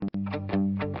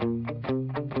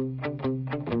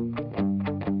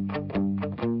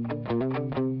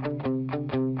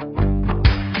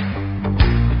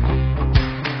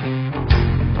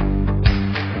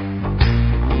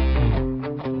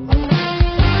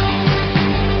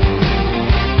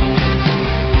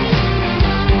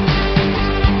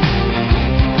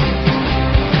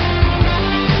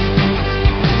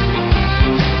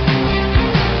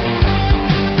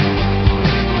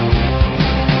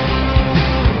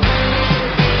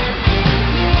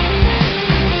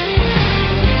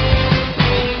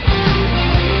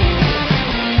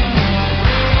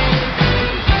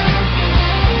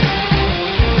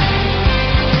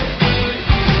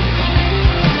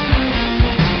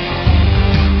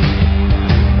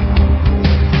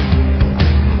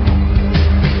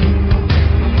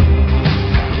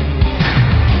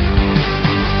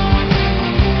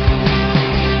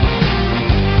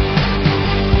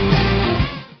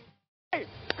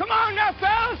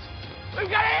We've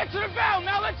got to answer the bell.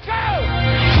 Now let's go.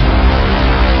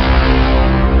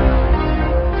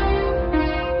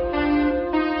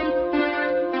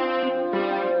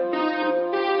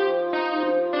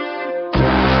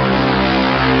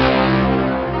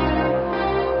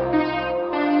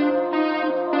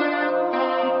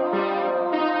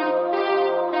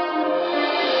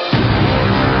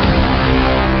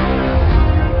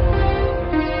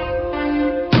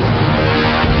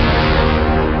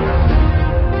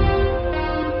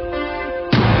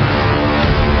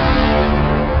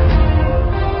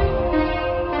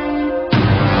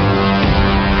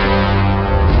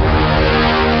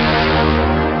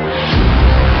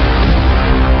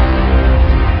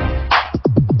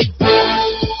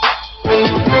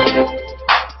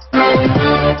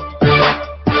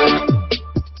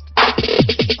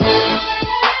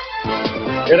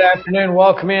 Good afternoon.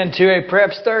 Welcome into a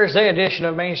Preps Thursday edition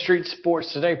of Main Street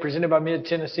Sports Today, presented by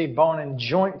Mid-Tennessee Bone and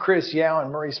Joint. Chris Yao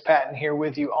and Maurice Patton here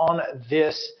with you on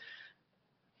this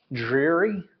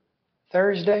dreary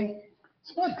Thursday.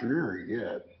 It's not dreary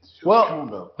yet. It's just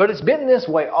but it's been this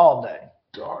way all day.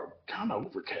 Dark, kind of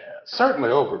overcast. Certainly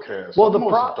overcast. Well,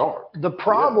 dark. The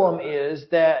problem is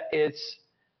that it's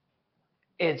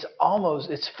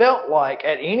felt like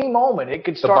at any moment it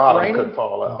could start raining, could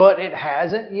fall out. But it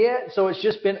hasn't yet. So it's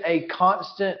just been a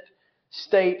constant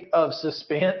state of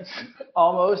suspense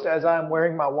almost, as I'm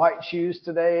wearing my white shoes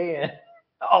today and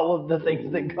all of the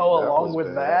things that go along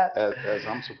with that. As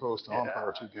I'm supposed to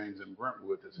umpire 2 games in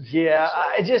Brentwood this week. Yeah,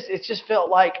 so. It just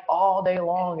felt like all day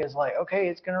long is like, okay,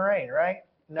 it's going to rain, right?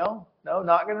 No,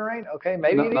 not going to rain. Okay,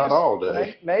 maybe it is. Not all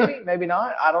day. Maybe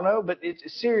not. I don't know. But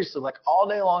it's seriously like all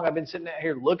day long I've been sitting out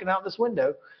here looking out this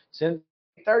window since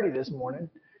 8:30 this morning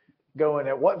going,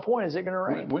 at what point is it going to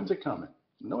rain? When's it coming?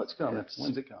 No, it's coming.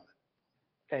 When's it coming?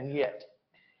 And yet,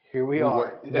 here we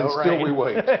are. Still we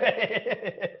wait.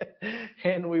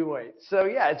 And we wait. So,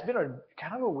 yeah, it's been a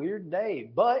kind of a weird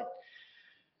day. But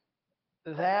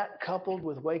that coupled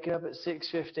with waking up at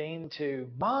 6:15 to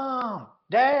Mom,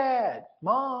 Dad,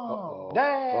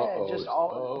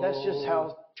 that's just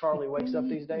how Charlie wakes up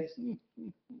these days.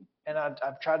 And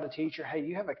I've tried to teach her, hey,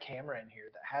 you have a camera in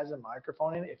here that has a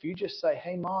microphone in it. If you just say,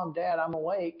 hey, Mom, Dad, I'm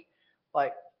awake,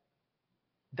 like,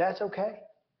 that's okay.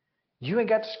 You ain't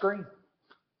got to scream.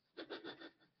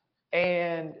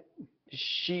 And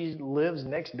she lives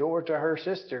next door to her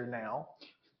sister now.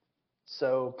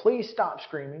 So please stop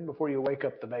screaming before you wake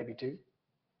up the baby too.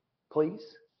 Please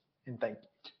and thank you.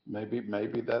 Maybe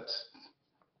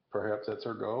perhaps that's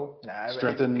her goal.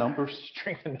 Strengthen numbers.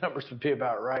 Strengthen numbers would be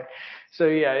about right. So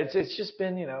yeah, it's just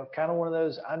been, kind of one of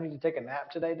those I need to take a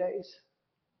nap today days.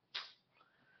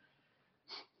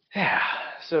 Yeah.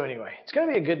 So anyway, it's going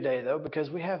to be a good day though, because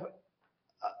we have a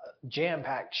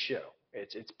jam-packed show.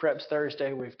 It's Preps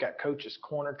Thursday. We've got Coach's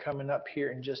Corner coming up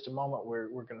here in just a moment. We're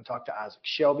going to talk to Isaac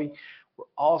Shelby. We're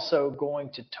also going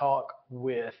to talk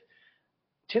with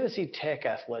Tennessee Tech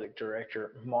Athletic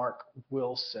Director Mark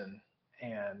Wilson,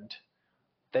 and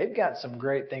they've got some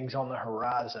great things on the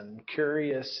horizon.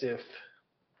 Curious if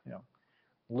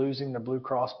losing the Blue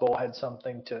Cross Bowl had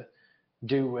something to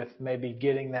do with maybe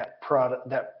getting that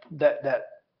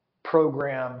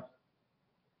program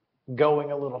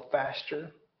going a little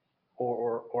faster.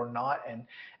 Or not, and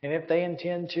if they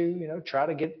intend to try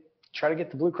to get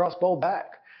the Blue Cross Bowl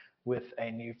back with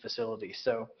a new facility.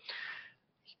 So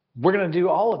we're going to do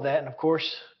all of that, and of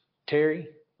course, Terry,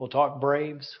 we'll talk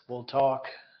Braves, we'll talk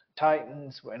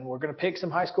Titans, and we're going to pick some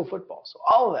high school football. So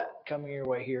all of that coming your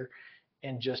way here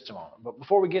in just a moment. But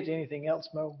before we get to anything else,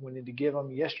 Mo, we need to give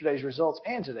them yesterday's results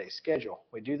and today's schedule.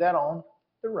 We do that on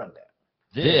the Rundown.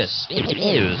 This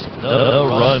is the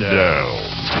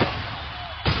Rundown.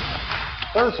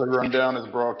 Thursday Rundown is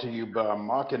brought to you by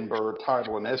Mockingbird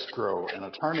Title and Escrow, an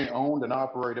attorney-owned and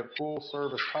operated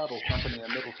full-service title company in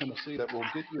Middle Tennessee that will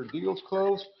get your deals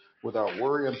closed without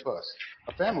worry and fuss.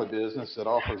 A family business that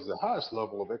offers the highest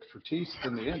level of expertise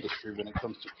in the industry when it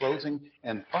comes to closing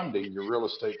and funding your real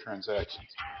estate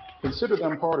transactions. Consider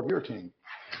them part of your team.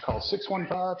 Call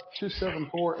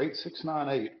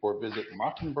 615-274-8698 or visit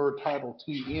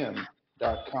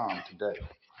mockingbirdtitletn.com today.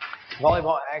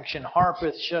 Volleyball action.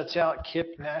 Harpeth shuts out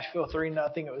Kip Nashville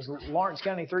 3-0. It was Lawrence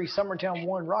County 3, Summertown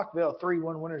 1, Rockville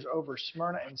 3-1 winners over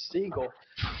Smyrna, and Siegel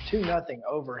 2-0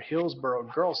 over Hillsboro.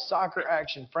 Girls soccer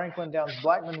action. Franklin downs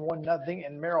Blackman 1-0,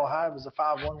 and Merrill High was a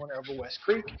 5-1 winner over West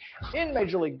Creek. In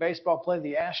Major League Baseball play,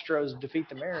 the Astros defeat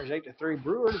the Mariners 8-3.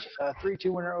 Brewers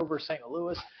 3-2 winner over St.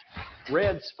 Louis.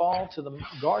 Reds fall to the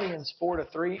Guardians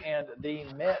 4-3, and the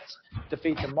Mets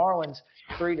defeat the Marlins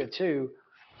 3-2.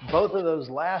 both of those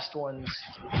last ones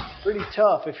pretty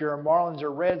tough if you're a Marlins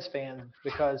or Reds fan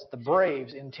because the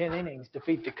Braves in 10 innings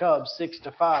defeat the Cubs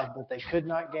 6-5, but they could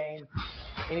not gain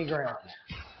any ground.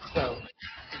 So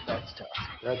that's tough.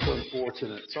 That's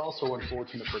unfortunate. It's also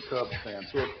unfortunate for Cubs fans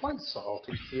who are quite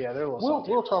salty. Yeah, they're a little We'll,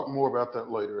 salty. we'll talk more about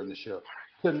that later in the show.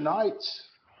 Tonight's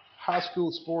high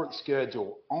school sports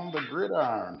schedule on the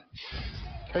gridiron.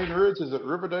 Cane Ridge is at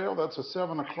Riverdale. That's a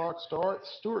 7 o'clock start.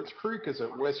 Stewart's Creek is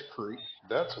at West Creek.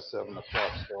 That's a 7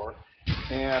 o'clock start.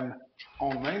 And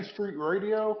on Main Street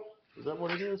Radio, is that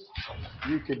what it is?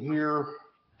 You can hear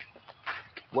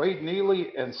Wade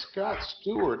Neely and Scott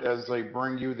Stewart as they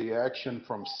bring you the action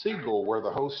from Siegel, where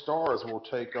the host Stars will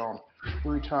take on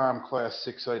three-time Class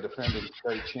 6A defending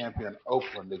state champion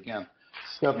Oakland. Again,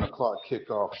 7 o'clock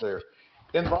kickoff there.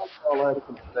 In volleyball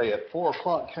action today at 4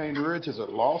 o'clock, Cane Ridge is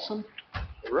at Lawson.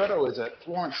 Loretto is at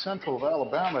Florence Central of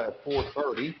Alabama at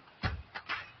 4:30.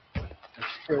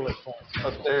 Still at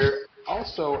Florence. They're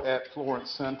also at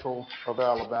Florence Central of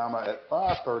Alabama at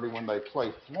 5:30 when they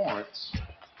play Florence.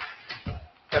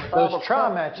 Those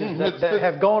tri matches that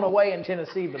have gone away in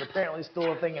Tennessee, but apparently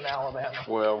still a thing in Alabama.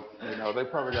 Well, they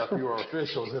probably got fewer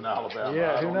officials in Alabama.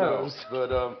 Yeah, I who don't knows?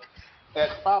 know. But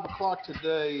at 5 o'clock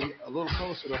today, a little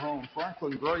closer to home,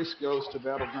 Franklin Grace goes to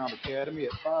Battleground Academy.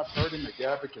 At 5:30,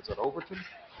 McGavick is at Overton.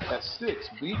 At 6,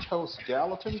 Beach hosts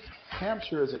Gallatin.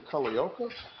 Hampshire is at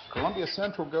Culleoka. Columbia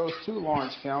Central goes to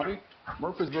Lawrence County.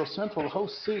 Murfreesboro Central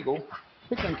hosts Siegel.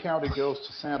 Pickens County goes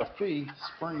to Santa Fe.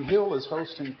 Spring Hill is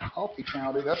hosting Coffee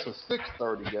County. That's a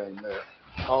 6:30 game there.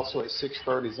 Also at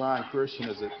 6:30, Zion Christian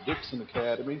is at Dixon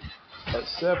Academy. At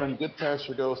 7,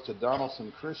 Goodpasture goes to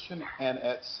Donaldson Christian. And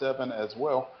at 7 as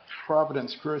well,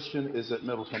 Providence Christian is at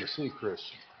Middle Tennessee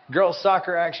Christian. Girls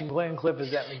soccer action, Glencliff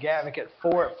is at McGavick at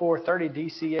 4. At 4:30,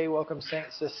 DCA welcomes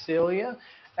St. Cecilia.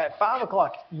 At 5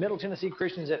 o'clock, Middle Tennessee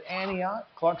Christian is at Antioch.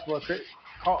 Clarksville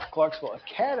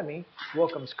Academy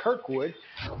welcomes Kirkwood.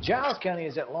 Giles County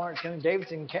is at Lawrence County.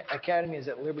 Davidson Academy is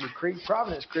at Liberty Creek.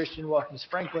 Providence Christian welcomes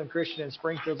Franklin Christian, and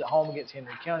Springfield's at home against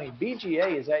Henry County.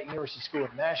 BGA is at University School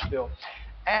of Nashville.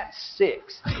 At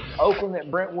 6, Oakland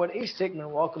at Brentwood. East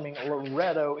Hickman welcoming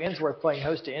Loretto. Ensworth playing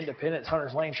host to Independence.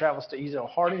 Hunters Lane travels to Ezel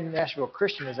Harding. Nashville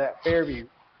Christian is at Fairview.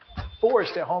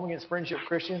 Forest at home against Friendship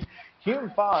Christian.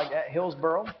 Hume Fogg at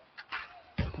Hillsboro.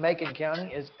 Macon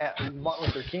County is at Martin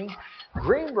Luther King.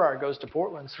 Greenbrier goes to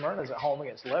Portland. Smyrna is at home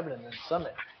against Lebanon. And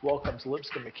Summit welcomes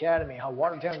Lipscomb Academy.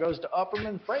 Watertown goes to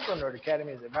Upperman. Franklin Road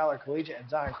Academy is at Valor Collegiate. And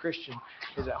Zion Christian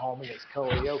is at home against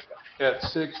Culleoka. At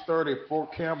 6:30,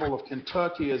 Fort Campbell of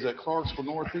Kentucky is at Clarksville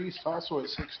Northeast. Also at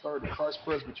 6:30, Christ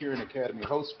Presbyterian Academy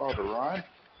hosts Father Ryan.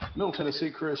 Middle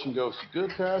Tennessee Christian goes to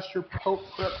Goodpasture. Pope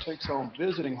Prep takes on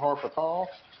visiting Harpeth Hall.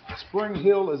 Spring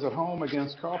Hill is at home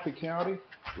against Coffee County.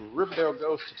 Riverdale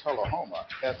goes to Tullahoma.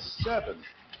 At 7,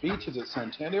 Beach is at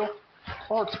Centennial.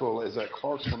 Clarksville is at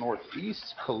Clarksville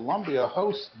Northeast. Columbia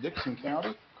hosts Dixon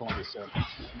County. Columbia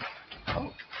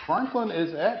Central. Franklin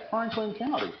is at Franklin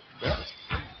County. That's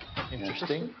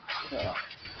interesting. Yeah.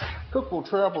 Cookville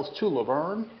travels to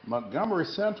Laverne. Montgomery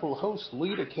Central hosts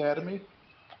Lead Academy.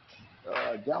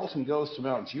 Gallatin goes to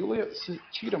Mount Juliet.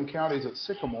 Cheatham County is at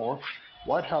Sycamore.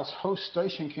 White House hosts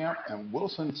Station Camp. And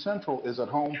Wilson Central is at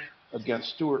home against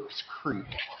Stewart's Creek.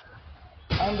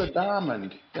 On the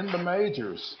diamond, in the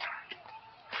majors,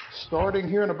 starting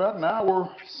here in about an hour,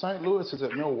 St. Louis is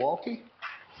at Milwaukee.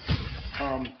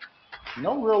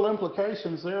 No real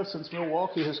implications there since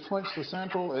Milwaukee has clinched the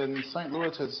Central and St.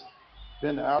 Louis has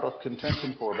been out of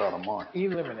contention for about a month.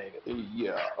 Eliminated.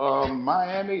 Yeah.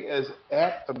 Miami is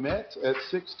at the Mets at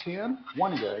 6:10,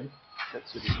 one game.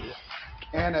 That's it.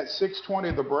 And at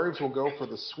 6:20, the Braves will go for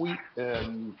the sweep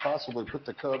and possibly put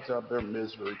the Cubs out of their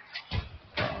misery.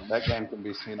 That game can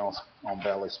be seen on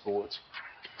Valley Sports.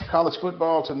 College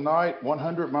football tonight,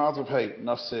 100 Miles of Hate,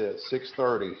 enough said,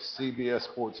 6:30, CBS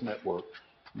Sports Network.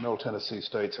 Middle Tennessee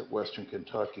State's at Western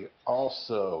Kentucky.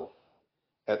 Also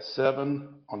at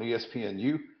 7 on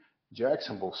ESPNU,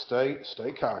 Jacksonville State,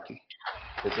 stay cocky,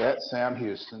 is at Sam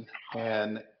Houston.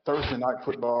 And Thursday night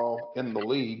football in the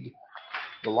league,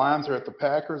 the Lions are at the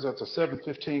Packers. That's a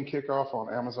 7:15 kickoff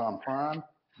on Amazon Prime.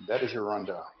 That is your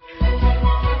rundown.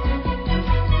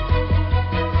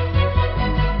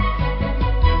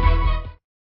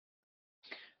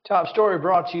 Top story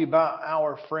brought to you by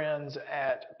our friends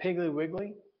at Piggly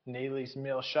Wiggly, Neely's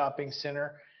Mill Shopping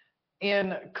Center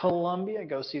in Columbia.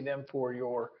 Go see them for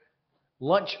your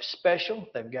lunch special.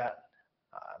 They've got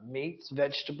meats,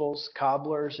 vegetables,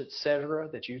 cobblers, etc.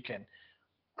 that you can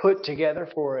put together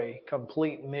for a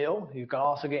complete meal. You can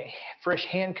also get fresh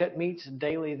hand-cut meats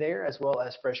daily there, as well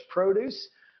as fresh produce.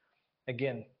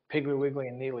 Again, Piggly Wiggly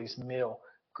and Neely's Mill.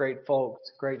 great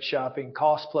folks, great shopping,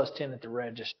 cost plus 10 at the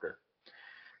register.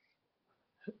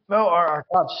 Well, our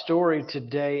top story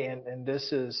today, and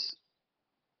this is,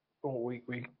 well, we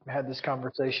had this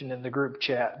conversation in the group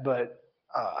chat, but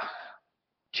uh,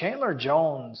 Chandler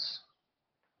Jones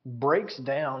breaks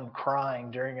down crying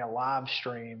during a live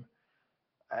stream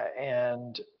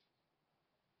and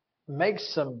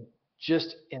makes some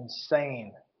just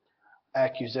insane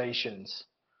accusations,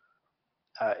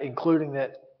 including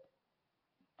that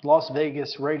Las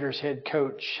Vegas Raiders head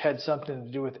coach had something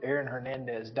to do with Aaron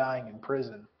Hernandez dying in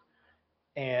prison.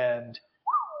 And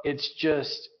it's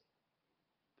just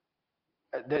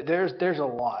there's a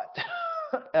lot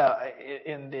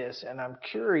in this, and I'm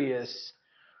curious.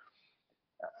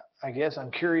 I guess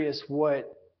I'm curious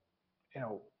what you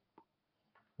know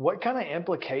what kind of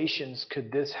implications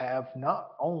could this have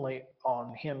not only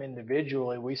on him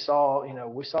individually. We saw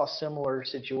similar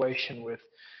situation with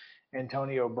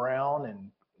Antonio Brown, and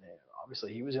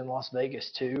obviously he was in Las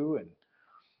Vegas too, and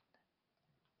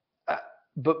uh,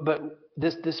 but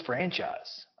this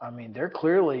franchise, I mean, they're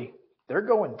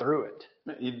going through it.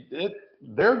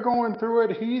 They're going through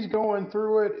it. He's going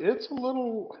through it.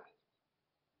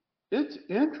 It's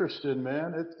interesting,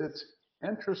 man. It's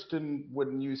interesting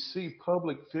when you see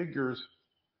public figures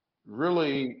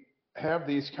really have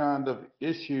these kind of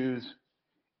issues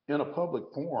in a public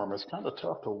forum. It's kind of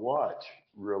tough to watch,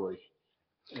 really.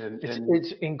 And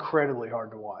It's incredibly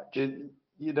hard to watch. it,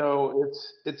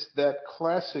 it's that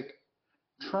classic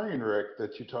train wreck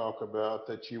that you talk about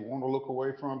that you want to look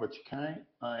away from, but you can't.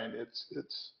 And it's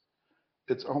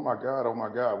oh my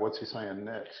God, what's he saying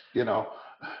next?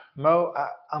 Mo,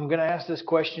 I'm going to ask this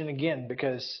question again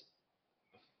because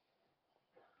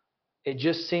it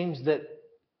just seems that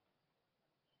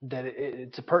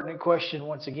it's a pertinent question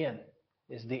once again.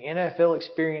 Is the NFL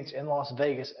experience in Las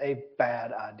Vegas a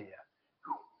bad idea?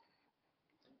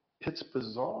 It's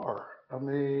bizarre. I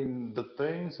mean, the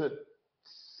things that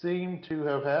seem to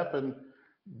have happened.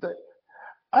 That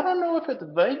I don't know if it's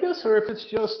Vegas or if it's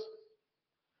just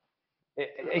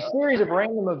A series of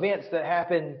random events that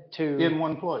happen in to.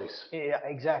 one place. Yeah,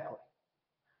 exactly.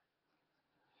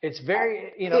 It's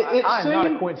very, It I'm not a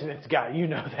seems coincidence guy. You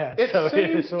know that. it So it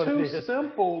seems is what it too is.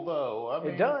 simple, though. I It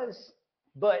mean, does.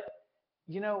 But,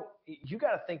 you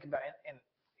got to think about and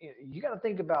you got to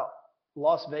think about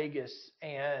Las Vegas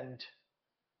and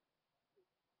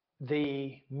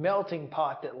the melting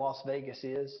pot that Las Vegas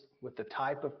is with the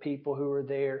type of people who are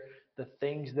there, the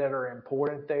things that are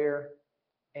important there.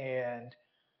 And,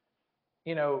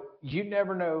 you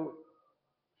never know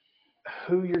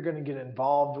who you're going to get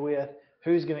involved with,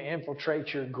 who's going to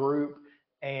infiltrate your group,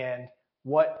 and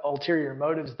what ulterior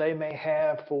motives they may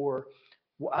have for.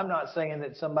 Well, I'm not saying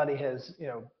that somebody has,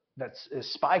 that's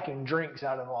is spiking drinks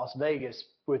out in Las Vegas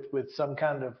with some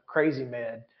kind of crazy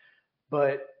med,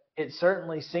 but it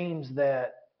certainly seems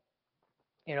that,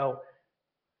 you know,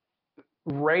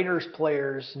 Raiders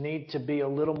players need to be a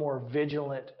little more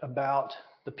vigilant about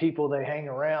the people they hang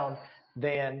around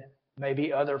than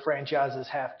maybe other franchises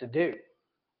have to do.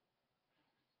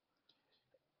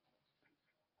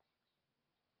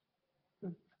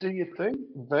 do you think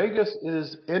Vegas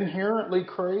is inherently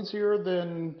crazier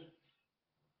than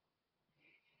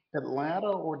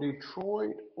Atlanta or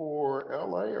Detroit or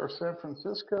LA or San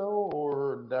Francisco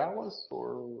or Dallas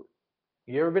or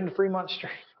You ever been to Fremont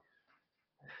Street?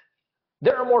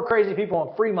 There are more crazy people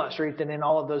on Fremont Street than in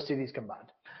all of those cities combined.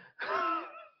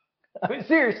 I mean,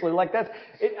 seriously, like that's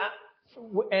it.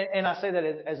 And I say that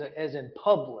as in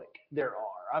public, there are.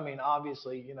 I mean,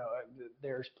 obviously,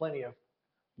 there's plenty of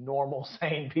normal,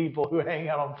 sane people who hang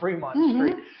out on Fremont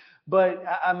Street. hmm But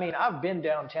I mean, I've been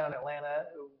downtown Atlanta.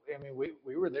 I mean,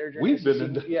 we were there during we've been SEC,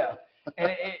 in yeah,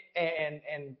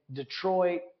 and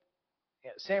Detroit,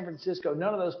 San Francisco.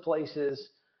 None of those places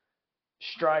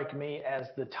strike me as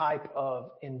the type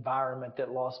of environment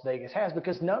that Las Vegas has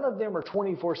because none of them are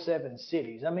 24/7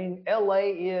 cities. I mean,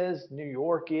 LA is, New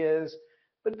York is,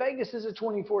 but Vegas is a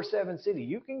 24/7 city.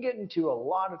 You can get into a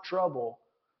lot of trouble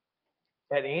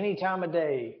at any time of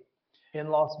day in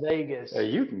Las Vegas.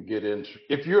 you can get into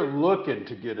if you're looking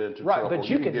to get into Right, trouble, but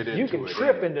you you can can get you into can it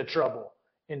trip into trouble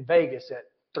in Vegas at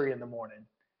 3 in the morning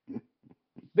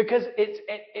because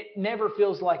it never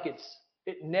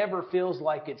feels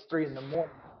like it's 3 in the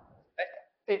morning.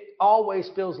 It always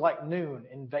feels like noon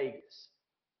in Vegas.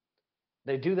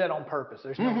 They do that on purpose.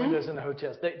 There's no hmm windows in the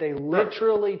hotels. They Right.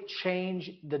 literally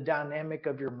change the dynamic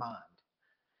of your mind.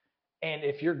 And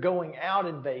if you're going out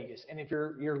in Vegas, and if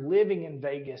you're living in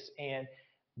Vegas, and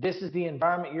this is the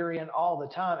environment you're in all the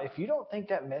time, if you don't think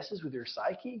that messes with your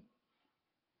psyche,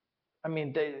 I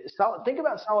mean, think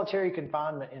about solitary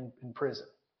confinement in prison.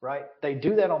 right? They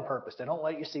do that on purpose. They don't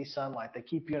let you see sunlight. They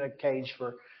keep you in a cage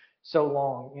for so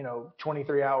long,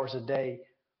 23 hours a day.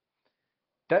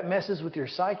 That messes with your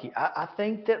psyche. I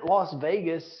think that Las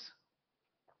Vegas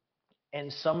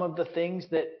and some of the things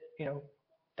that,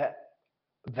 that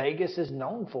Vegas is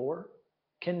known for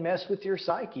can mess with your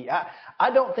psyche. I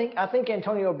think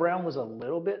Antonio Brown was a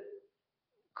little bit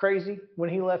crazy when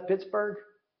he left Pittsburgh,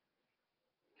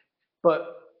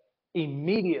 but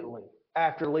immediately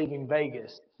after leaving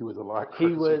Vegas, He was a lot he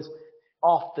crazy. was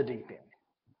off the deep end,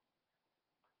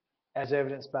 as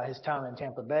evidenced by his time in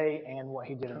Tampa Bay and what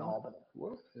he did in Albany.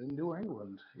 Well, in New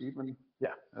England, even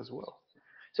as well.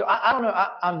 So I don't know.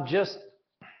 I'm just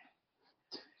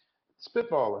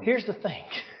Spitballing. Here's the thing.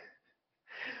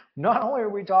 Not only are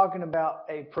we talking about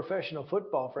a professional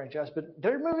football franchise, but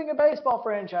they're moving a baseball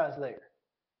franchise there.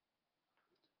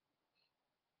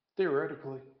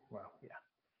 Theoretically. Well, yeah.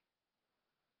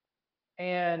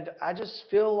 And I just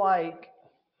feel like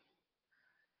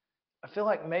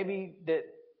maybe that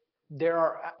there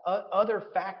are other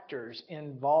factors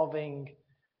involving,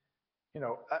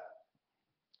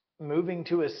 moving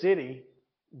to a city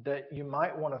that you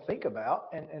might want to think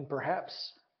about, and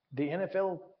perhaps the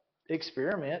NFL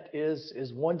experiment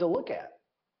is one to look at.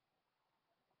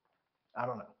 I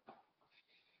don't know.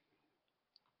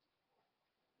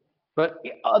 But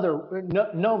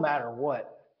no matter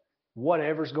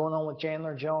whatever's going on with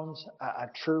Chandler Jones, I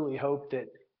truly hope that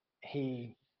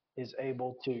he is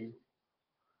able to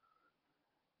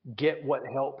get what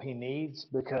help he needs,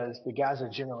 because the guy's a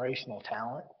generational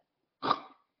talent.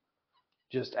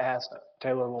 Just ask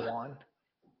Taylor Lewan.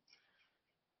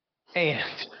 And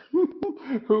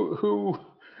who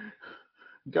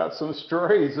got some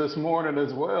strays this morning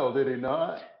as well, did he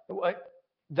not?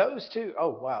 Those two, oh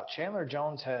wow, Chandler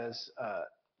Jones has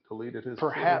deleted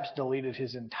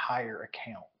his entire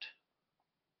account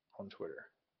on Twitter.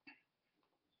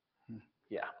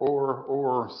 Yeah.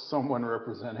 Or someone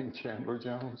representing Chandler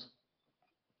Jones.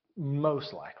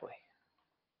 Most likely.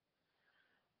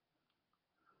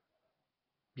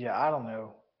 Yeah, I don't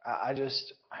know. I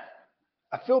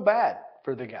feel bad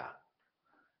for the guy.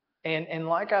 And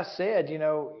like I said,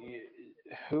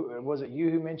 who was it? You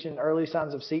who mentioned early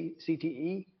signs of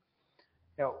CTE?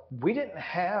 We didn't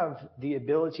have the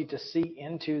ability to see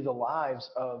into the lives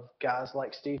of guys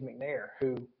like Steve McNair,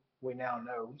 who we now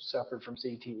know suffered from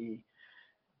CTE.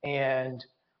 And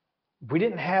we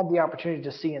didn't have the opportunity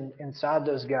to see inside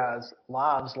those guys'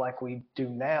 lives like we do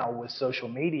now with social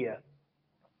media.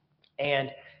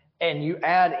 And you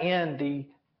add in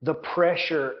the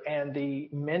pressure and the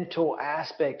mental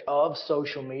aspect of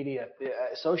social media.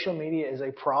 Social media is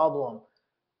a problem,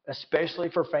 especially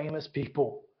for famous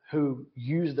people who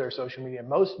use their social media.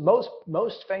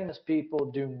 Most famous people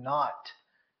do not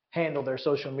handle their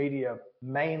social media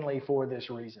mainly for this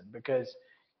reason, because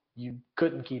you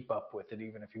couldn't keep up with it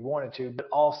even if you wanted to. But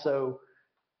also,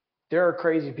 there are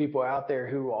crazy people out there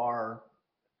who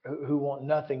want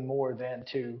nothing more than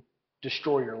to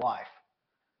destroy your life.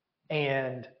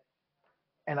 And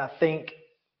I think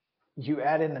you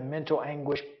add in the mental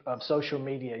anguish of social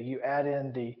media, you add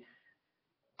in the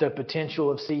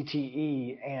potential of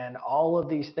CTE, and all of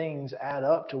these things add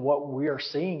up to what we are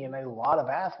seeing in a lot of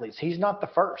athletes. He's not the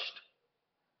first.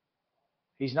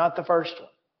 He's not the first one,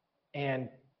 and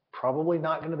probably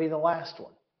not going to be the last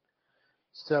one.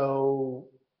 So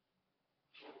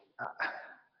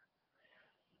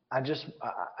I just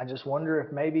wonder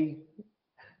if maybe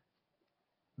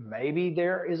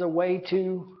there is a way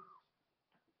to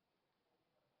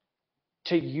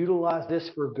utilize this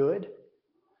for good.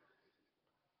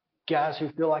 Guys who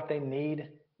feel like they need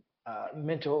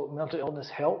mental illness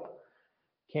help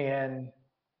can,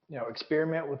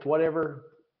 experiment with whatever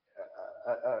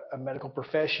a medical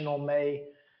professional may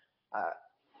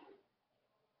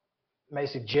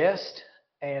suggest,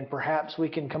 and perhaps we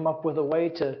can come up with a way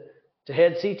to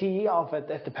head CTE off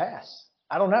at the pass.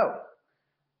 I don't know,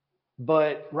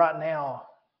 but right now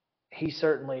he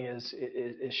certainly is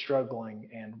struggling,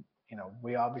 and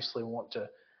we obviously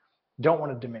don't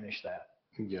want to diminish that.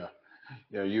 Yeah.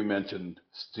 You mentioned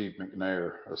Steve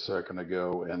McNair a second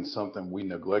ago, and something we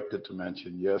neglected to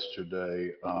mention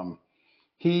yesterday.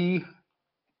 He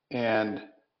and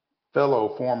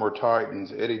fellow former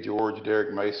Titans Eddie George,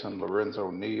 Derek Mason,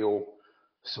 Lorenzo Neal,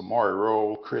 Samari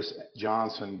Rolle, Chris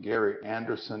Johnson, Gary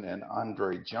Anderson, and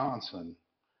Andre Johnson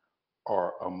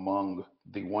are among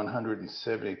the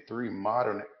 173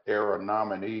 modern era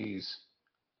nominees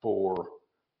for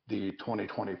the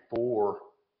 2024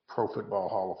 Pro Football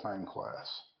Hall of Fame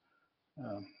class.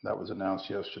 That was announced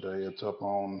yesterday. It's up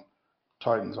on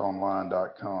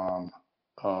TitansOnline.com.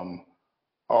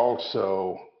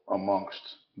 Also, amongst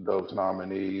those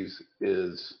nominees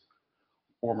is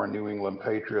former New England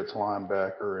Patriots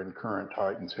linebacker and current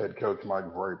Titans head coach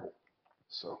Mike Vrabel.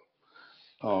 So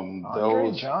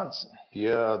Andre Johnson.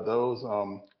 Yeah, those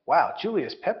Wow,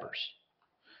 Julius Peppers.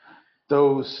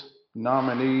 those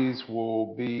nominees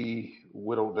will be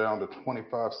whittled down to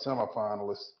 25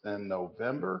 semifinalists in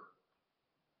November.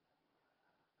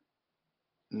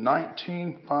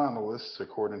 19 finalists,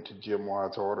 according to Jim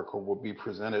White's article, will be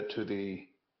presented to the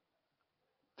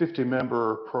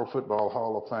 50-member Pro Football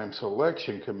Hall of Fame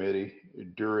Selection Committee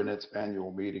during its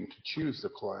annual meeting to choose the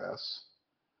class.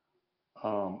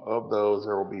 Of those,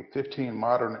 there will be 15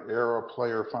 modern era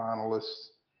player finalists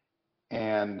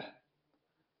and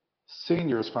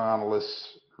seniors finalists: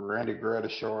 Randy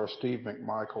Gradishar, Steve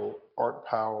McMichael, Art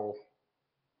Powell,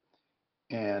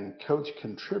 and coach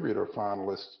contributor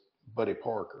finalist Buddy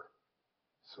Parker.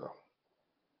 So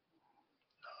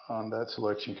that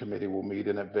selection committee will meet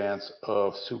in advance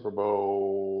of Super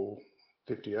Bowl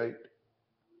 58.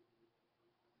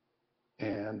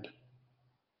 And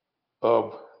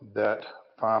of that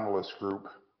finalist group,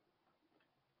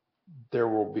 there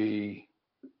will be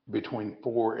between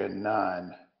 4 and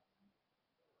 9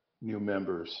 new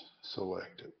members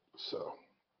selected. So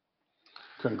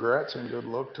congrats and good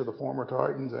luck to the former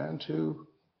Titans and to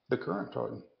the current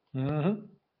Titan.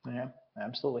 Yeah,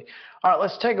 absolutely. All right,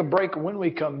 let's take a break. When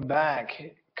we come back,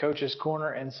 Coach's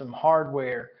Corner and some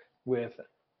hardware with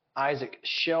Isaac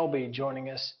Shelby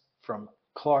joining us from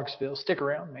Clarksville. Stick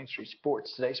around. Main Street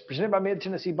Sports today is presented by Mid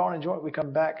Tennessee Bone and Joint. We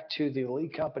come back to the Lee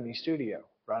Company studio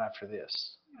right after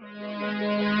this.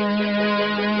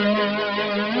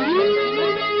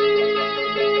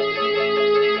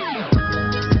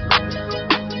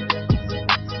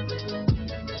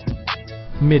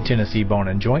 Mid-Tennessee Bone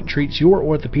and Joint treats your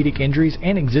orthopedic injuries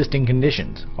and existing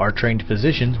conditions. Our trained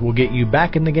physicians will get you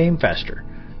back in the game faster.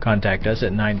 Contact us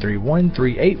at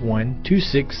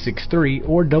 931-381-2663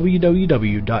 or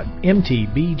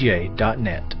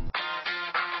www.mtbj.net.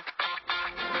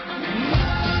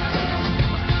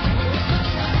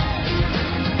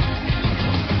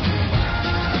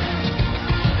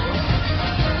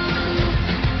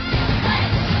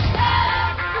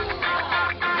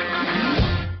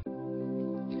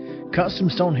 Custom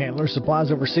Stone Handler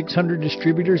supplies over 600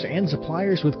 distributors and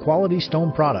suppliers with quality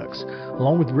stone products.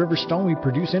 Along with River Stone, we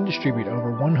produce and distribute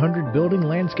over 100 building,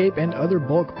 landscape, and other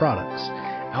bulk products.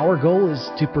 Our goal is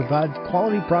to provide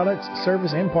quality products,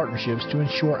 service, and partnerships to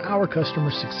ensure our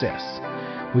customers' success.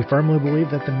 We firmly believe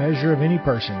that the measure of any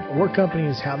person or company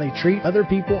is how they treat other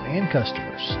people and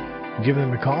customers. Give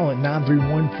them a call at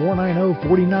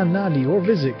 931-490-4990 or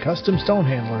visit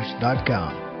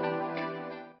CustomStonehandlers.com.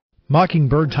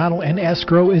 Mockingbird Title and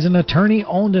Escrow is an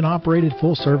attorney-owned and operated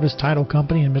full-service title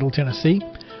company in Middle Tennessee.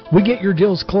 We get your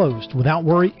deals closed without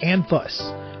worry and fuss.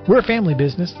 We're a family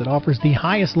business that offers the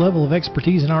highest level of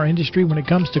expertise in our industry when it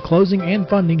comes to closing and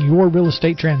funding your real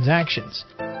estate transactions.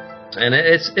 And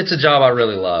it's a job I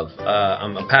really love.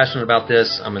 I'm passionate about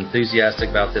this. I'm enthusiastic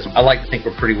about this. I like to think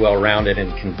we're pretty well-rounded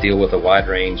and can deal with a wide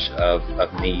range of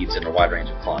needs and a wide range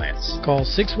of clients. Call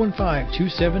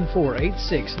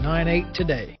 615-274-8698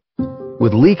 today.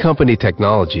 With Lee Company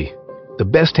technology, the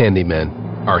best handymen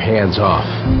are hands-off.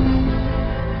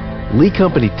 Lee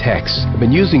Company techs have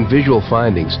been using visual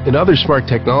findings and other smart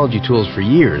technology tools for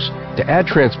years to add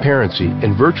transparency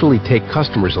and virtually take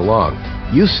customers along.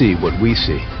 You see what we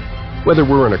see, whether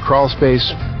we're in a crawl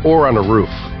space or on a roof.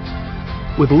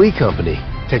 With Lee Company,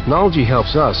 technology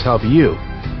helps us help you,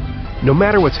 no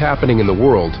matter what's happening in the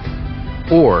world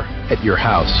or at your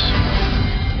house.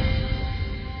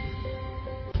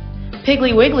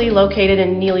 Piggly Wiggly, located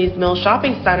in Neely's Mill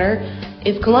Shopping Center,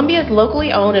 is Columbia's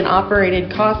locally owned and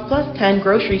operated Cost Plus 10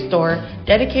 grocery store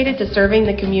dedicated to serving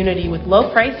the community with low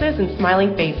prices and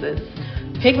smiling faces.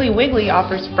 Piggly Wiggly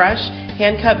offers fresh,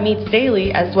 hand-cut meats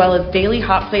daily as well as daily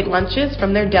hot plate lunches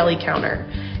from their deli counter.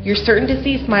 You're certain to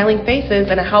see smiling faces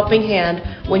and a helping hand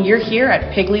when you're here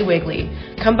at Piggly Wiggly.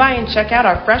 Come by and check out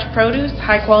our fresh produce,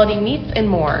 high-quality meats, and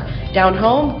more. Down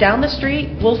home, down the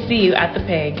street, we'll see you at the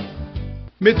Pig.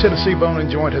 Mid-Tennessee Bone and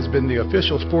Joint has been the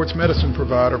official sports medicine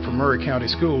provider for Murray County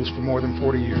Schools for more than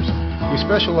 40 years. We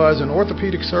specialize in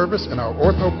orthopedic service, and our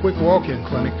Ortho Quick Walk-In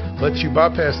Clinic lets you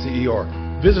bypass the ER.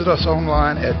 Visit us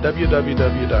online at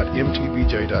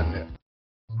www.mtbj.net.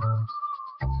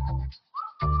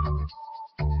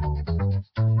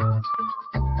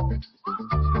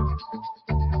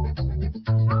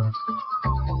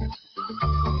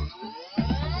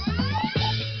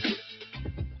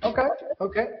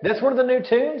 Okay, that's one of the new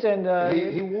tunes, and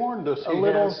He warned us he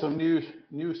has some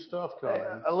new stuff coming.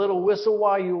 a little whistle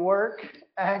while you work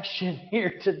action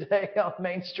here today on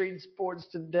Main Street Sports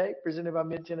Today, presented by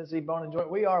Mid Tennessee Bone and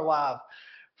Joint. We are live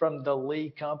from the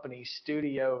Lee Company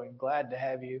studio, and glad to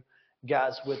have you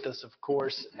guys with us, of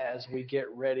course, as we get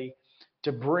ready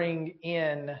to bring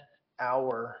in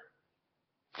our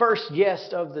first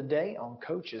guest of the day on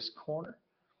Coach's Corner.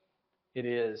 It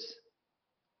is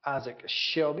Isaac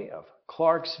Shelby of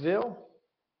Clarksville,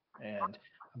 and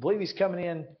I believe he's coming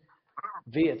in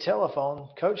via telephone.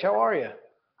 Coach, how are you?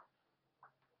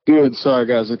 Good. Sorry,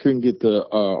 guys. I couldn't get the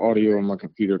audio on my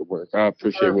computer to work. I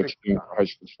appreciate what you're doing for high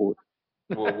school sport.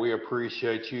 Well, we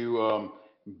appreciate you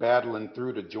battling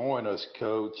through to join us,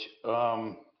 Coach.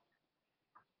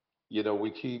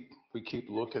 We keep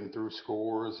looking through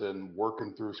scores and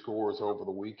working through scores over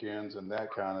the weekends and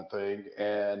that kind of thing,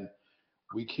 and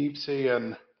we keep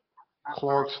seeing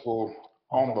Clarksville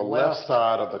on the left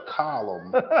side of the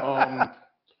column.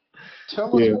 Tell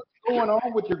us what's going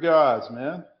on with your guys,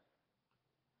 man.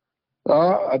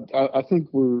 I think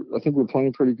we're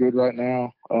playing pretty good right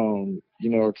now.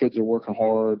 Our kids are working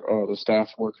hard. The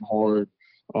staff's working hard.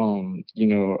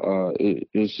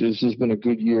 It's just been a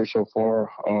good year so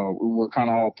far. We're kind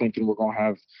of all thinking we're gonna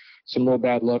have some real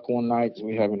bad luck one night, and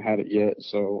we haven't had it yet.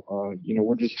 So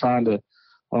we're just trying to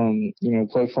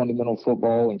play fundamental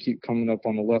football and keep coming up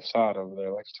on the left side over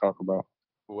there, like you talk about.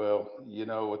 Well, you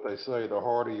know what they say: the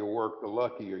harder you work, the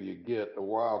luckier you get. The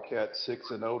Wildcats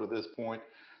 6-0 to this point.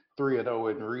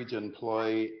 3-0 in region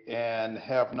play, and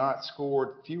have not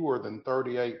scored fewer than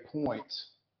 38 points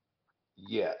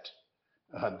yet.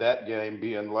 That game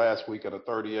being last week at a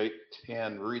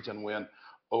 38-10 region win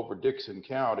over Dixon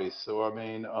County. So,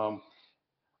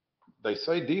 they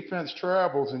say defense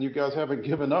travels, and you guys haven't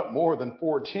given up more than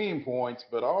 14 points,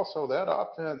 but also that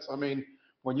offense,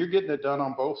 when you're getting it done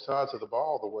on both sides of the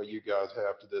ball the way you guys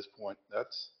have to this point,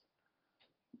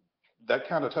 that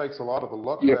kind of takes a lot of the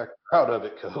luck back out of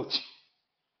it, Coach.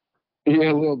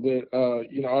 Yeah, a little bit.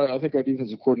 I think our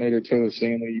defensive coordinator, Taylor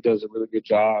Stanley, he does a really good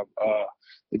job.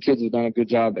 The kids have done a good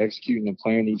job executing the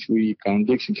plan each week.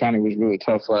 Dixon County was really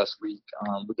tough last week.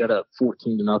 We got up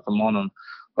 14-0 on them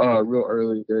real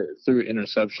early through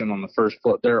interception on the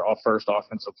their first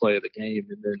offensive play of the game,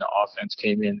 and then the offense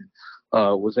came in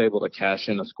and was able to cash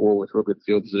in a score with real good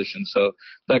field position. So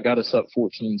that got us up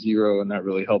 14-0, and that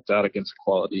really helped out against a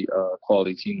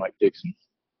quality team like Dixon.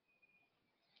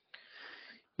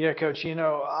 Yeah, Coach.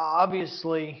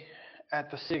 Obviously,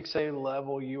 at the 6A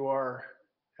level, you're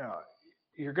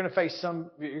going to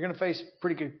face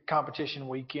pretty good competition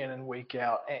week in and week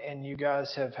out, and you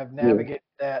guys have navigated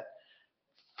that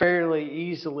fairly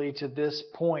easily to this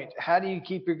point. How do you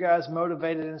keep your guys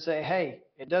motivated and say, hey,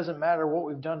 it doesn't matter what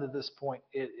we've done to this point.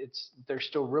 There's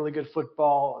still really good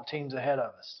football teams ahead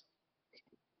of us.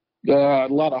 A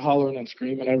lot of hollering and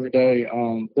screaming every day.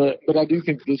 But I do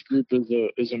think this group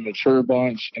is a mature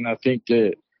bunch, and I think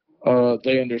that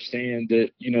they understand that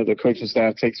the coaching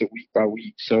staff takes it week by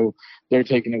week, so they're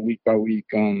taking it week by week.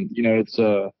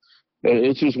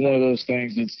 It's just one of those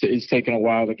things. It's taken a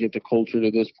while to get the culture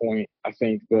to this point, I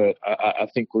think, but I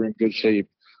think we're in good shape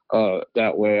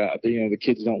that way. The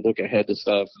kids don't look ahead to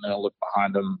stuff and they don't look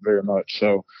behind them very much.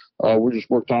 So we're just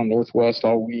worked on Northwest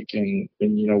all week, and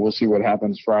we'll see what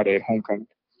happens Friday at homecoming.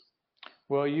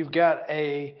 Well, you've got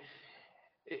a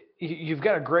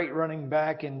great running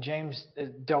back in James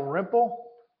Dalrymple.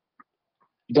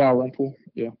 Dalrymple,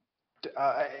 yeah.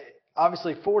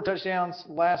 Obviously 4 touchdowns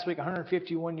last week,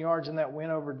 151 yards in that win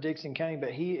over Dixon County,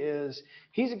 but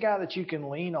he's a guy that you can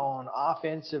lean on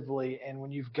offensively, and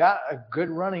when you've got a good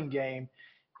running game,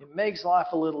 it makes life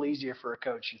a little easier for a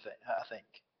coach, I think.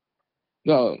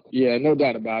 No, yeah, no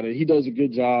doubt about it. He does a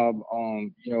good job.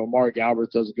 Amari Galbraith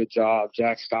does a good job.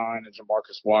 Jack Stein and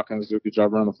Jamarcus Watkins do a good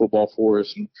job running the football for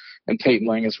us, and Peyton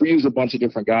Langus. We use a bunch of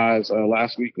different guys.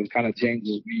 Last week was kind of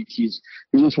James's week. He's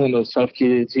just one of those tough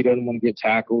kids. He doesn't want to get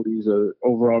tackled. He's a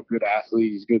overall good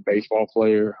athlete. He's a good baseball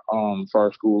player for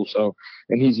our school. So,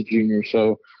 and he's a junior.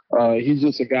 So he's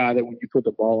just a guy that when you put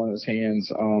the ball in his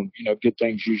hands, good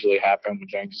things usually happen when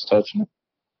James is touching it.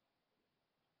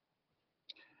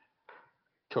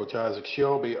 Coach Isaac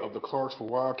Shelby of the Clarksville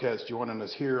Wildcats joining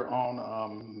us here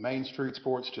on Main Street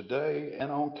Sports Today and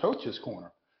on Coach's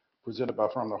Corner, presented by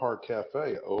From the Heart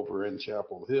Cafe over in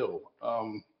Chapel Hill.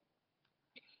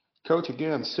 Coach,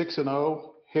 again,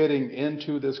 6-0, heading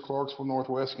into this Clarksville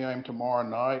Northwest game tomorrow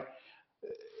night.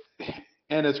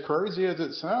 And as crazy as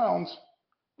it sounds,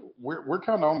 we're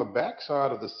kind of on the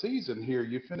backside of the season here.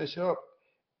 You finish up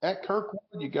at Kirkwood,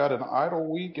 you got an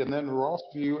idle week, and then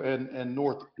Rossview and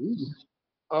Northeast.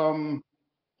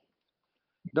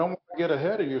 don't want to get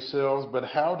ahead of yourselves, but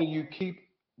how do you keep,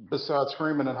 besides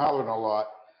screaming and hollering a lot,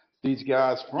 these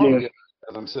guys from Yeah. getting ahead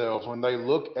of themselves when they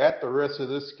look at the rest of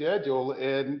the schedule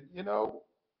and,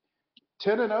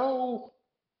 10-0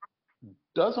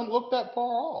 doesn't look that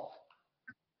far off?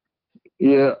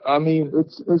 Yeah, I mean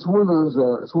it's one of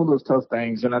those tough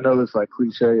things, and I know it's like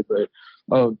cliche, but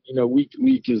week to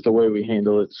week is the way we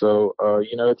handle it. So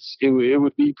it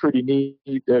would be pretty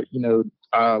neat that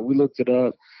we looked it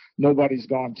up. Nobody's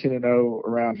gone 10-0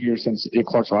 around here since in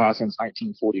Clarksville High since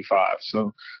 1945.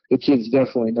 So the kids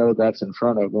definitely know that's in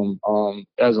front of them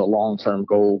as a long term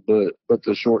goal. But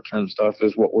the short term stuff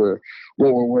is what we're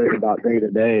worried about day to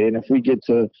day. And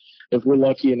if we're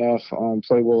lucky enough,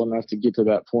 play well enough to get to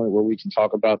that point where we can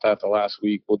talk about that the last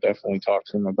week, we'll definitely talk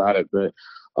to them about it. But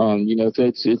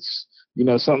it's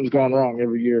something's gone wrong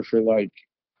every year for like,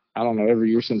 I don't know, every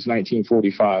year since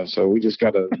 1945. So we just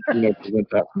got to, prevent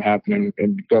that from happening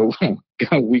and go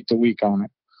week to week on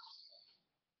it.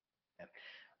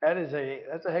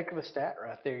 That's a heck of a stat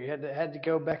right there. You had to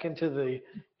go back into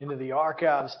the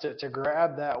archives to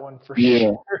grab that one for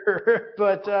Yeah. sure.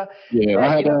 But yeah,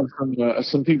 I had to have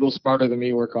some people smarter than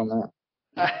me work on that.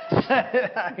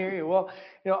 I hear you. Well,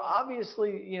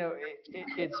 obviously,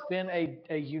 it's been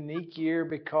a unique year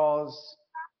because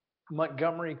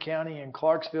Montgomery County and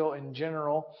Clarksville in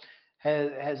general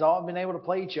has all been able to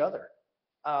play each other.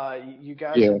 You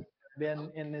guys Yeah. have been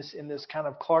in this kind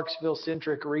of Clarksville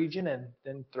centric region, and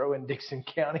then throw in Dixon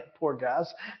County, poor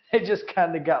guys, they just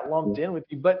kind of got lumped in with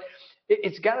you. But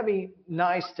it's got to be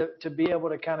nice to be able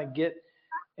to kind of get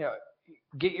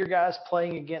your guys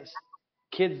playing against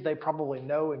kids they probably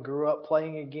know and grew up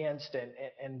playing against,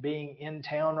 and being in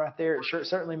town right there. It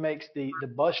certainly makes the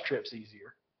bus trips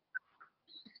easier.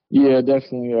 Yeah,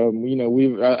 definitely.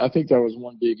 I think that was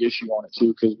one big issue on it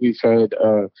too, because we've had,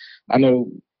 I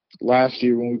know last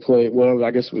year when we played, well,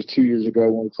 I guess it was 2 years ago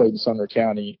when we played in Sumner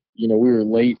County, we were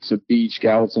late to Beach,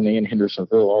 Gallatin, and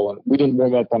Hendersonville. We didn't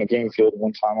warm up on a game field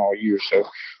one time all year. So,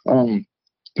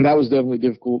 that was definitely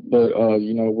difficult, but,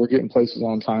 we're getting places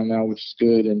on time now, which is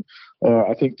good. And,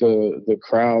 I think the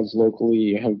crowds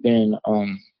locally have been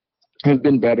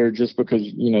better just because,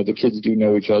 the kids do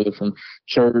know each other from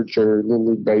church or Little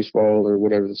League baseball or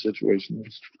whatever the situation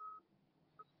is.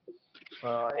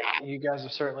 Well, you guys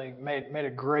have certainly made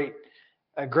a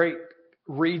great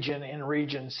region in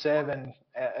Region 7.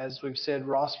 As we've said,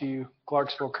 Rossview,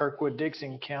 Clarksville, Kirkwood,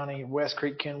 Dixon County, West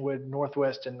Creek, Kenwood,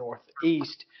 Northwest, and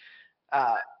Northeast.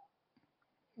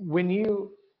 When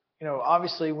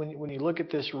obviously when you look at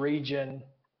this region,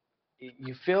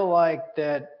 you feel like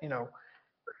that,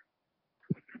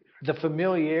 the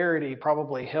familiarity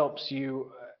probably helps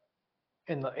you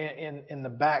in the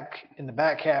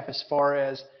back half, as far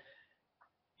as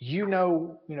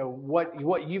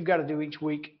what you've got to do each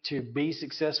week to be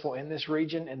successful in this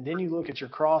region, and then you look at your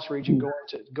cross region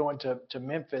going to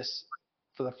Memphis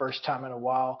for the first time in a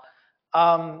while.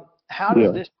 How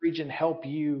does this region help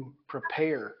you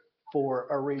prepare for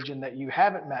a region that you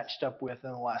haven't matched up with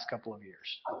in the last couple of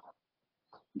years?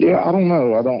 Yeah, I don't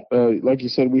know. I don't like you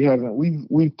said,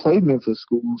 we've played Memphis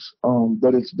schools,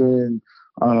 but it's been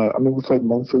we played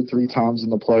Mumford 3 times in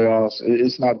the playoffs.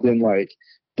 It's not been like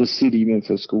the city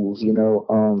Memphis schools,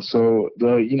 So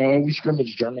and we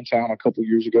scrimmaged Germantown a couple of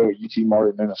years ago at UT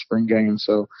Martin in a spring game.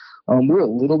 So we're a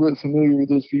little bit familiar with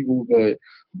those people,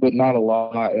 but not a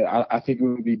lot. I think it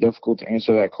would be difficult to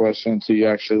answer that question until you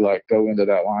actually go into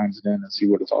that Lions Den and see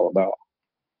what it's all about.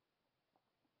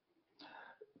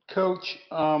 Coach,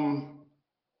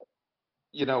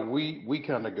 we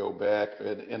kind of go back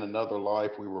in another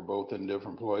life. We were both in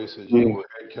different places. Yeah. You were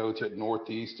head coach at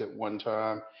Northeast at one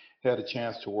time, had a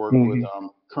chance to work with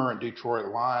current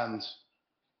Detroit Lions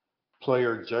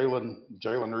player Jalen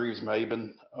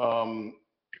Reeves-Maben.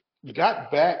 Got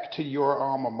back to your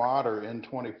alma mater in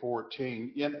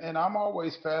 2014, and I'm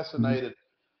always fascinated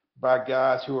by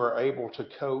guys who are able to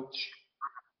coach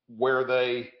where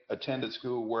they attended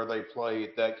school, where they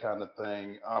played, that kind of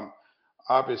thing.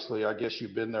 Obviously, I guess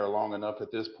you've been there long enough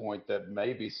at this point that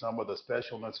maybe some of the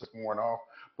specialness has worn off.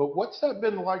 But what's that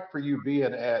been like for you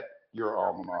being at your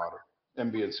alma mater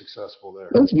and being successful there?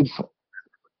 It's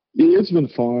been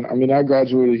fun. I mean, I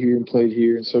graduated here and played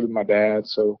here, and so did my dad.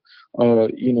 So,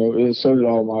 and so did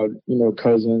all my,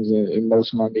 cousins and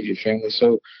most of my immediate family.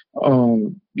 So,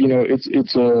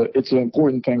 it's an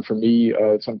important thing for me.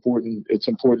 It's important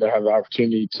to have the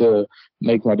opportunity to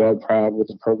make my dad proud with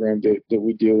the program that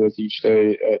we deal with each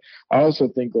day. I also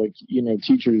think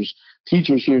teachers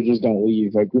here just don't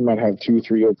leave. Like, we might have 2 or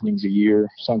 3 openings a year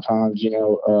sometimes, and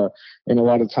a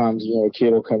lot of times, a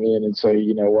kid will come in and say,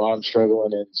 well, I'm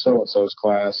struggling in so-and-so's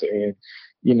class, and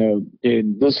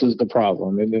and this is the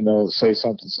problem. And then they'll say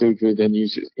something stupid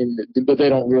but they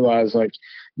don't realize, like,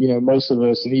 most of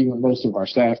us and even most of our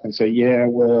staff can say, yeah,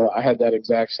 well, I had that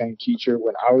exact same teacher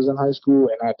when I was in high school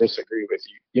and I disagree with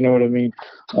you. You know what I mean?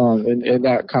 And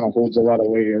that kind of holds a lot of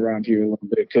weight around here a little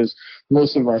bit because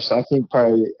most of I think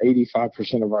probably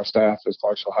 85% of our staff is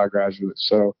Clarksville High graduates.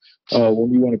 So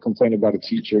when you want to complain about a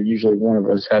teacher, usually one of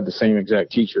us had the same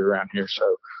exact teacher around here.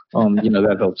 So,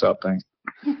 that helps out things.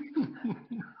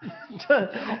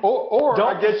 or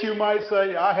I guess you might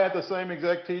say I had the same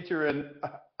exact teacher and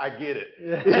I get it.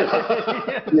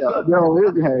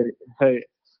 Hey,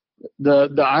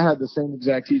 I had the same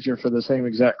exact teacher for the same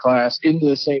exact class in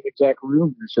the same exact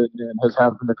room you're sitting in. Has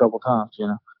happened a couple times,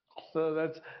 So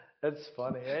that's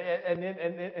funny.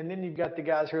 And then you've got the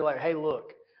guys who are like, hey,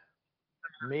 look,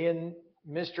 me and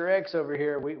Mr. X over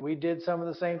here, we did some of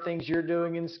the same things you're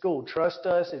doing in school. Trust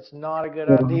us, it's not a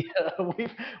good idea.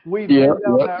 We've been down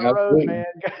that road, man.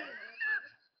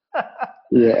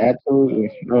 Yeah,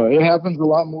 absolutely. It happens a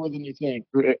lot more than you think.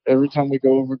 Every time we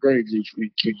go over grades each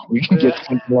week, we can get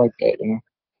something like that,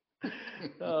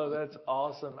 Oh, that's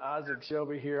awesome. Isaac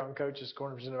Shelby here on Coach's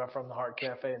Corner, presented by From the Heart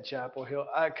Cafe in Chapel Hill.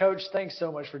 Coach, thanks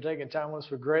so much for taking time with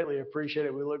us. We greatly appreciate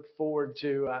it. We look forward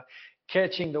to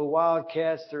catching the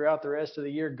Wildcats throughout the rest of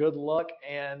the year. Good luck,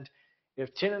 and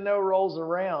if 10-0 rolls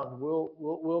around,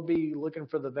 we'll be looking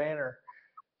for the banner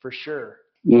for sure.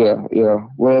 Yeah.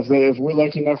 Well, if we're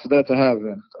lucky enough for that to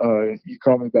happen, you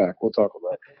call me back. We'll talk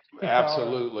about it.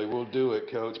 Absolutely, we'll do it,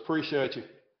 Coach. Appreciate you.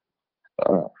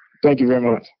 Thank you very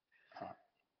much.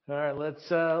 All right,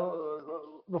 let's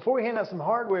before we hand out some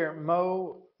hardware,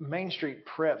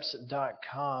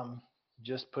 MainStreetPreps.com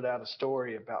just put out a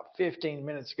story about 15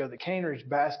 minutes ago that Cane Ridge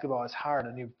basketball has hired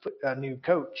a new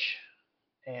coach,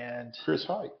 and Chris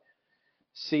Height.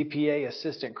 CPA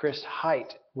assistant Chris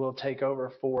Height will take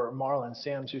over for Marlon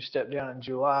Sims, who stepped down in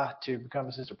July to become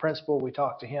assistant principal. We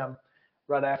talked to him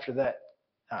right after that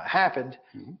happened,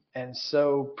 and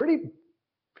so pretty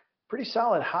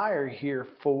solid hire here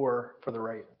for the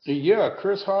Ravens. Yeah,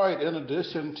 Chris Height, in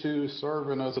addition to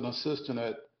serving as an assistant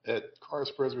at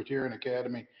Christ Presbyterian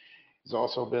Academy, he's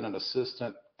also been an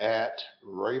assistant at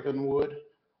Ravenwood.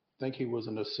 I think he was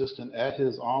an assistant at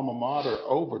his alma mater,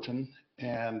 Overton,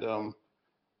 and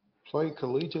played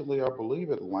collegiately, I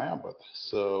believe, at Lambeth.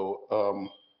 So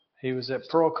he was at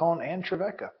Pearl-Cohn and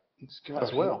Trevecca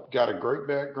as well. Got a great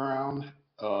background.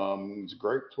 He's a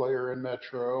great player in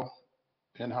Metro,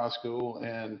 in high school,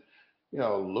 and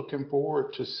looking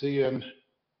forward to seeing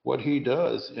what he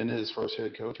does in his first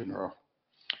head coaching role.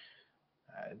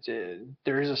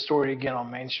 There is a story again on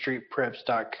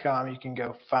MainStreetPreps.com. You can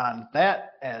go find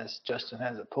that as Justin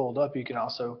has it pulled up. You can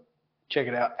also check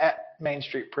it out at Main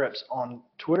Street Preps on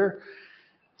Twitter.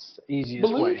 It's the easiest way.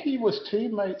 I believe he was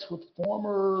teammates with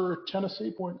former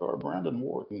Tennessee point guard Brandon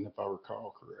Wharton, if I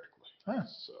recall correctly.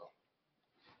 So.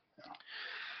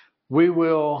 We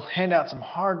will hand out some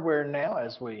hardware now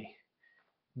as we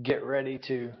get ready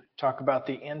to talk about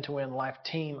the End-to-End Life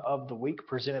Team of the Week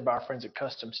presented by our friends at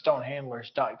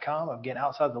CustomStonehandlers.com. Again,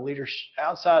 outside the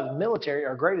military,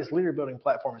 our greatest leader building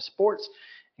platform is sports,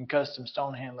 and Custom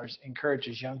Stone Handlers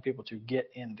encourages young people to get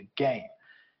in the game.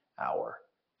 Our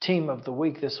Team of the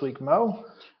Week this week, Mo?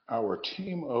 Our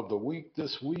Team of the Week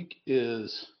this week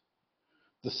is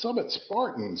the Summit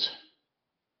Spartans,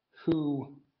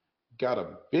 who got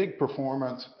a big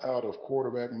performance out of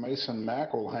quarterback Mason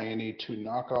McElhaney to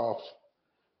knock off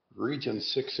Region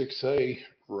 6-6A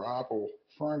rival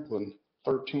Franklin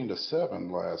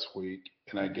 13-7 last week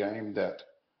in a game that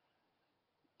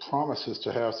promises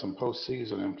to have some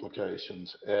postseason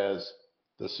implications as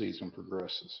the season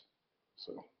progresses.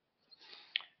 So,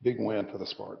 big win for the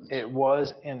Spartans. It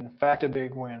was, in fact, a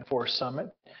big win for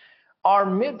Summit. Our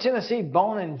Mid-Tennessee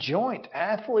Bone and Joint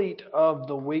Athlete of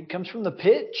the Week comes from the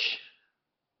pitch.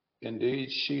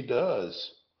 Indeed, she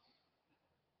does.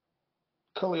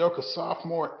 Culleoka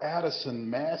sophomore Addison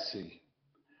Massey.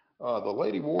 The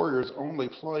Lady Warriors only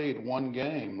played one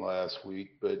game last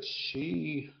week, but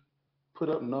she put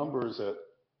up numbers that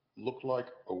looked like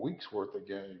a week's worth of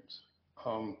games.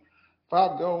 5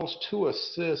 goals, 2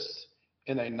 assists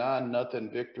in a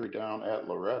 9-0 victory down at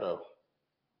Loretto.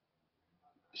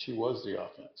 She was the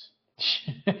offense.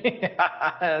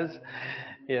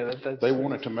 They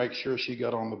wanted to make sure she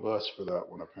got on the bus for that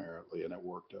one, apparently, and it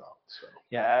worked out. So.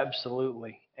 Yeah,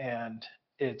 absolutely. And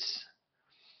it's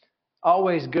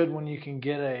always good when you can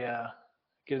get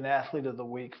an athlete of the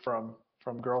week from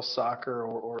girls soccer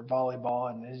or volleyball,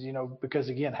 and because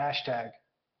again, hashtag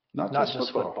not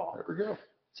just football. There we go.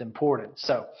 It's important.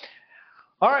 So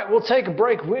All right, we'll take a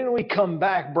break. When we come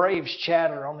back, Braves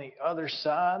chatter on the other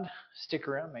side. Stick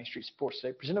around. Main Street Sports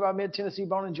Today, presented by Mid-Tennessee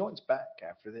Bone and Joints. Back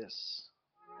after this.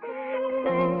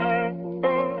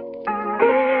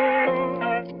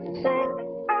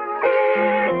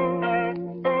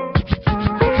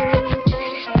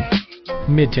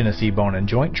 Mid-Tennessee Bone and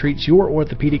Joint treats your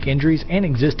orthopedic injuries and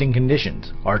existing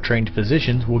conditions. Our trained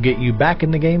physicians will get you back in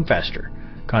the game faster.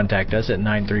 Contact us at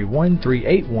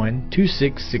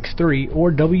 931-381-2663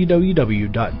 or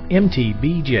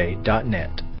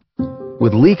www.mtbj.net.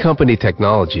 With Lee Company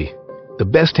technology, the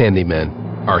best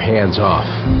handymen are hands-off.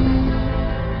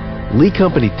 Lee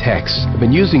Company techs have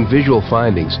been using visual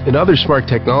findings and other smart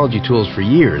technology tools for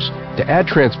years to add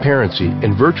transparency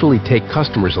and virtually take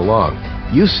customers along.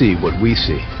 You see what we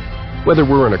see, whether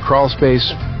we're in a crawl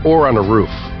space or on a roof.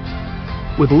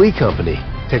 With Lee Company,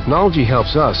 technology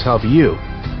helps us help you,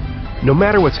 no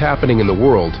matter what's happening in the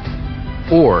world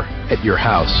or at your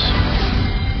house.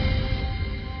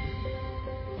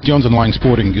 Jones & Lang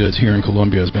Sporting Goods here in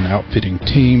Columbia has been outfitting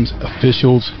teams,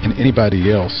 officials, and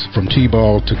anybody else from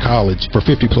T-ball to college for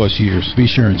 50-plus years. Be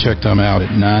sure and check them out at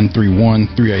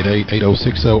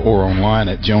 931-388-8060 or online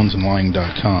at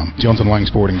jonesandlang.com. Jones & Lang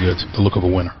Sporting Goods, the look of a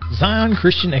winner. Zion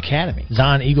Christian Academy,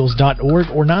 zioneagles.org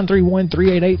or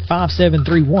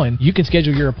 931-388-5731. You can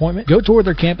schedule your appointment. Go tour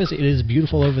their campus. It is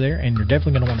beautiful over there, and you're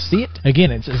definitely going to want to see it.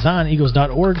 Again, it's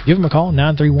zioneagles.org. Give them a call,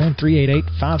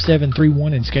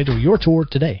 931-388-5731, and schedule your tour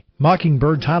today.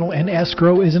 Mockingbird Title and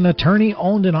Escrow is an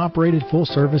attorney-owned and operated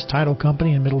full-service title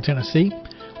company in Middle Tennessee.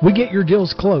 We get your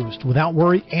deals closed without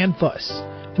worry and fuss.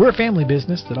 We're a family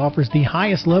business that offers the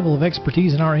highest level of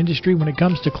expertise in our industry when it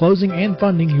comes to closing and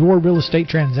funding your real estate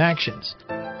transactions.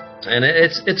 And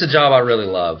it's a job I really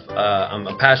love.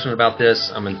 I'm passionate about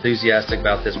this. I'm enthusiastic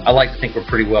about this. I like to think we're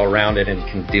pretty well rounded and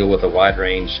can deal with a wide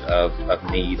range of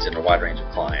needs and a wide range of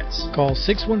clients. Call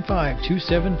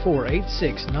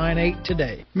 615-274-8698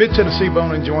 today. Mid-Tennessee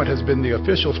Bone and Joint has been the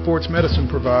official sports medicine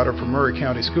provider for Murray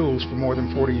County Schools for more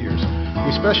than 40 years.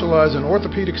 We specialize in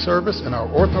orthopedic service, and our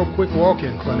Ortho Quick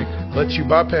Walk-In Clinic lets you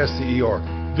bypass the ER.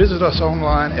 Visit us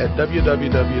online at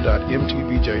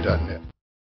www.mtbj.net.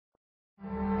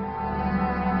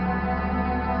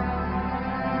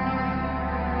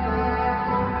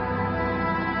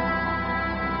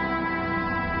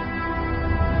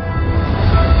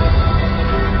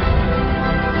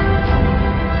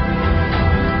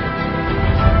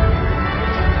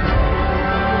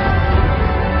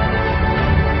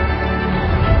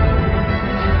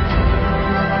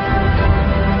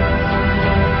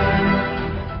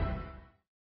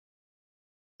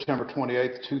 September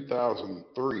 28th,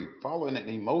 2003, following an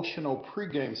emotional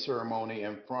pregame ceremony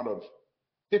in front of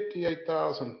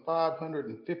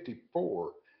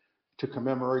 58,554 to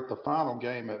commemorate the final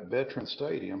game at Veterans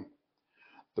Stadium,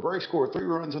 the Braves scored 3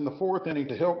 runs in the 4th inning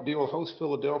to help deal host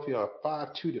Philadelphia a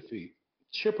 5-2 defeat.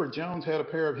 Chipper Jones had a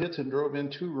pair of hits and drove in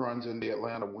 2 runs in the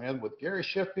Atlanta win, with Gary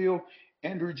Sheffield,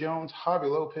 Andrew Jones, Javi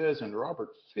Lopez, and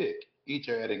Robert Fick each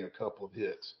adding a couple of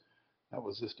hits. That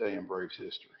was this day in Braves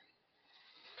history.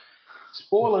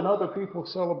 Spoiling other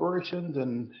people's celebrations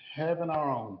and having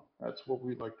our own. That's what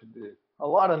we like to do. A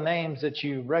lot of names that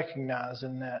you recognize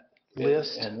in that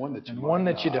list, and one that you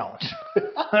don't.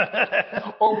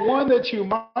 Or one that you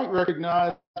might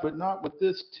recognize, but not with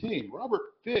this team. Robert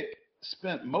Fick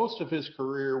spent most of his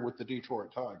career with the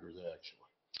Detroit Tigers,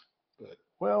 actually.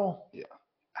 But yeah,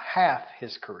 half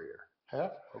his career.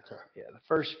 Half? Okay. Yeah, the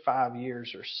first 5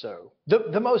 years or so.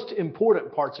 The most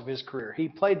important parts of his career. He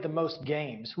played the most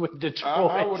games with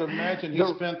Detroit. I would imagine he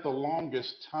spent the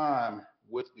longest time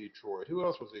with Detroit. Who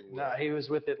else was he with? No, he was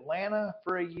with Atlanta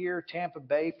for a year, Tampa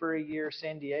Bay for a year,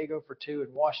 San Diego for 2,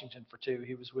 and Washington for 2.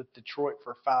 He was with Detroit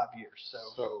for 5 years.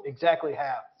 So exactly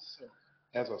half.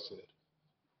 As I said.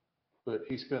 But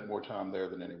he spent more time there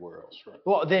than anywhere else, right?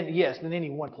 Well, then, yes, than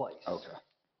any one place. Okay.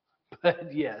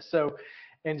 But, yeah, so...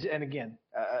 And again,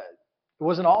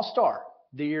 was an all-star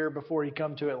the year before he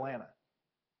come to Atlanta.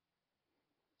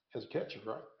 As a catcher,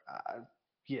 right?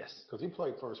 Yes. Because he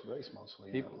played first base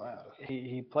mostly in Atlanta.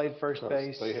 He played first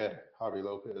base. They had Javi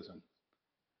Lopez and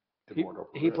Eduardo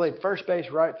Perez. He played first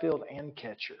base, right field, and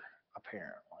catcher,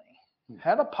 apparently.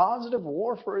 Had a positive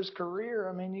WAR for his career.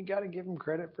 I mean, you got to give him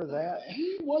credit for that.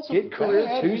 He wasn't Hit career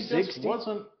bad. 260. He just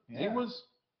wasn't. He was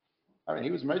a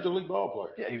major league ball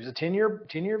player. Yeah, he was a 10-year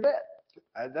vet.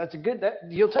 That's a good.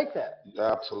 You'll take that.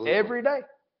 Absolutely. Every day.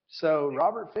 So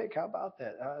Robert Fick, how about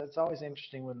that? It's always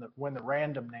interesting when the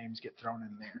random names get thrown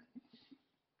in there.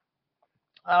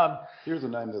 Here's a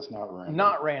name that's not random.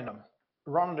 Not random.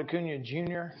 Ronald Acuna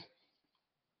Jr.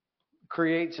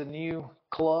 creates a new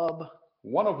club.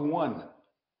 One of one.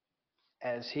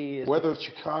 as he is. Whether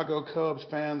Chicago Cubs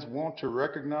fans want to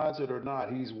recognize it or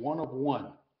not, he's one of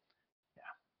one.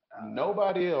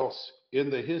 Nobody else in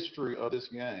the history of this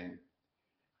game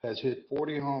has hit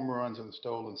 40 home runs and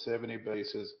stolen 70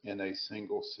 bases in a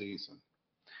single season.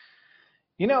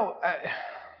 You know,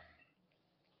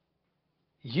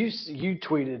 you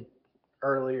tweeted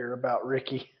earlier about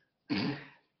Ricky,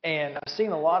 and I've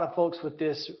seen a lot of folks with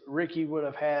this. Ricky would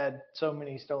have had so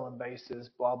many stolen bases,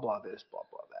 blah blah this, blah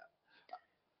blah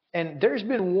that. And there's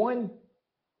been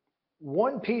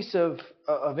one piece of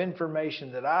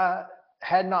information that I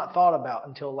had not thought about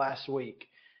until last week,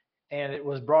 and it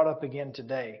was brought up again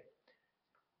today.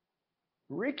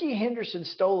 Ricky Henderson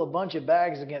stole a bunch of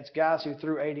bags against guys who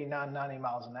threw 89, 90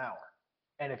 miles an hour.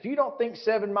 And if you don't think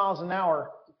 7 miles an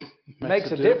hour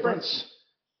makes a difference,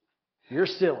 you're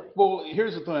silly. Well,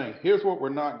 here's the thing. Here's what we're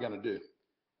not going to do.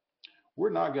 We're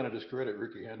not going to discredit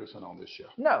Ricky Henderson on this show.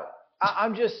 No,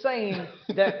 I'm just saying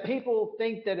that people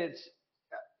think that it's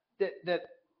that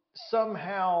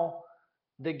somehow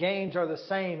the games are the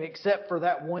same except for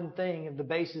that one thing of the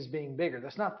bases being bigger.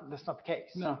 That's not the case.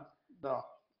 No.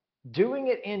 Doing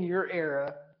it in your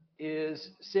era is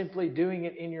simply doing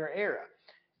it in your era.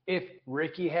 If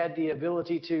Ricky had the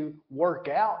ability to work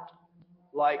out,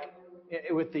 like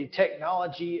with the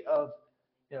technology of,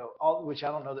 which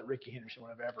I don't know that Ricky Henderson would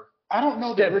have ever. I don't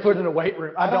know that put in a weight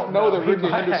room. I don't know that Ricky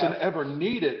Henderson ever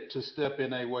needed to step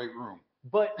in a weight room.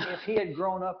 But if he had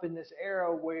grown up in this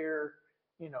era where,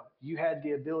 you had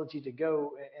the ability to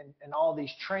go and all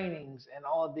these trainings and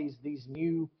all of these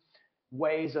new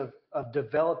ways of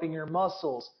developing your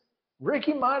muscles,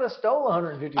 Ricky might have stolen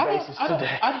 150 bases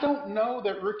today. I don't know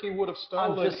that Ricky would have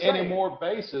stolen any more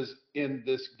bases in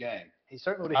this game. He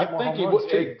certainly would have hit more home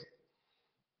runs too.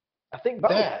 I think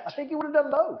both. I think he would have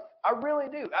done both. I really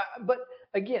do. But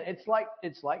again, it's like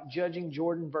judging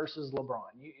Jordan versus LeBron.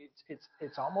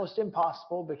 It's almost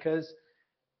impossible because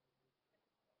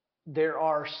there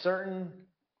are certain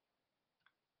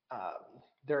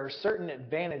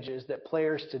advantages that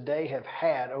players today have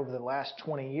had over the last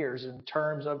 20 years in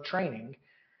terms of training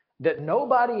that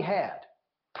nobody had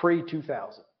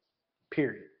pre-2000,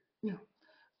 period. Yeah.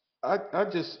 I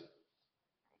just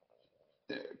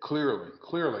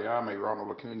clearly I'm a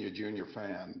Ronald Acuna Jr.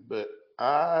 fan, but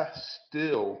I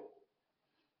still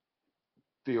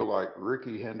feel like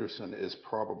Ricky Henderson is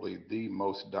probably the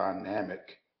most dynamic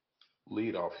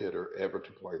leadoff hitter ever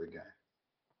to play the game.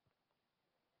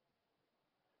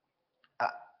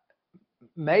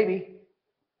 Maybe.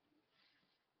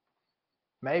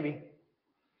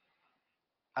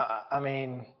 I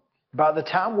mean, by the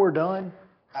time we're done,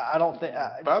 I don't think.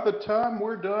 By the time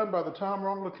we're done, by the time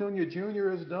Ronald Acuna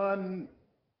Jr. is done,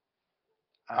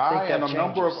 I and a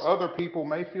number of other people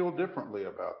may feel differently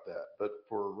about that. But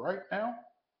for right now,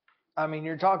 I mean,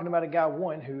 you're talking about a guy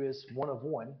who is one of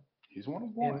one. He's one of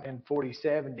one. In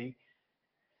 40-70.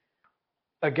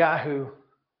 A guy who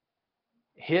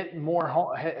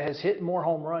has hit more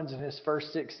home runs in his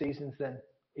first 6 seasons than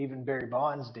even Barry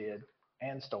Bonds did,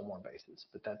 and stole more bases.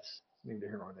 But that's neither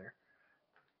here nor there.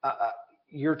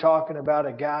 You're talking about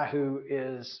a guy who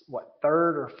is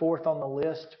third or fourth on the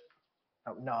list.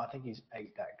 Oh, no, I think he's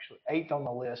eighth actually. Eighth on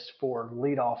the list for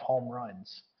leadoff home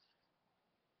runs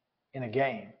in a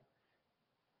game.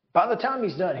 By the time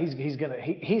he's done, he's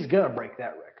gonna break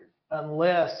that record,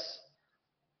 unless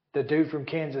the dude from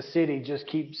Kansas City just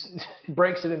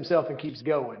breaks it himself and keeps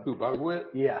going. Who, Bobby Witt?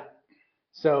 Yeah.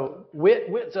 So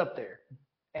Witt's up there,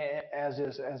 as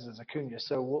is Acuna.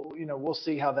 So we'll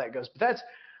see how that goes. But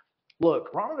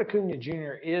look, Ronald Acuna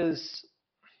Jr. is,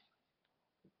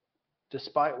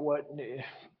 despite what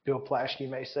Bill Plaschke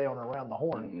may say on Around the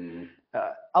Horn.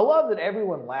 I love that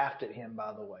everyone laughed at him,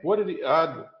 by the way. What did he?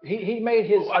 He made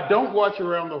his. I don't watch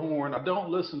Around the Horn. I don't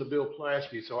listen to Bill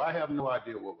Plaschke, so I have no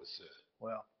idea what was said.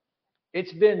 Well,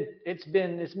 it's made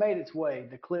its way.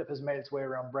 The clip has made its way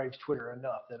around Braves Twitter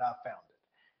enough that I found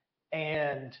it.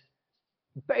 And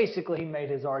basically, he made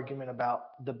his argument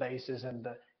about the bases, and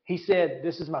he said,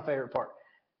 this is my favorite part.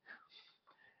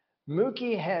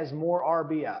 Mookie has more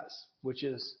RBIs, which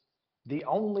is the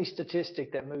only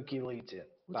statistic that Mookie leads in.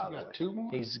 By the way, 2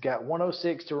 more? He's got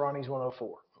 106 to Ronnie's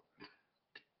 104.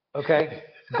 Okay,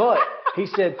 but he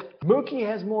said Mookie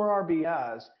has more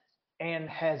RBIs and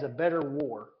has a better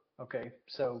WAR. Okay,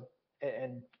 so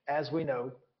and as we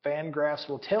know, FanGraphs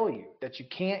will tell you that you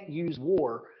can't use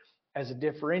WAR as a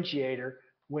differentiator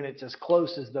when it's as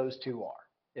close as those two are.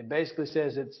 It basically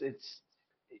says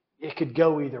it could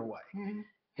go either way. Mm-hmm.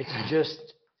 It's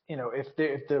just,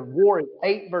 if the WAR is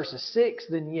 8 versus 6,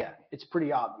 then yeah, it's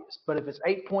pretty obvious. But if it's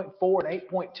 8.4 and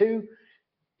 8.2,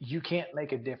 you can't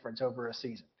make a difference over a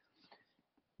season.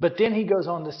 But then he goes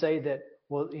on to say that,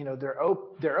 well,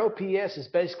 their OPS is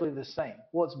basically the same.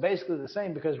 Well, it's basically the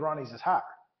same because Ronnie's is higher.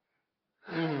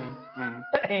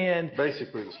 And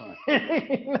basically the same.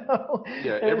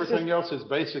 Yeah, everything else is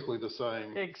basically the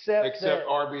same except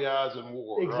RBIs and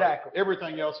WAR. Exactly. Right?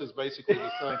 Everything else is basically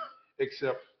the same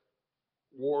except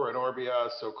WAR and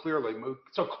RBIs. So clearly, he's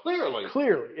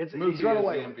run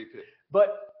away is the MVP. But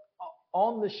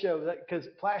on the show, because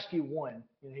Plaschke won,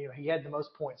 he had the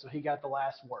most points, so he got the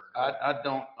last word. Right? I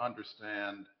don't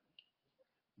understand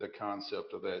the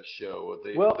concept of that show.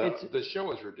 The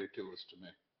show is ridiculous to me.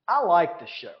 I like the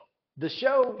show. The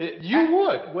show. You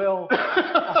would. Well,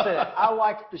 I said I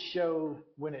liked the show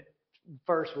when it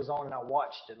first was on, and I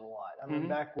watched it a lot. I mean,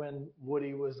 back when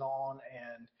Woody was on,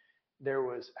 and there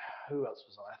was who else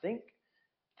was on? I think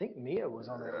Mia was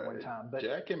on there at one time. But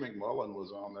Jackie McMullen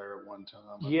was on there at one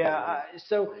time. Yeah.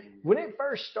 So when it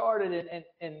first started,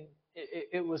 and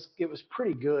it was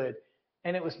pretty good,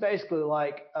 and it was basically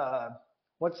like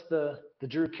what's the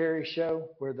Drew Carey show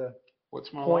where the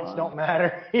points line? Don't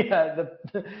matter. Yeah,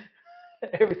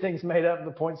 everything's made up.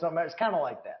 The points don't matter. It's kind of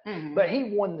like that. Mm-hmm. But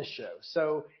he won the show,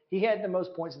 so he had the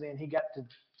most points, and then he got to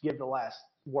give the last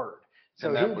word.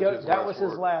 So that was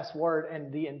his last word,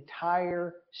 and the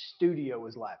entire studio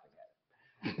was laughing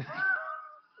at it.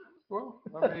 Well,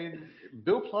 I mean,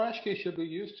 Bill Plaschke should be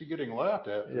used to getting laughed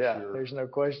at. Yeah, sure. There's no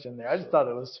question there. I just thought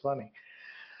it was funny.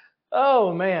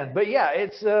 Oh man, but yeah,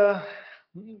 it's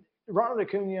Ronald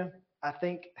Acuna, I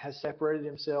think, has separated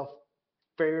himself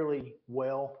fairly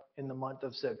well in the month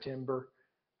of September.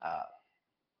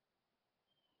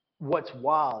 What's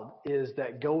wild is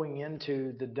that going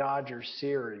into the Dodgers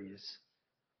series,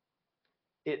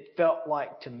 it felt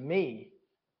like to me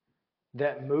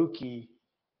that Mookie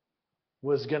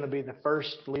was going to be the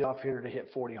first leadoff hitter to hit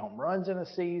 40 home runs in a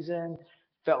season.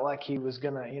 Felt like he was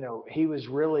going to, he was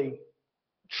really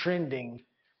trending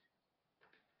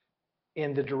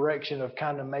in the direction of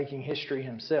kind of making history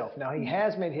himself. Now, he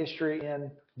has made history in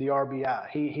the RBI.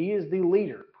 He is the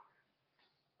leader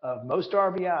of most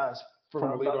RBIs from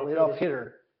a leadoff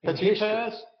hitter. Has he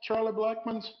passed Charlie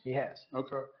Blackmon's? He has.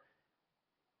 Okay.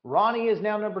 Ronnie is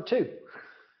now number 2.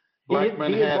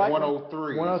 Blackman had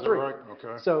 103. 103. Right?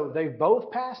 Okay. So they've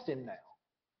both passed him now.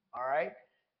 All right.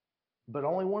 But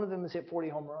only one of them has hit 40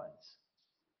 home runs.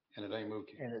 And it ain't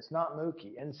Mookie. And it's not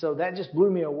Mookie. And so that just blew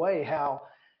me away how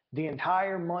the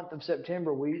entire month of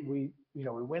September we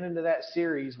went into that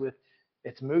series with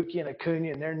it's Mookie and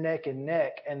Acuna and they're neck and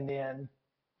neck. And then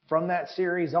from that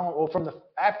series on,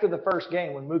 after the first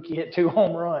game when Mookie hit 2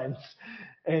 home runs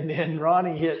and then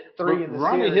Ronnie hit 3 in the series.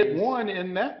 Ronnie hit 1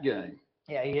 in that game.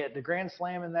 Yeah, he hit the grand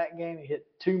slam in that game. He hit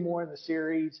 2 more in the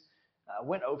series.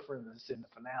 Went over in the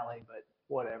finale, but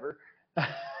whatever.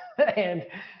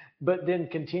 But then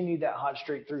continued that hot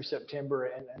streak through September,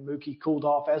 and Mookie cooled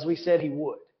off as we said he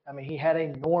would. I mean, he had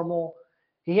an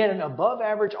above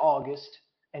average August,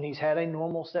 and he's had a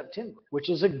normal September, which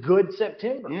is a good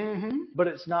September. Mm-hmm. But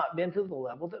it's not been to the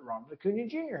level that Ronald Acuna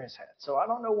Jr. has had. So I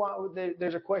don't know why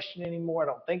there's a question anymore. I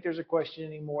don't think there's a question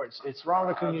anymore. It's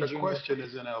Ronald Acuna Jr. The question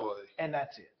is in LA. And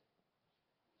that's it.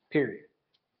 Period.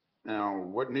 Now,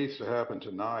 what needs to happen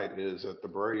tonight is that the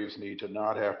Braves need to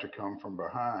not have to come from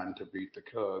behind to beat the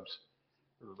Cubs.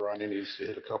 Ronnie needs to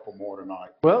hit a couple more tonight.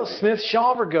 Well,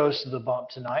 Smith-Shawver goes to the bump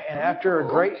tonight, and after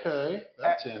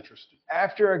that's interesting.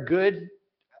 After a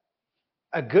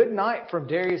good night from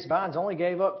Darius Vines, only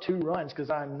gave up 2 runs because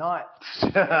I'm not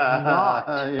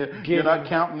You're not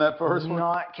counting that first one?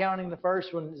 Not counting the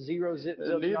first one. 0 zip.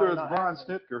 Neither is Brian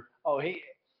Snitker. Oh,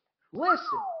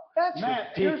 listen. That's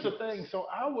Matt, ridiculous. here's the thing. So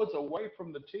I was away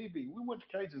from the TV. We went to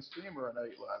Cajun Steamer and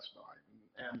ate last night.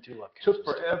 And took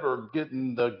forever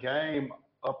getting the game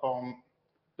up on.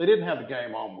 They didn't have the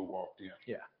game on when we walked in.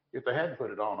 Yeah. If they hadn't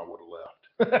put it on, I would have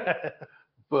left.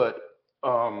 But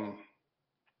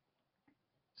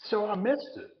so I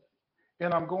missed it.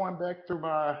 And I'm going back through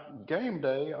my game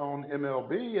day on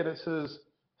MLB, and it says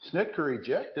Snitker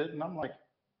ejected. And I'm like,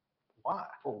 why?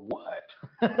 For what?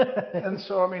 And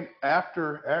so, I mean,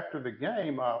 after the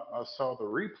game, I saw the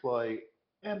replay.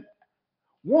 And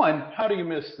 1, how do you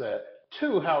miss that?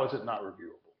 2, how is it not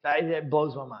reviewable? That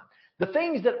blows my mind. The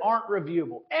things that aren't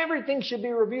reviewable, everything should be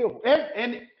reviewable.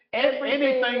 And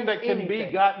anything that can be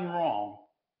gotten wrong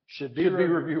should be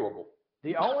reviewable.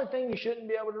 The only thing you shouldn't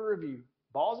be able to review,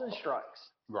 balls and strikes.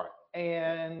 Right.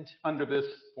 And under this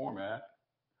format.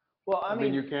 Well, I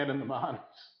mean you can in the minors.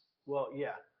 Well,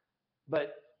 yeah.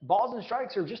 But balls and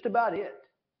strikes are just about it.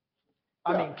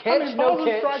 Yeah. I mean, catch, no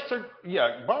catch.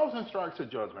 Balls and strikes are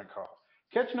judgment calls.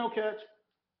 Catch, no catch,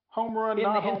 home run, in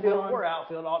not the home infield run. or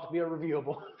outfield ought to be a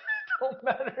reviewable. Don't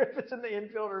matter if it's in the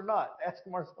infield or not. Ask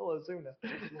Marcelo Zuna.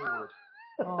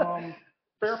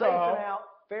 Fair Safe foul. and out,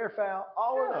 fair foul,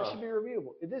 all of that Yeah. should be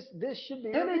reviewable. This should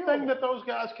be Anything reviewable. that those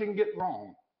guys can get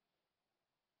wrong,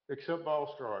 except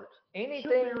ball strikes, should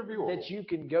Anything be reviewable. that you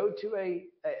can go to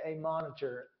a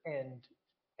monitor and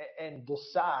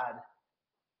decide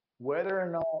whether or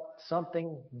not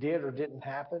something did or didn't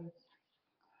happen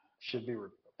should be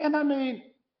reviewable. And I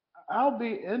mean, I'll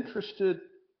be interested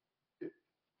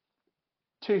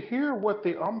to hear what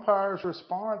the umpire's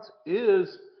response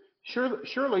is.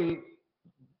 Surely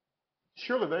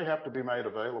they have to be made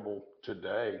available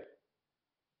today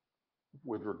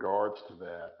with regards to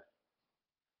that.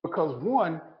 Because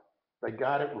one, they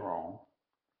got it wrong.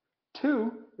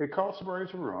 Two, it cost the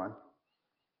Braves a run.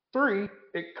 Three,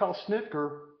 it cost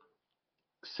Snitker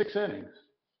 6 innings.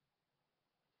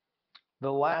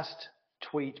 The last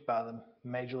tweet by the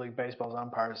Major League Baseball's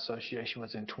Umpires Association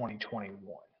was in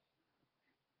 2021.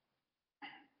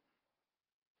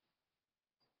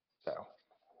 So.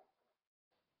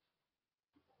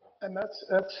 And that's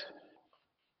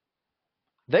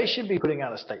They should be putting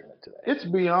out a statement today. it's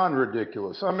beyond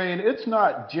ridiculous. I mean, it's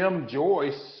not Jim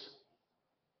Joyce,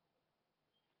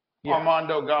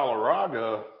 Armando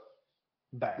Galarraga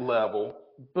Bad. level,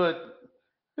 but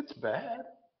it's bad.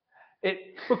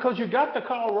 Because you got the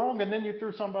call wrong and then you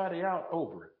threw somebody out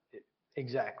over it.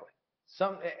 Exactly.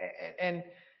 And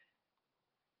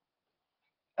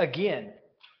again,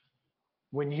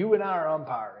 when you and I are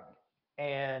umpiring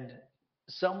and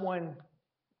someone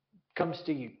comes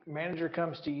to you, manager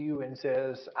comes to you and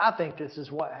says, I think this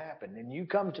is what happened. And you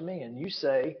come to me and you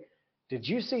say, did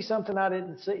you see something I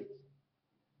didn't see?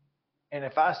 And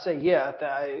if I say, yeah,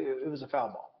 it was a foul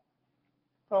ball.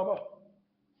 Foul ball.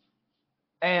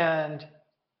 And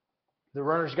the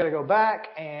runner's got to go back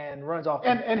and runs off.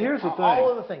 And here's the thing. All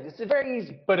of the things. It's very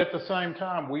easy. But at the same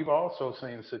time, we've also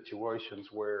seen situations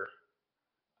where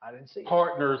I didn't see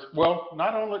partners,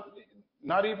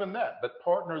 not even that, but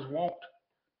partners won't,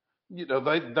 they're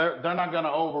not going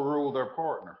to overrule their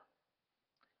partner.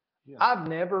 Yeah. I've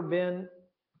never been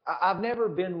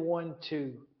one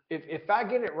to, if I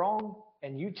get it wrong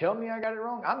and you tell me I got it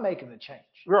wrong, I'm making the change.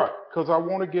 Right, because I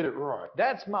want to get it right.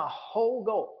 That's my whole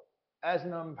goal as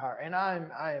an umpire, and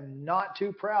I am not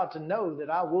too proud to know that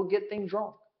I will get things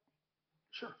wrong.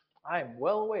 Sure. I am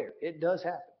well aware it does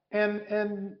happen.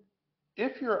 And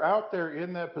if you're out there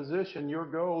in that position, your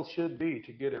goal should be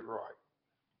to get it right.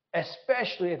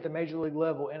 Especially at the major league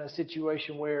level in a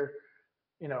situation where,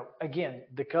 again,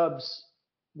 the Cubs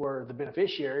were the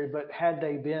beneficiary, but had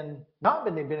they not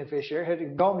been the beneficiary, had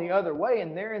it gone the other way,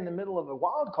 and they're in the middle of a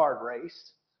wild card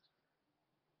race.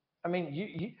 I mean,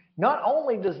 you not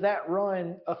only does that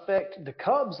run affect the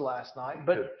Cubs last night,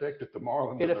 but it affected the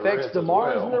Marlins. It affects the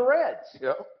Marlins and the Reds.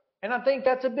 Yep. And I think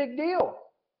that's a big deal.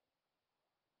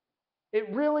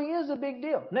 It really is a big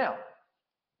deal. Now,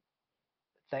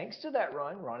 thanks to that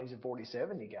run, Ronnie's a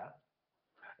 40-70 guy.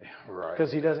 Right.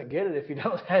 Because he doesn't get it if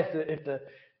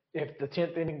the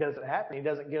 10th inning doesn't happen. He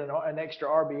doesn't get an extra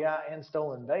RBI and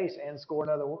stolen base and score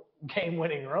another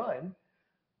game-winning run.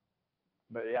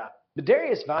 But yeah, but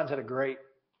Darius Vines had a great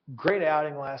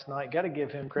outing last night. Got to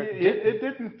give him credit. It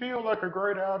didn't feel like a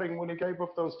great outing when he gave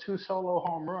up those 2 solo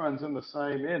home runs in the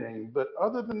same inning. But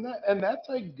other than that, and that's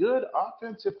a good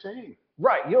offensive team.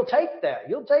 Right, you'll take that.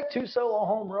 You'll take 2 solo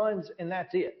home runs, and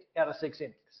that's it out of 6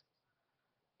 innings.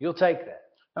 You'll take that.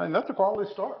 I mean, that's a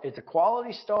quality start. It's a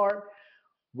quality start.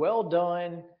 Well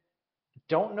done.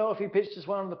 Don't know if he pitched as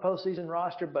well on the postseason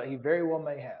roster, but he very well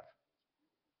may have.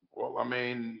 Well, I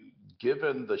mean,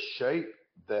 given the shape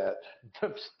that the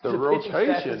pitching staff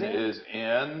rotation is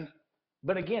in.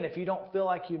 But again, if you don't feel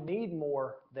like you need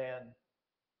more than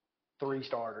 3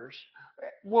 starters.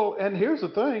 Well, and here's the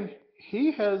thing.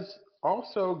 He has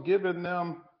also given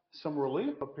them some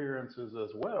relief appearances as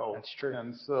well. That's true.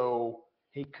 And so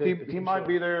he might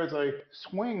be there as a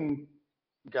swing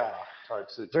guy type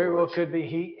situation. Very well could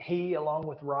be. He along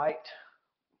with Wright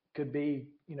could be,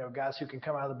 guys who can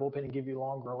come out of the bullpen and give you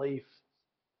long relief.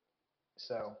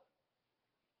 So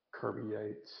Kirby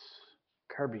Yates.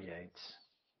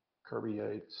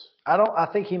 I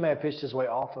think he may have pitched his way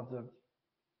off of the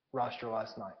roster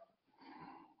last night.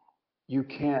 You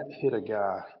can't hit a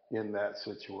guy in that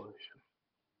situation.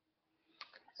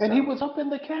 And he was up in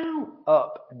the count.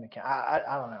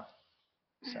 I don't know.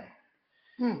 So,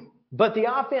 But the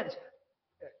offense,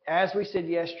 as we said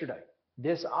yesterday,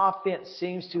 this offense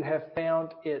seems to have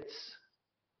found its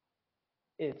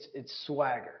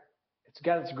swagger. It's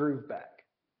got its groove back,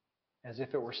 as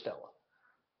if it were Stella.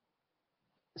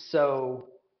 So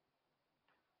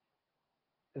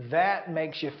that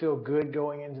makes you feel good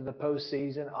going into the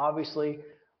postseason. Obviously,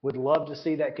 would love to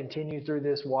see that continue through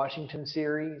this Washington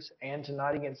series and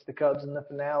tonight against the Cubs in the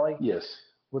finale. Yes.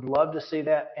 Would love to see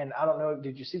that. And I don't know,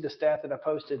 did you see the stat that I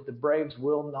posted? The Braves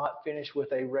will not finish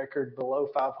with a record below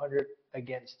 500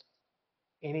 against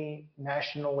any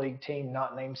National League team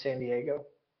not named San Diego.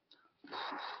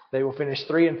 They will finish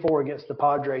 3-4 against the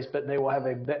Padres, but they will have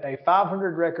a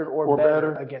 500 record or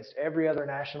better against every other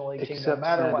National League team, no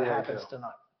matter what happens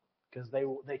tonight. Because they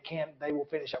will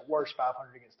finish at worst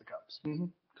 500 against the Cubs.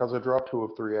 Because they dropped 2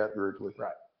 of 3 at Wrigley.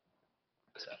 Right.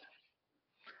 So,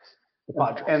 the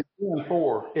Padres. And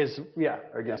 2-4 is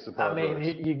against the Padres. I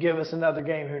mean, you give us another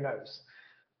game, who knows?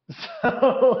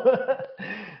 So,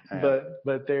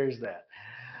 but there's that.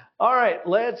 All right,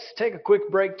 let's take a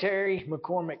quick break. Terry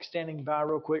McCormick standing by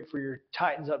real quick for your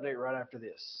Titans update right after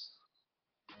this.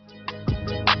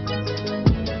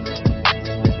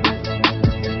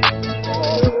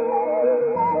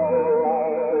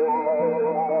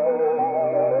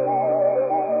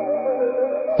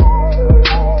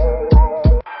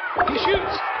 He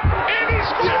shoots, and he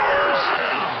scores!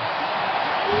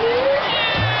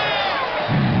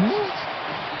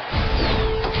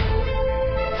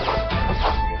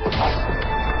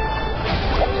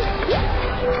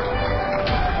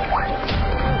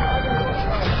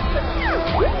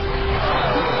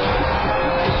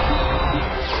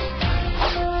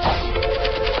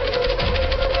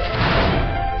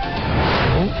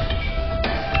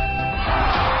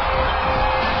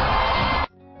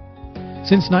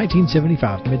 Since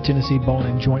 1975, Mid-Tennessee Bone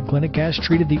and Joint Clinic has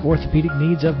treated the orthopedic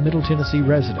needs of Middle Tennessee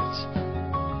residents.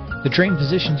 The trained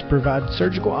physicians provide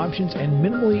surgical options and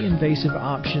minimally invasive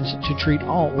options to treat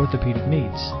all orthopedic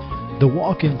needs. The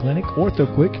walk-in clinic,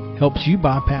 OrthoQuick, helps you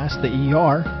bypass the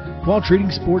ER while treating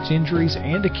sports injuries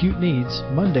and acute needs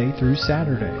Monday through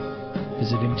Saturday.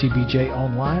 Visit MTBJ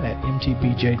online at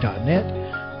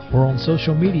mtbj.net or on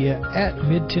social media at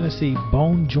Mid-Tennessee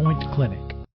Bone Joint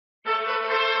Clinic.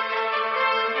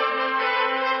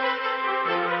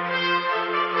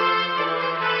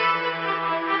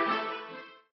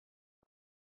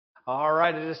 All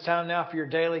right, it is time now for your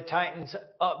daily Titans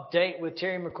update with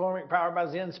Terry McCormick, powered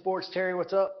by Zen Sports. Terry,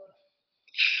 what's up?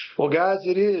 Well, guys,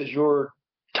 it is your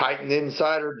Titan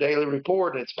Insider Daily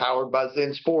Report, and it's powered by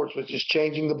Zen Sports, which is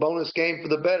changing the bonus game for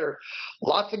the better.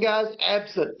 Lots of guys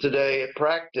absent today at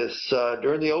practice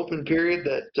during the open period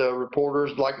that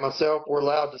reporters like myself were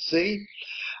allowed to see.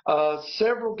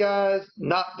 Several guys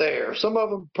not there. Some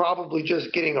of them probably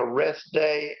just getting a rest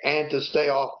day and to stay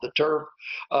off the turf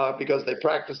because they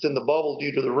practiced in the bubble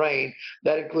due to the rain.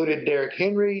 That included Derrick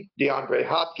Henry, DeAndre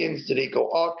Hopkins,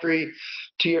 Danico Autry,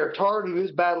 Tierre Tard, who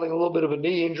is battling a little bit of a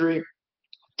knee injury,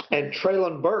 and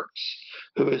Traylon Burks,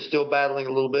 who is still battling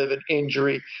a little bit of an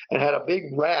injury and had a big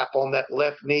wrap on that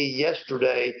left knee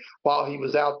yesterday while he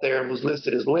was out there and was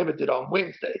listed as limited on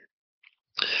Wednesday.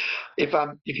 If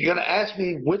you're going to ask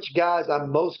me which guys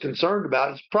I'm most concerned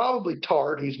about, it's probably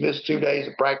Tard, who's missed 2 days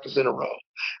of practice in a row,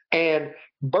 and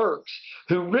Burks,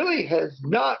 who really has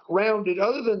not rounded,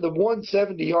 other than the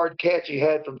 170-yard catch he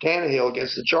had from Tannehill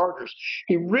against the Chargers.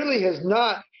 He really has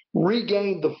not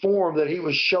regained the form that he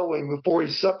was showing before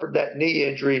he suffered that knee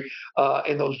injury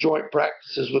in those joint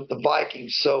practices with the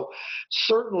Vikings. So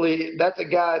certainly that's a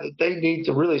guy that they need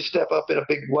to really step up in a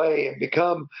big way and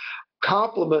become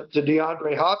complement to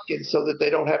DeAndre Hopkins so that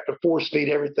they don't have to force feed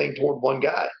everything toward one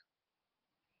guy.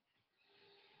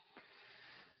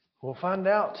 We'll find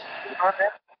out.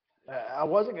 I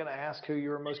wasn't going to ask who you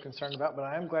were most concerned about, but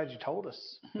I am glad you told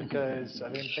us because I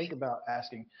didn't think about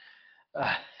asking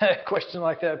a question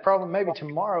like that. Probably maybe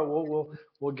tomorrow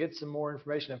we'll get some more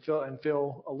information and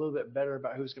feel a little bit better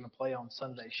about who's going to play on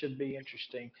Sunday. Should be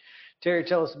interesting. Terry,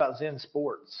 tell us about Zen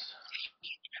Sports.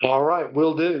 All right,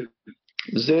 will do.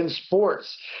 Zen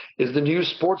Sports is the new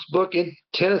sports book in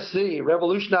Tennessee,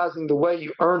 revolutionizing the way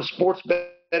you earn sports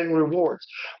betting rewards.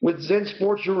 With Zen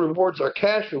Sports, your rewards are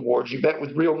cash rewards. You bet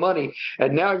with real money,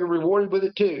 and now you're rewarded with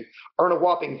it too. Earn a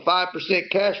whopping 5%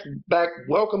 cash back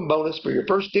welcome bonus for your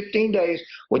first 15 days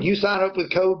when you sign up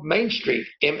with code MAINSTREET,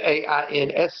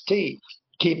 MAINST.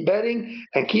 Keep betting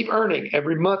and keep earning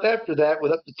every month after that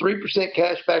with up to 3%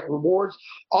 cash back rewards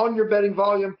on your betting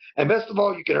volume. And best of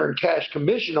all, you can earn cash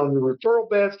commission on your referral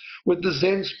bets with the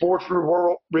Zen Sports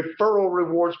Referral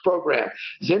Rewards Program.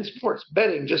 Zen Sports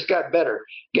betting just got better.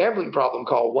 Gambling problem,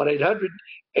 call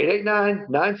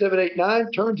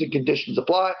 1-800-889-9789. Terms and conditions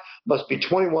apply. Must be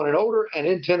 21 and older and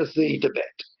in Tennessee to bet.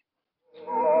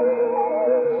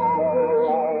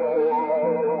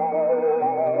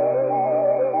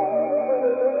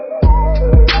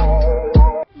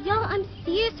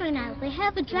 They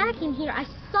have a dragon here. I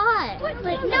saw it. But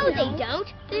no, they don't.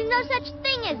 There's no such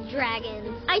thing as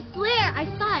dragons. I swear, I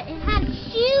saw it. It had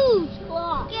huge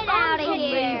claws. Get out of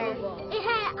here. It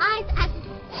had eyes as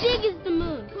big as the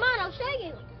moon. Come on, I'll show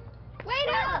you. Wait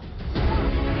up.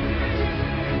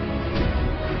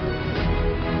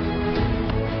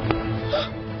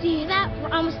 See that?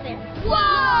 We're almost there.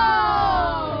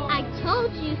 Whoa! I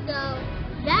told you so.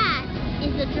 That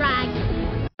is a dragon.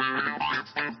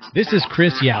 This is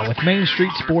Chris Yao with Main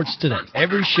Street Sports Today.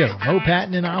 Every show, Mo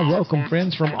Patton and I welcome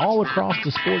friends from all across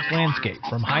the sports landscape,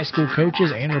 from high school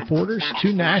coaches and reporters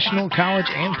to national, college,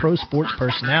 and pro sports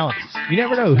personalities. You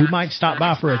never know who might stop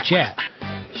by for a chat.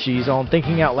 She's on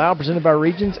Thinking Out Loud, presented by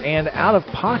Regions, and Out of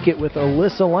Pocket with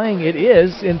Alyssa Lang. It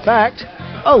is, in fact,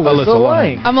 Alyssa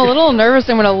Lang. I'm a little nervous.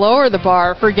 I'm going to lower the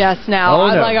bar for guests now.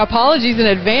 Oh, no. Apologies in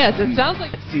advance. It sounds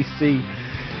like SEC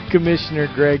Commissioner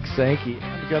Greg Sankey.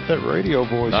 You got that radio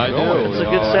voice. I going. do. It's a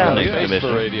good sound. Thanks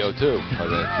for radio, too.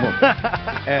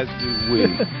 As do we.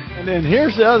 And then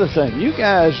here's the other thing. You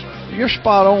guys, you're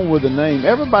spot on with the name.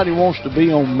 Everybody wants to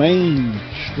be on Main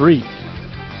Street.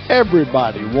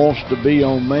 Everybody wants to be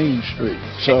on Main Street.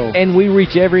 So, and we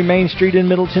reach every Main Street in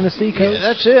Middle Tennessee, Coach? Yeah,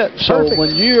 that's it. So Perfect.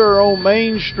 when you are on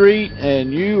Main Street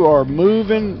and you are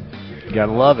moving, you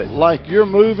gotta love it. Like you're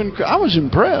moving. I was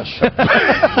impressed.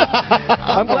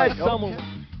 I'm glad someone.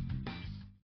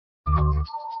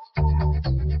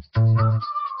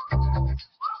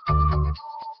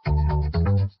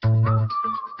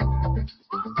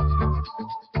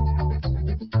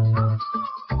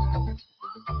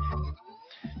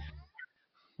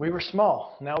 We were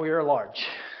small, now we are large.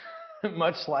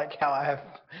 Much like how I have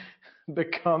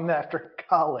become after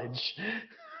college.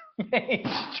 Main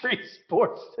Street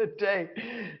Sports Today,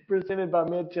 presented by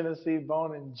Mid-Tennessee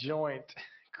Bone and Joint.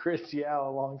 Chris Yao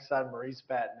alongside Maurice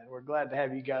Patton. And we're glad to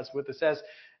have you guys with us as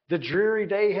the dreary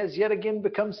day has yet again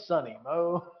become sunny.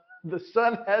 Mo, the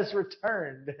sun has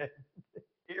returned.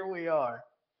 Here we are.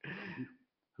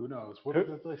 Who knows? What did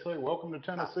they say? Welcome to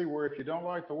Tennessee, where if you don't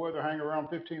like the weather, hang around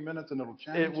 15 minutes and it'll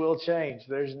change. It will change.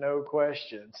 There's no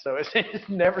question. So it's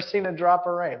never seen a drop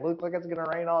of rain. Looks like it's going to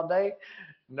rain all day.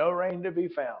 No rain to be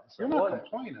found. So you're not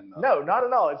complaining, though. No, not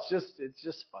at all. It's just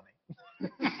funny.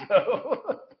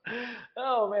 So,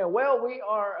 oh man. Well, we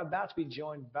are about to be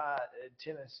joined by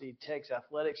Tennessee Tech's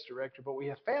athletics director, but we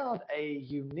have found a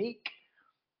unique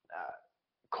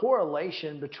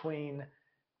correlation between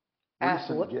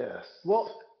athletics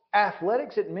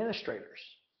administrators.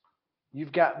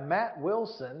 You've got Matt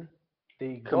Wilson,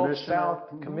 the Gulf South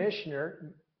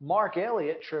Commissioner, Mark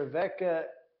Elliott, Trevecca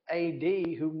AD,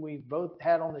 whom we've both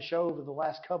had on the show over the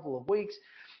last couple of weeks,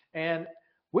 and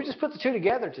we just put the two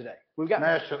together today. We've got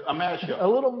a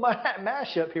little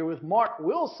mashup here with Mark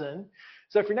Wilson.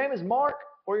 So if your name is Mark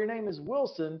or your name is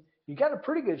Wilson, you got a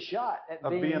pretty good shot at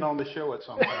being on the show at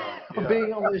some point. Yeah.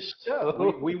 Being on this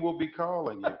show. We will be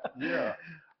calling you. Yeah.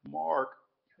 Mark,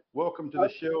 welcome to the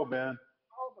show, man.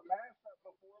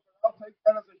 I'll take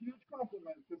that as a huge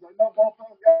compliment because I know both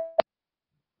those guys.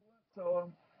 So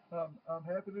I'm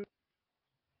happy to.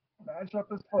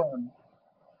 Mashup is fun.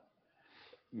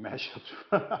 Mashups.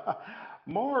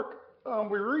 Mark,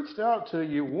 we reached out to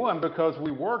you, one, because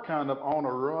we were kind of on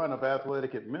a run of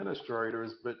athletic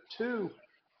administrators, but two,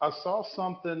 I saw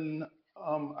something,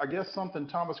 something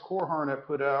Thomas Corhern had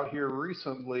put out here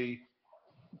recently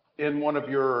in one of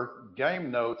your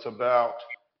game notes about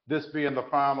this being the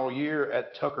final year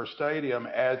at Tucker Stadium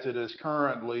as it is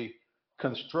currently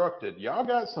constructed. Y'all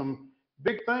got some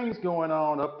big things going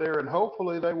on up there, and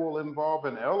hopefully they will involve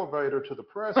an elevator to the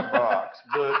press box.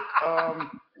 But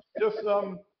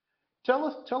tell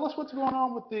us what's going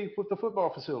on with the football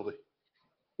facility.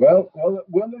 Well, it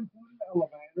will include an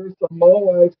elevator. So Mo,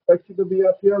 I expect you to be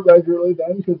up here regularly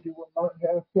then, because you will not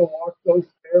have to walk those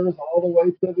stairs all the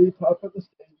way to the top of the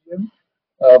stadium.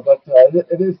 But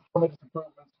it is tremendous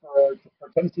improvements for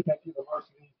Tennessee Tech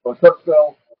University, for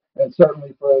Kirksville, and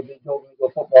certainly for the Golden Eagle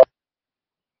football.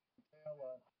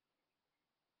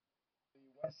 The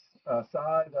west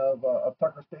side of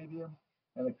Tucker Stadium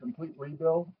and a complete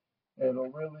rebuild.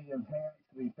 It'll really enhance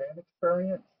the fan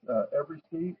experience. Every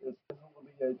seat is scheduled to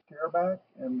be a chair back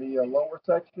in the lower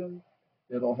section.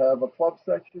 It'll have a club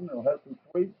section. It'll have some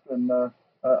suites and a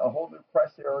whole new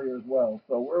press area as well.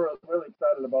 So we're really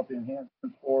excited about the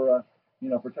enhancements for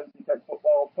Tennessee Tech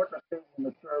football. Tucker Stadium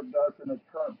has served us in its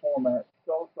current format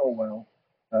so well.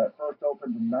 It first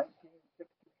opened in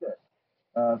 1966.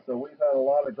 So we've had a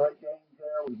lot of great games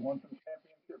there. We've won some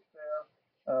championships there.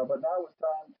 But now it's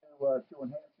time to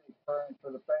enhance the experience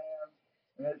for the fans.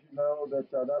 And as you know,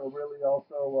 that'll really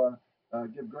also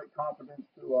give great confidence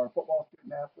to our football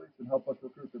student athletes and help us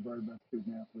recruit the very best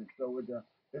student athletes. So it's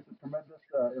a tremendous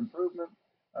improvement.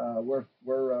 We're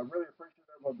really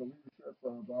appreciative of the leadership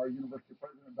of our university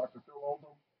president, Dr. Phil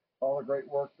Oldham, all the great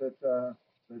work that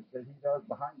he does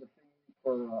behind the scenes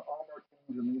for all of our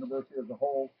teams and the university as a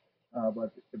whole.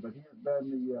 But he has been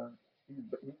he's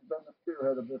been the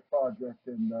spearhead of this project,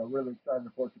 and really excited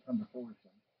for it to come to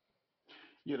fruition.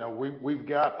 You know, we've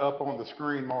got up on the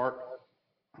screen, Mark.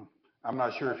 I'm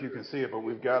not sure if you can see it, but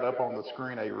we've got up on the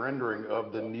screen a rendering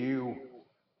of the new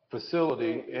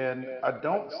facility, and I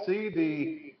don't see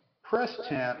the press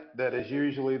tent that is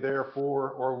usually there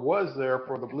for, or was there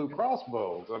for, the Blue Cross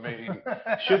Bowls. I mean,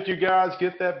 should you guys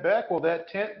get that back, will that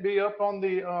tent be up on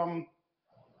the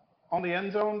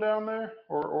end zone down there,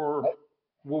 or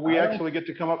will we actually get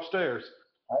to come upstairs?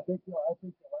 I think you'll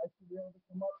actually be able to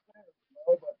come upstairs,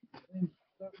 but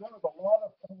there was a lot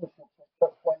of fellowship that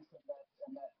took place in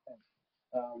that tent.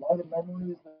 A lot of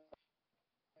memories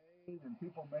made and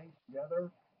people made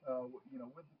together, with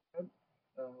the tent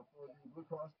for the Blue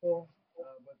Cross Bowl,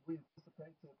 but we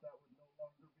anticipate that would no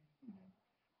longer be needed.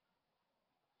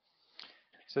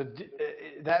 So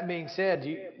that being said,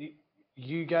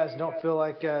 you guys don't feel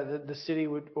like the city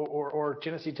would, or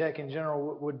Tennessee Tech in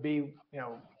general would be,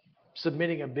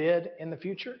 submitting a bid in the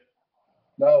future?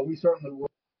 No, we certainly will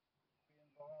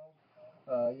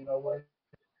be involved. We're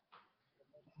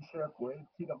relationship with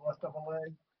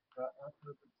TWSAA after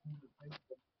the team has made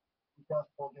the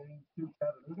basketball games to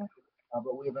Chattanooga.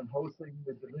 But we have been hosting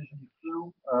the Division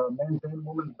II men's and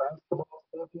women's basketball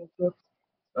championships.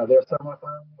 Their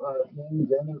semifinal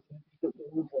games and their championship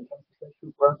games in Tennessee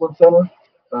Tech Franklin Center.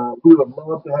 We would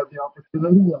love to have the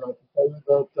opportunity, and I can tell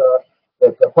you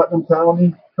that Putnam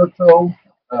County, Cookville,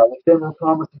 the Chamber of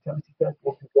Commerce, and Tennessee Tech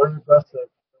will be very aggressive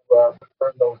to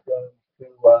return those games to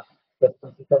the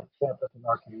Tennessee Tech campus in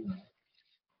our community.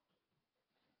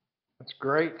 That's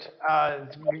great.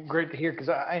 It's great to hear, because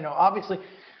obviously,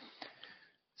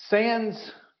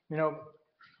 sans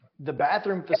the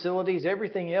bathroom facilities,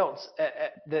 everything else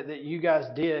that you guys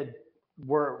did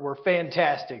were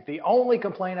fantastic. The only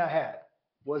complaint I had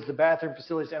was the bathroom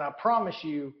facilities, and I promise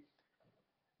you,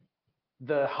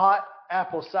 the hot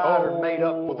apple cider made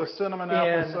up for the cinnamon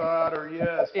apple cider,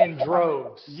 yes, in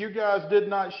droves. You guys did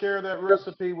not share that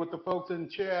recipe with the folks in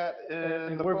chat,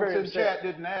 and the folks in chat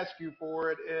didn't ask you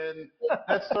for it, and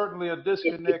that's certainly a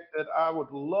disconnect that I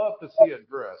would love to see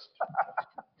addressed.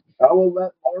 I will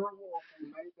let Laura know who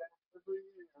made that every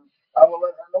year. I will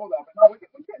let her know that. But no, we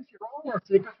can't share all our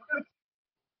secrets. We're going to keep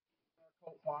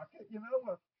our coat pocket. We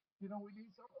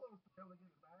need some of those to be able to get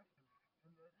it back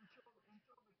and show the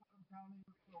Putnam County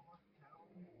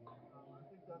hospitality. I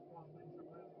think that's one of the things that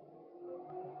really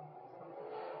makes our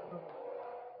community so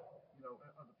supportive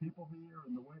of the people here,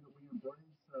 and the way that we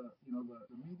embrace,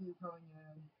 the media coming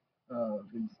in,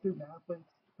 the student athletes,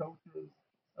 coaches,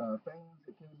 fans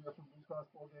that came here from Blue Cross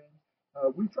Bowl games.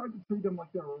 We tried to treat them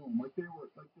like their own, like they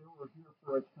were here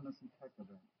for a Tennessee Tech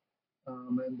event.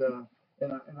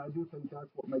 And I do think that's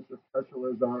what makes us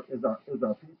special is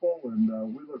our people,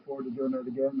 and we look forward to doing that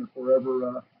again, and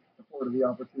forever look forward to the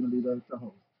opportunity to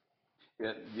host.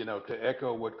 To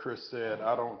echo what Chris said,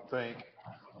 I don't think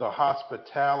the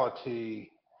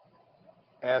hospitality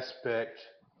aspect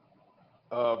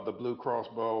of the Blue Cross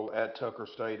Bowl at Tucker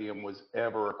Stadium was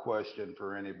ever a question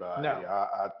for anybody. No.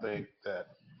 I think that,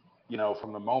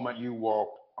 from the moment you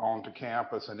walked onto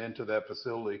campus and into that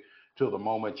facility till the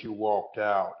moment you walked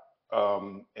out,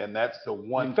 and that's the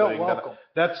one thing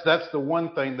that's the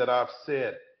one thing that I've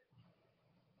said.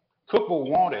 Cookville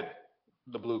wanted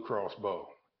the Blue Cross Bowl,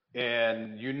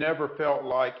 and you never felt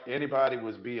like anybody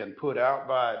was being put out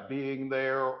by it being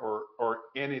there or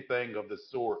anything of the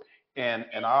sort. And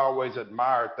I always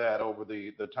admired that over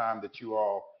the time that you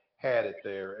all had it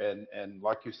there. And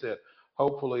like you said,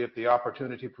 hopefully if the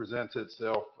opportunity presents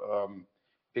itself,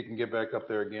 it can get back up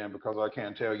there again, because I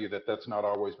can tell you that that's not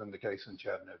always been the case in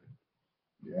Chattanooga.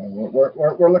 Yeah,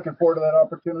 we're looking forward to that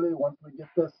opportunity once we get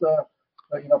this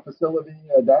facility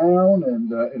down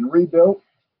and rebuilt.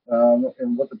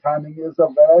 And what the timing is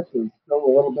of that is still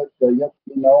a little bit yet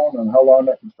to be known, on how long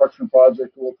that construction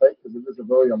project will take, because it is a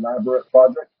very elaborate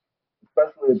project,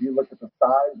 especially if you look at the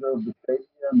size of the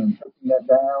stadium and taking that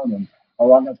down, and how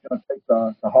long it's going to take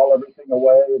to haul everything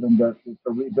away and to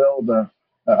rebuild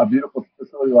a beautiful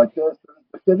facility like this.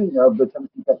 It's befitting of the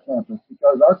Tennessee Tech campus,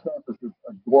 because our campus is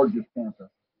a gorgeous campus.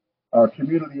 Our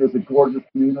community is a gorgeous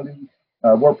community.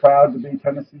 We're proud to be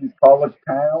Tennessee's college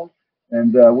town,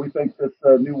 and we think this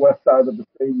new west side of the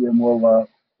stadium will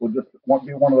just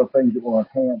be one of the things that will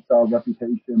enhance our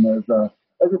reputation as a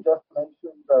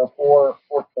destination for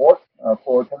sports,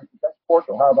 for Tennessee Tech sports,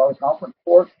 Ohio Valley Conference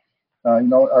sports. Our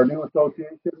new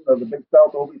association, the Big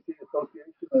South OVC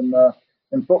Association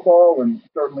in football, and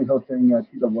certainly hosting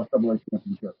TWSAA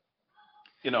championship.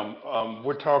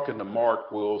 We're talking to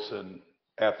Mark Wilson,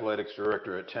 athletics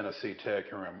director at Tennessee Tech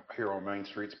here on Main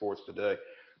Street Sports Today,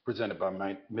 presented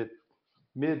by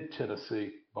Mid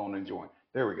Tennessee Bone and Joint.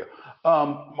 There we go.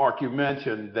 Mark, you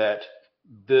mentioned that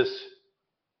this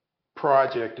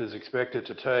project is expected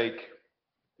to take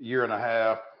a year and a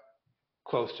half,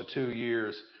 close to 2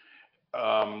 years.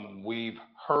 We've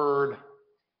heard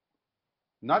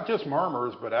not just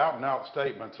murmurs, but out and out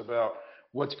statements about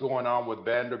what's going on with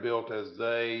Vanderbilt as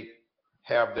they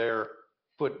have their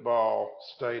football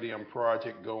stadium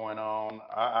project going on.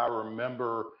 I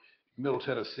remember Middle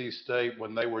Tennessee State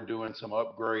when they were doing some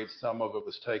upgrades. Some of it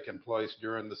was taking place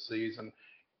during the season.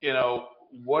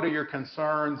 What are your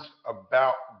concerns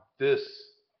about this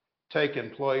taking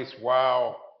place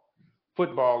while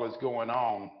football is going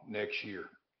on next year?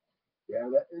 Yeah,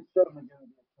 it's certainly going to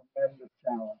be a tremendous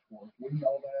challenge for us. We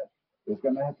know that. There's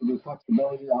going to have to be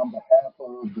flexibility on behalf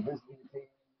of the visiting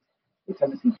teams, the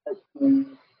Tennessee Tech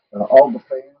team, all the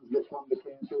fans that come to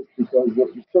campus, because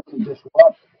it certainly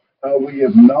disrupts how we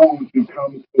have known to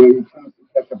come to a Tennessee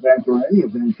Tech event or any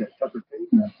event at Tucker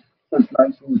Stadium since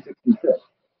 1966.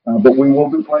 But we will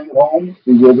be playing at home.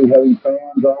 We will be having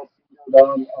fans all seated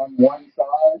on one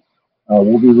side.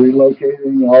 We'll be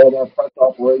relocating all of our press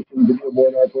operations, video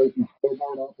board operations,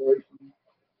 scoreboard operations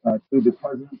to the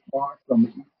president's box on the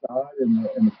east side, and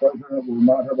the president will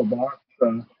not have a box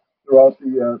throughout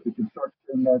the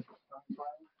construction time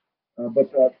frame. But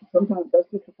sometimes that's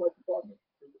just a place of progress.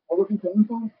 Will it be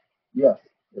painful? Yes,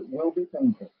 it will be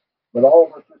painful. But all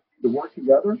of us need to work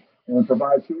together and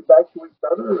provide feedback to each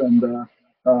other. And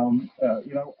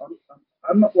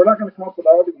we're not going to come up with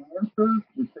all the answers.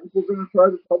 We think we're going to try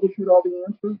to troubleshoot all the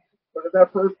answers. But at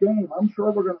that first game, I'm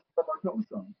sure we're going to stub our toes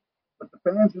on. But the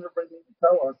fans and everybody need to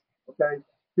tell us, okay,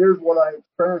 here's what I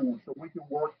experienced, so we can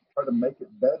work to try to make it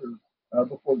better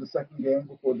before the second game,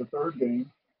 before the third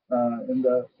game. And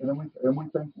we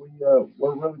think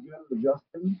we're really good at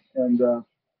adjusting, and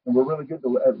we're really good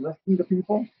at listening to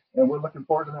people, and we're looking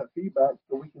forward to that feedback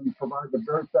so we can provide the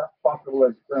very best possible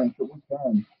experience that we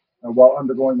can while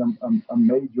undergoing a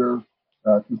major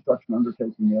construction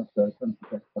undertaking at Tennessee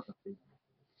Tech Stadium.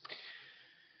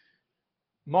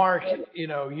 Mark,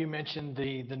 you mentioned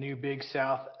the new Big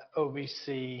South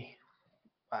OVC,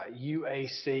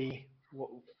 UAC,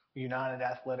 United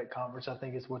Athletic Conference, I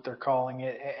think is what they're calling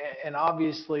it. And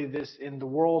obviously this, in the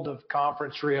world of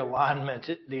conference realignment,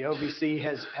 the OVC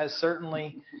has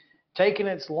certainly taken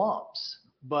its lumps,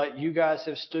 but you guys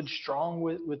have stood strong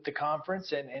with the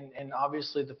conference, and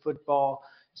obviously the football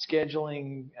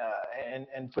scheduling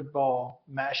and football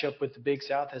mashup with the Big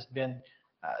South has been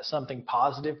something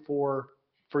positive for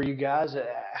you guys.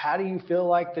 How do you feel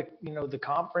like the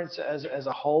conference as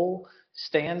a whole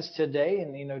stands today,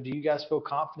 and do you guys feel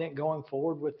confident going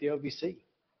forward with the OVC?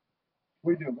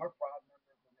 We do. We're proud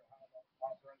members of the Ohio Valley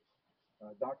Conference.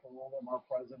 Dr. Rowland, our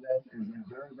president, is a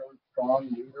very, very strong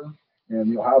leader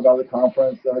in the Ohio Valley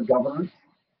Conference governance,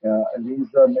 and he's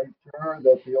made sure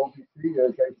that the OVC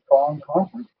is a strong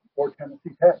conference for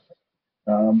Tennessee Tech.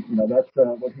 That's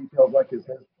what he feels like is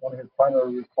one of his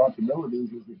primary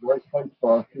responsibilities, is a great place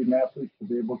for our student athletes to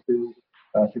be able to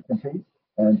compete,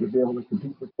 and to be able to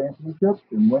compete for championships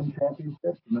and win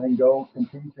championships, and then go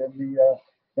compete in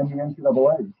the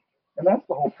NCAA. And that's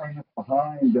the whole premise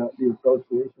behind the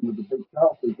association with the Big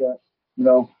South, is that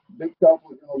Big South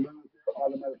was going to lose their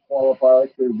automatic qualifier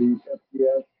to the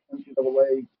FCS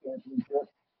NCAA championship.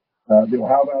 The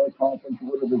Ohio Valley Conference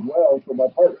would have as well. So by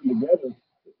partnering together,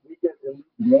 we get at least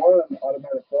one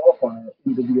automatic qualifier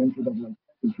into the NCAA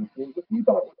championship, which we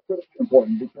thought was critically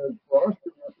important, because for our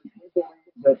student athletes, we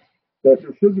believe that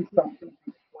there should be something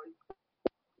to play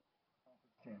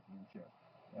championship.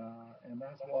 And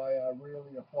that's why I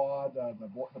really applaud the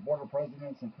board of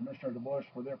presidents and Commissioner DeBush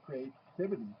for their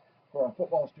creativity for our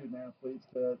football student athletes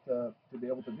to be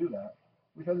able to do that.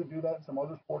 We've had to do that in some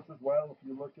other sports as well. If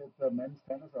you look at men's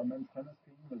tennis, our men's tennis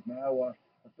team is now an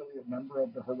affiliate member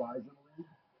of the Horizon League,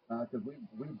 because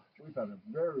we've had a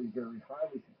very, very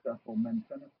highly successful men's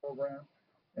tennis program,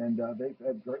 and they've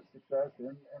had great success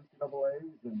in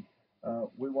NCAAs, and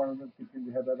we wanted them to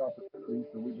continue to have that opportunity,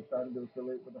 so we decided to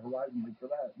affiliate with the Horizon League for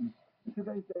that. And in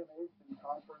today's day and age, in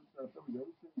conference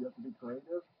affiliation, you have to be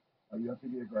creative, you have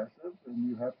to be aggressive, and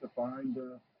you have to find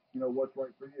what's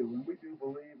right for you. And we do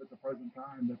believe at the present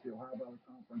time that the Ohio Valley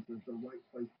Conference is the right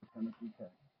place for Tennessee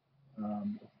Tech.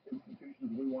 It's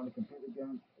institutions we want to compete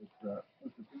against. It's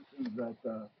institutions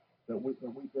that we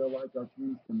feel like our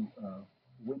teams can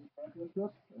win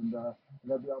championships, and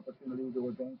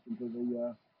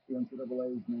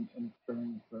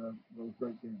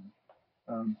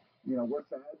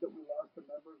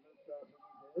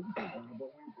good,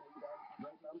 but we've got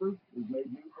great numbers. We've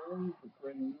made new friends. We're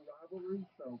creating new rivalries.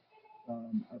 So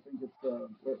I think it's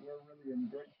we're really in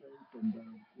great shape, and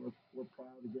we're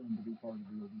proud again to be part of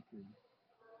the OVC.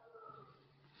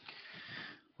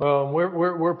 Well,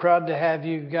 we're proud to have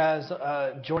you guys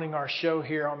joining our show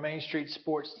here on Main Street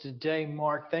Sports today.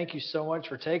 Mark, thank you so much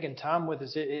for taking time with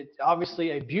us. It's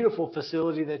obviously a beautiful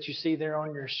facility that you see there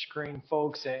on your screen,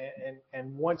 folks.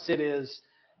 And once it is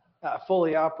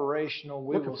fully operational,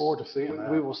 we Looking forward to seeing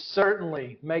that. We will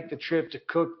certainly make the trip to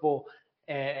Cookeville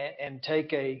and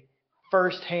take a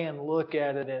first-hand look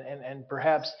at it, and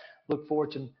perhaps look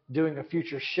forward to doing a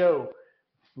future show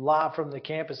live from the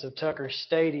campus of Tucker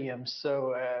Stadium.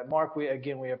 So, Mark, we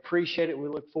appreciate it. We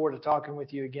look forward to talking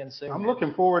with you again soon. I'm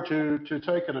looking forward to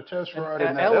taking a test ride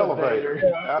in that elevator.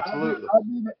 elevator. Absolutely. I'll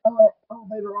be the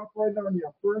elevator operator on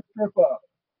your first trip up.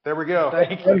 There we go.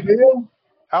 Thank Good you. deal?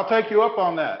 I'll take you up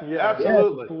on that. Yeah,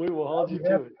 Absolutely. We will hold you to it.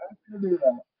 Happy to do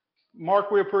that.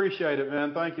 Mark, we appreciate it,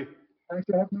 man. Thank you. Thanks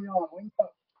for having me on. Wings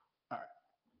up.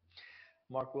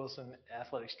 Mark Wilson,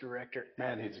 Athletics Director.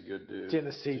 Man, he's a good dude.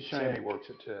 Tennessee it's a shame Tech. he works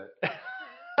at Tech.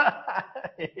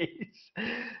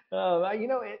 You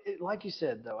know, like you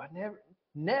said, though, I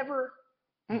never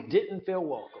didn't feel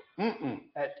welcome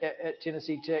at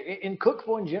Tennessee Tech, in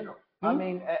Cookeville in general. I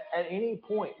mean, at any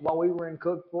point while we were in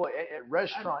Cookeville, at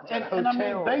restaurants, at hotels. And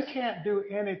I mean, they can't do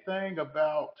anything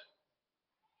about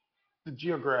the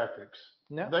geographics.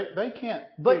 No. They can't.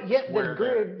 But yet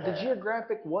the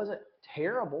geographic wasn't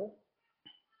terrible.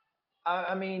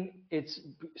 I mean, it's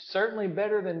certainly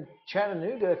better than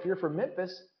Chattanooga if you're from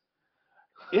Memphis.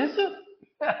 Is it?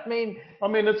 I mean,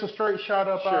 it's a straight shot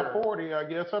up sure. I-40, I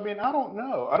guess. I mean, I don't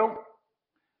know.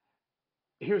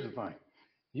 Here's the thing.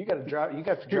 You got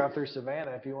to drive through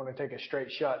Savannah if you want to take a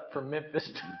straight shot from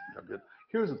Memphis.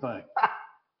 Here's the thing.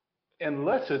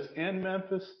 Unless it's in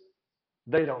Memphis,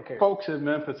 they don't care. Folks in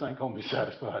Memphis ain't gonna be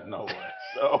satisfied no way.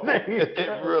 So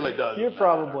it really doesn't. You're matter.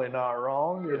 probably not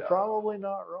wrong. You're probably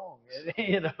not wrong.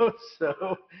 You know,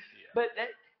 so. But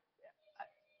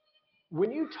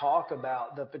when you talk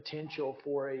about the potential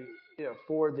for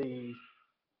for the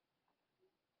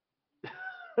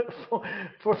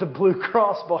Blue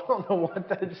Cross Bowl, I don't know what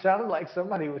that sounded like.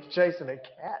 Somebody was chasing a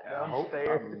cat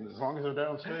downstairs. As long as they're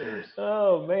downstairs.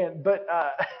 Oh man, but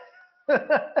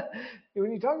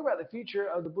when you talk about the future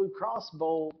of the Blue Cross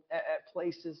Bowl at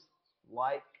places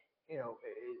like,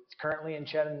 it's currently in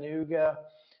Chattanooga,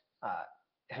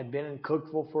 had been in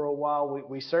Cookeville for a while.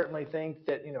 We certainly think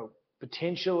that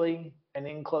potentially an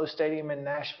enclosed stadium in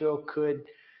Nashville could.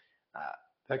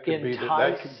 That could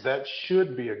that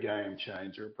should be a game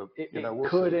changer, but we'll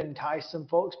could see. entice some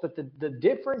folks. But the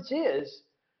difference is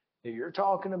that you're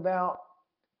talking about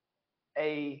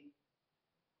a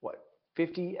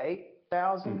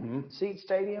 58,000 seat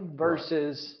stadium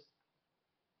versus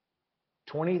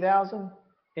 20,000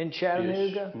 in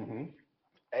Chattanooga,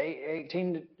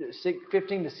 15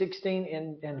 to 16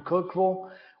 in Cookeville,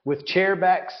 with chair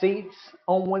back seats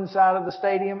on one side of the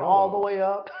stadium all the way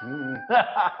up.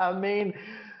 I mean,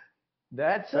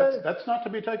 that's not to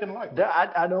be taken lightly.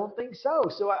 I don't think so.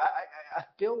 So I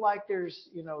feel like there's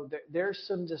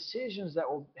some decisions that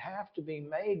will have to be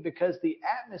made, because the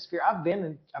atmosphere. I've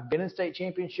been in state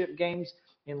championship games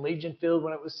in Legion Field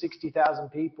when it was 60,000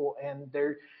 people, and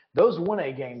those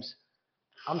 1A games,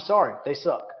 I'm sorry, they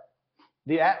suck.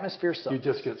 The atmosphere sucks. You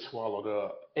just get swallowed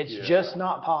up. It's just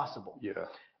not possible. Yeah.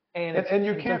 And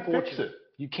you can't fix it.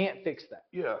 You can't fix that.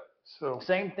 Yeah. So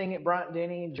same thing at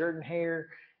Bryant-Denny and Jordan-Hare.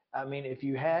 I mean, if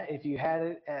you had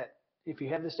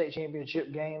the state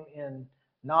championship game in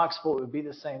Knoxville, it would be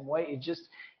the same way. It just,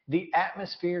 the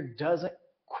atmosphere doesn't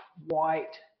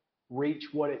quite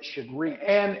reach what it should reach.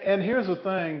 And here's the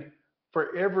thing,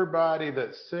 for everybody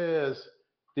that says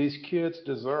these kids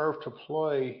deserve to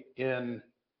play in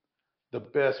the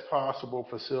best possible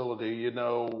facility, a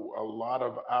lot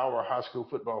of our high school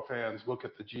football fans look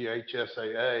at the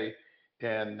GHSAA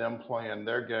and them playing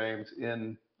their games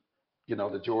in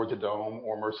the Georgia Dome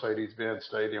or Mercedes-Benz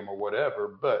Stadium or whatever.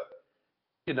 But,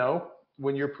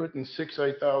 when you're putting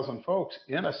 8,000 folks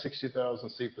in a 60,000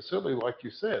 seat facility, like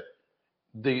you said,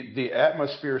 the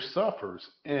atmosphere suffers.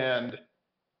 And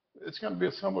it's going to be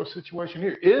a similar situation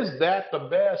here. Is that the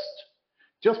best?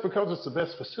 Just because it's the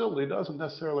best facility doesn't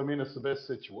necessarily mean it's the best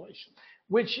situation.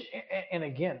 And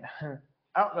again,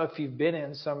 I don't know if you've been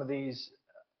in some of these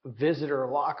visitor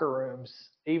locker rooms,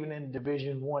 even in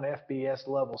Division I FBS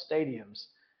level stadiums.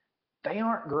 They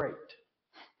aren't great.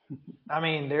 I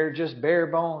mean, they're just bare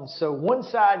bones. So one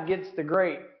side gets the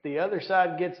great, the other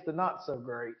side gets the not so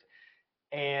great.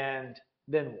 And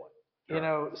then what?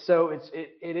 So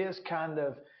it is kind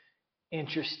of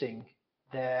interesting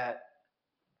that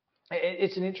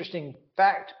it's an interesting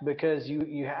fact because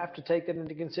you have to take that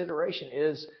into consideration.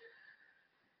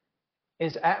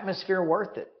 Is atmosphere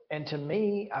worth it? And to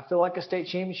me, I feel like a state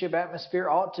championship atmosphere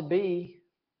ought to be,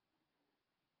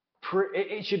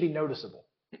 it should be noticeable.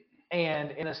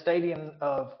 And in a stadium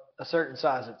of a certain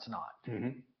size, it's not.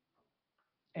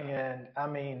 And I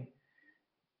mean,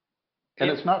 and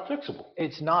it's not fixable.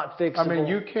 It's not fixable. I mean,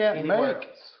 you can't anywhere. make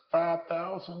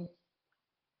 5,000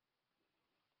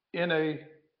 in a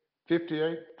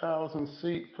 58,000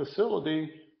 seat facility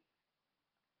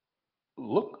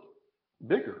look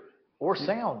bigger Or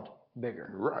sound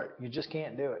bigger. Right. You just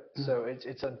can't do it. So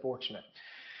it's unfortunate.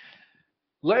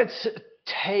 Let's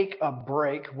take a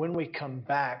break. When we come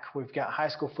back, we've got high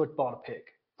school football to pick.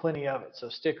 Plenty of it. So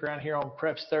stick around here on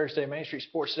Preps Thursday, Main Street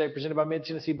Sports Today, presented by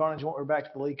Mid-Tennessee Bar and Joint. We're back to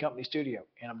the Lee Company studio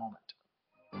in a moment.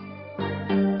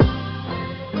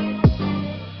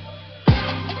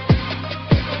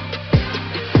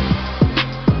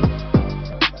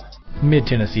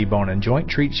 Mid-Tennessee Bone and Joint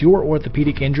treats your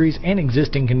orthopedic injuries and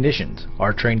existing conditions.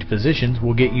 Our trained physicians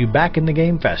will get you back in the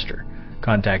game faster.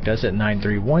 Contact us at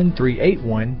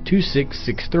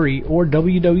 931-381-2663 or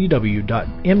www.mtbj.net.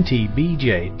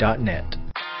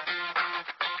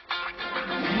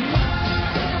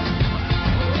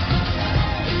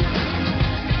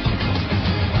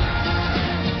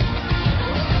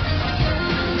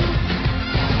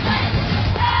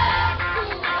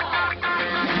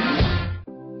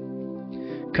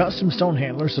 Custom Stone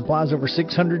Handler supplies over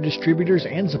 600 distributors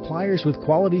and suppliers with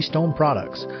quality stone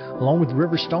products. Along with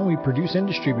River Stone, we produce and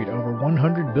distribute over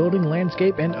 100 building,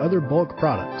 landscape, and other bulk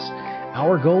products.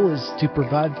 Our goal is to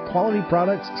provide quality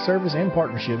products, service, and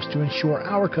partnerships to ensure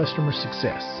our customers'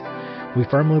 success. We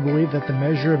firmly believe that the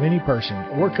measure of any person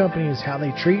or company is how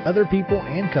they treat other people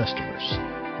and customers.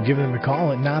 Give them a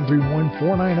call at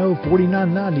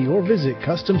 931-490-4990 or visit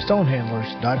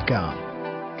CustomStonehandlers.com.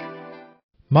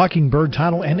 Mockingbird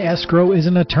Title and Escrow is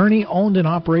an attorney-owned and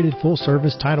operated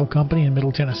full-service title company in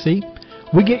Middle Tennessee.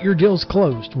 We get your deals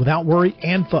closed without worry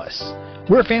and fuss.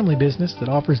 We're a family business that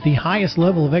offers the highest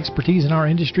level of expertise in our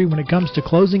industry when it comes to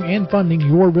closing and funding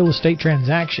your real estate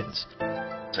transactions.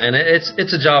 And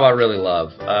it's a job I really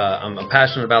love. I'm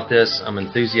passionate about this. I'm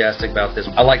enthusiastic about this.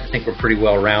 I like to think we're pretty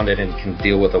well-rounded and can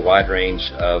deal with a wide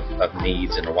range of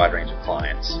needs and a wide range of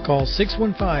clients. Call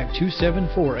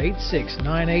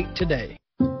 615-274-8698 today.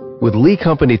 With Lee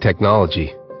Company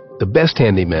technology, the best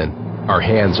handymen are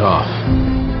hands-off.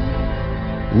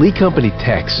 Lee Company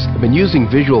techs have been using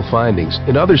visual findings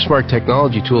and other smart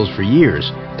technology tools for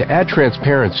years to add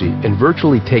transparency and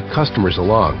virtually take customers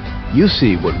along. You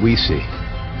see what we see,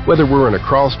 whether we're in a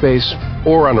crawl space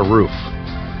or on a roof.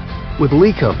 With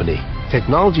Lee Company,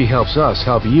 technology helps us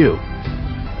help you,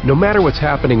 no matter what's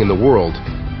happening in the world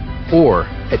or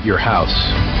at your house.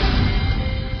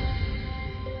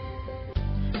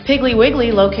 Piggly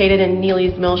Wiggly, located in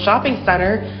Neely's Mill Shopping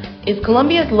Center, is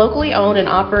Columbia's locally owned and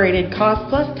operated Cost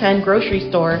Plus 10 grocery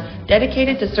store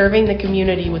dedicated to serving the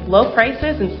community with low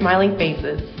prices and smiling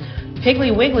faces. Piggly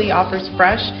Wiggly offers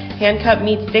fresh, hand-cut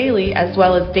meats daily as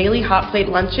well as daily hot plate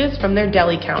lunches from their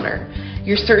deli counter.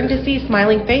 You're certain to see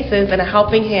smiling faces and a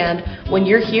helping hand when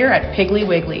you're here at Piggly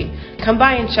Wiggly. Come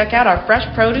by and check out our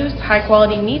fresh produce,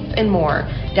 high-quality meats, and more.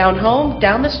 Down home,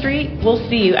 down the street, we'll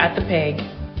see you at the Pig.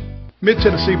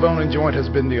 Mid-Tennessee Bone and Joint has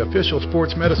been the official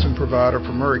sports medicine provider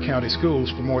for Maury County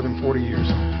Schools for more than 40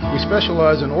 years. We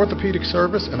specialize in orthopedic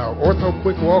service, and our Ortho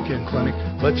Quick Walk-In Clinic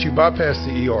lets you bypass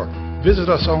the ER. Visit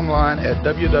us online at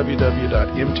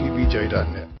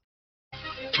www.mtbj.net.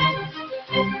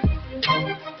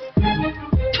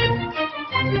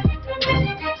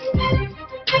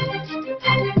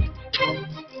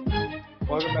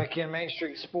 Welcome back in Main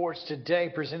Street Sports Today,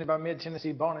 presented by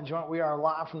Mid-Tennessee Bone and Joint. We are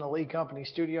live from the Lee Company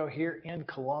studio here in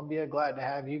Columbia. Glad to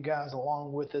have you guys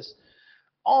along with us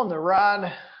on the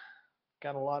ride.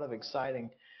 Got a lot of exciting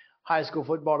high school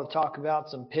football to talk about,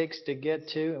 some picks to get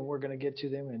to, and we're going to get to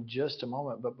them in just a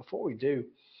moment. But before we do,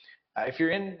 if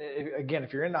you're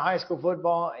into high school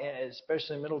football, and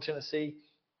especially in Middle Tennessee,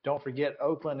 don't forget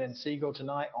Oakland and Siegel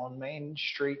tonight on Main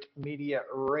Street Media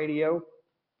Radio.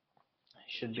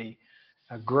 Should be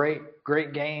a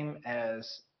great game,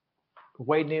 as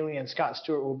Wade Neely and Scott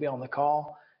Stewart will be on the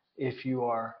call. If you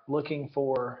are looking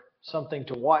for something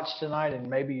to watch tonight, and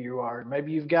maybe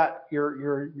you've got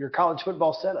your college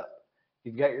football set up.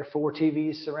 You've got your 4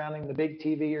 TVs surrounding the big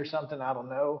TV or something. I don't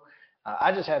know.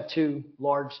 I just have 2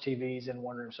 large TVs in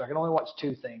one room, so I can only watch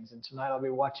 2 things. And tonight I'll be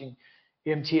watching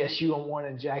MTSU on one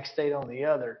and Jack State on the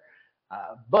other.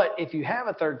 But if you have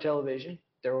a third television,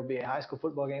 there will be a high school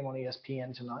football game on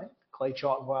ESPN tonight. Clay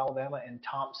Chalkville, Alabama, and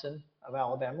Thompson of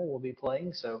Alabama will be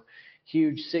playing. So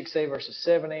huge 6A versus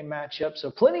 7A matchup.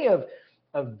 So plenty of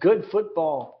good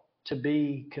football to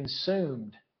be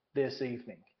consumed this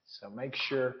evening. So make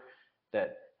sure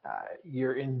that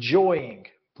you're enjoying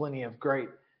plenty of great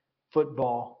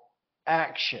football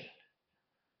action.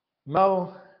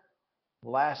 Mo,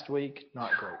 last week,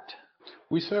 not great.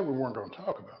 We said we weren't going to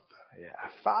talk about that. Yeah,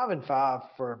 5-5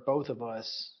 for both of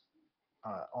us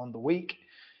on the week.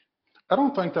 I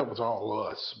don't think that was all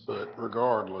us, but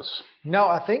regardless. No,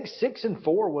 I think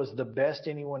 6-4 was the best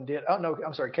anyone did. Oh no,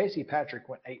 I'm sorry. Casey Patrick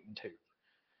went 8-2,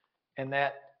 and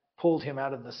that pulled him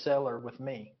out of the cellar with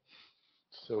me.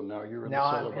 So now you're in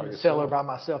now the cellar I'm by in the yourself. cellar by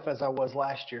myself as I was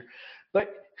last year. But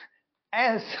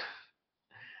as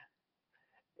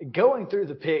going through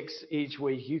the picks each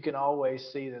week, you can always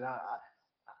see that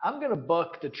I'm going to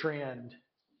buck the trend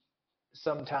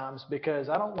sometimes because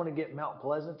I don't want to get Mount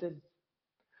Pleasanted.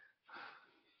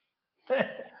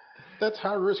 That's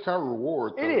high risk, high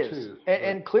reward, though, It is. too.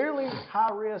 And clearly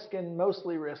high risk and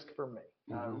mostly risk for me.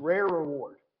 Rare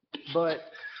reward. But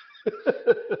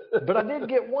I did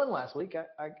get one last week.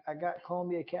 I got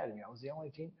Columbia Academy. I was the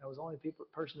only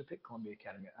person to pick Columbia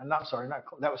Academy. I'm not sorry,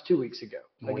 that was 2 weeks ago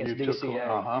against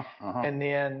DCA. And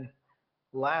then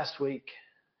last week,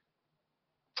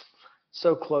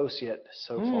 so close yet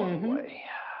so far away.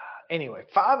 Anyway,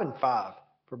 5-5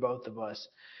 for both of us.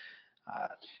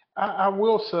 I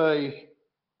will say,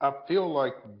 I feel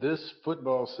like this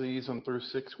football season through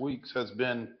 6 weeks has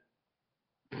been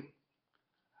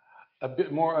a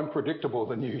bit more unpredictable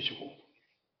than usual.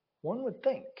 One would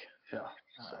think. Yeah.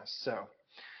 So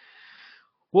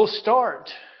we'll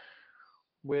start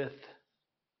with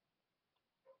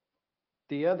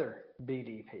the other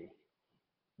BDP,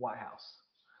 White House.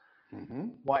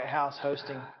 White House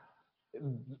hosting.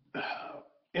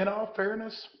 In all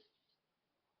fairness,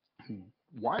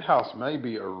 White House may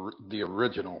be the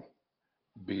original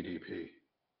BDP.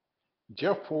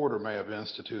 Jeff Porter may have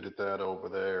instituted that over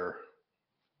there.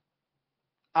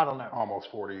 I don't know.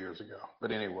 Almost 40 years ago.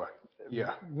 But anyway,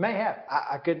 yeah. May have.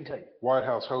 I couldn't tell you. White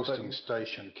House hosting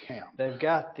station camp. They've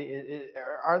got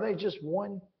are they just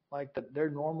one, like their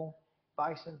normal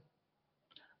bison?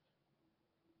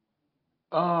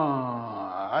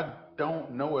 I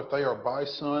don't know if they are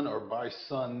bison or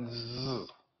bisons.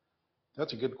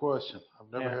 That's a good question.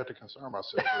 I've never had to concern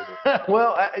myself with it.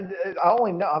 Well, I've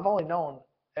only known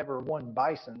ever one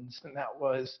bisons, and that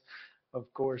was, of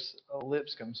course,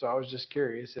 Lipscomb. So I was just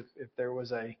curious if there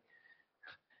was a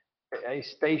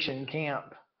station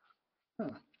camp.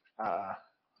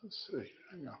 Let's see.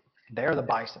 Hang on. They're the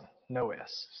bison, no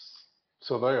S.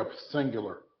 So they are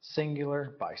singular.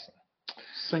 Singular bison.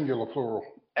 Singular plural.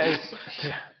 As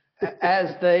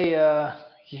they,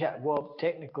 well,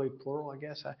 technically plural, I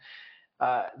guess.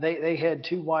 They had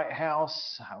two White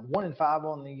House, 1-5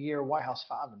 on the year. White House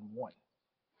 5-1.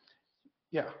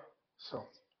 Yeah. So.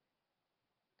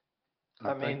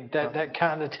 I mean, that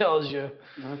kind of tells you.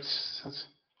 That's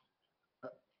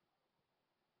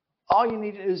all you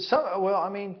need is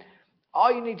all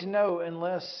you need to know,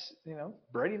 unless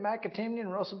Brady McAtee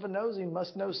and Russell Venozzi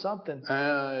must know something.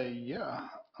 Yeah.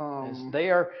 They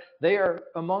are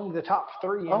among the top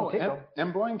 3 in pick'em.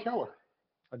 And Blaine Keller.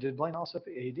 Did Blaine also?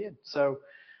 He did. So,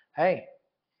 hey,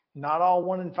 not all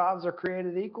 1-5s are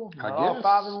created equal. Not all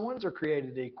 5-1s are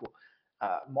created equal.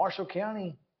 Marshall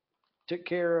County took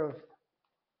care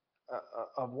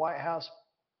of White House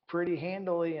pretty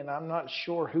handily, and I'm not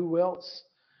sure who else.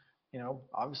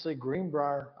 Obviously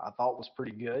Greenbrier I thought was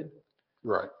pretty good.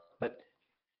 Right. But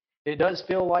it does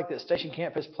feel like that Station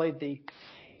Camp has played the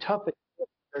toughest of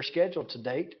their schedule to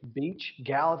date. Beach,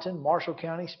 Gallatin, Marshall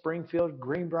County, Springfield,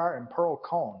 Greenbrier, and Pearl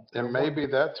Cone. And maybe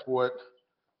that's what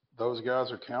those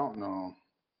guys are counting on.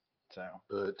 So,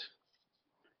 but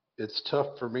it's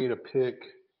tough for me to pick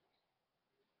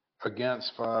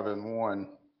against 5-1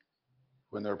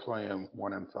 when they're playing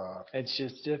 1-5. It's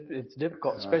just it's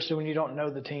difficult, especially when you don't know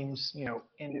the teams,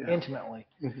 intimately,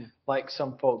 like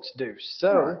some folks do.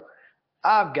 So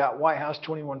I've got White House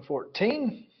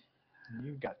 21-14.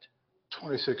 You've got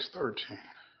 26-13.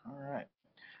 All right.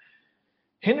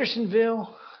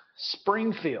 Hendersonville,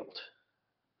 Springfield.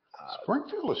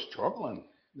 Springfield is struggling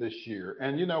this year,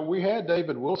 and we had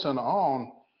David Wilson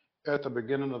on at the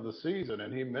beginning of the season,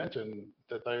 and he mentioned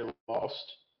that they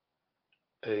lost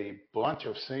a bunch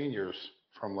of seniors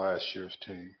from last year's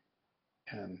team.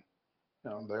 And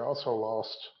they also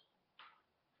lost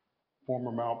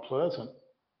former Mount Pleasant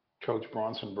Coach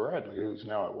Bronson Bradley, who's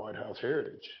now at White House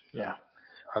Heritage. Yeah.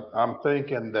 I'm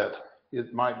thinking that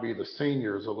it might be the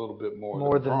seniors a little bit more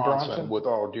More than than Bronson, Bronson? with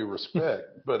all due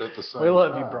respect, but at the same We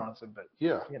love time, you, Bronson, but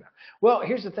yeah, you know. Well,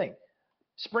 here's the thing: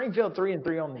 Springfield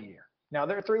 3-3 on the year. Now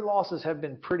their 3 losses have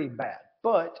been pretty bad,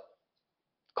 but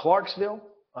Clarksville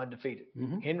undefeated.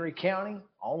 Mm-hmm. Henry County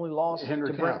only lost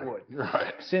Henry to County. Brentwood.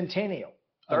 Right. Centennial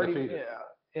 30. Undefeated.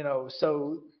 You know,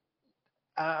 so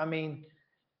I mean,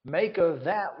 make of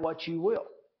that what you will.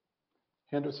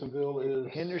 Hendersonville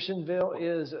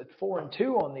is at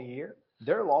 4-2 on the year.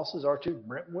 Their losses are to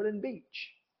Brentwood and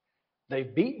Beach.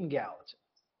 They've beaten Gallatin.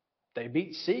 They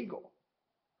beat Siegel.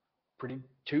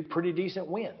 Two pretty decent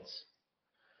wins.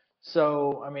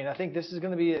 So I mean, I think this is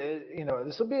going to be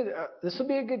this will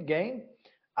be a good game.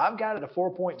 I've got it a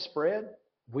 4-point spread.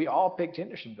 We all picked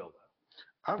Hendersonville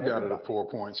though. I've got it a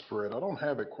 4-point spread. I don't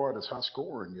have it quite as high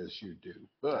scoring as you do,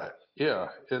 but yeah,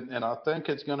 and I think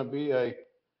it's going to be a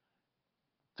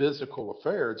physical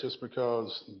affair just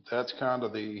because that's kind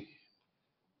of the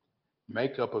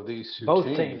makeup of these Both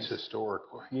teams teams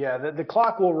historically. Yeah, the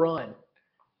clock will run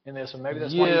in this one. Maybe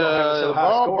that's why you don't have it so the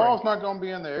high scoring. ball's not going to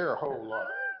be in the air a whole lot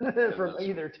from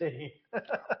either team,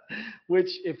 which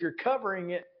if you're covering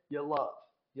it, you love.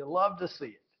 You love to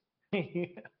see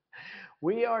it.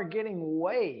 We are getting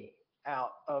way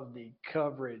out of the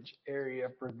coverage area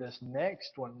for this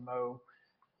next one, Mo.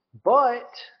 But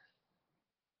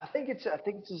I think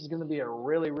this is going to be a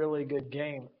really, really good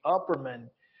game. Upperman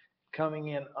coming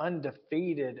in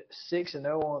undefeated,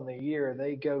 6-0 on the year.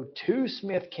 They go to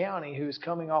Smith County, who's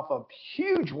coming off a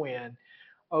huge win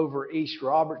over East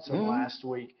Robertson last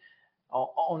week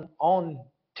on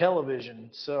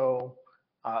television. So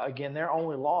again, their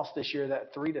only loss this year,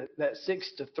 that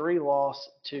 6-3 loss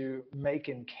to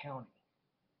Macon County.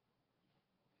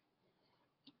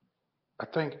 I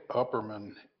think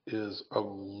Upperman is a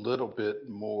little bit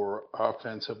more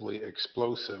offensively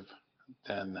explosive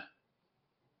than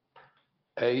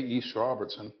A, East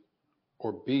Robertson,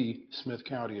 or B, Smith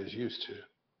County is used to.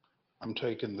 I'm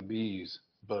taking the B's,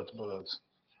 Buds,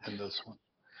 in this one.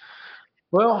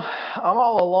 Well, I'm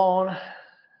all alone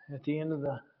at the end of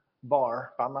the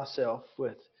bar by myself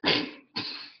with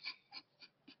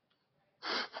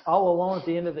all alone at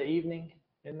the end of the evening.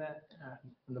 Isn't that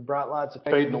the bright lights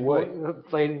are fading away,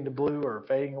 fading to blue or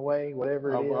fading away,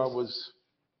 whatever it is.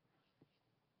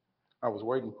 I was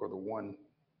waiting for the one.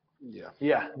 Yeah.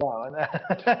 Yeah. No.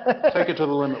 Take it to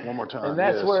the limit one more time. And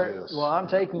that's where. Yes. Well, I'm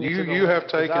taking it. You have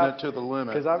taken it to the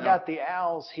limit because I've got the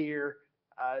Owls here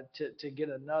to get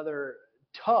another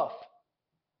tough,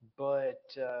 but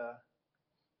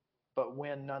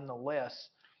win nonetheless.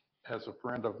 As a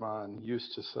friend of mine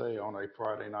used to say on a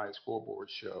Friday night scoreboard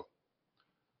show,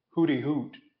 hooty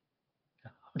hoot.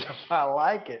 I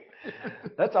like it.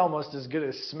 That's almost as good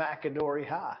as Smackadory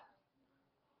High.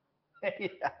 Yeah.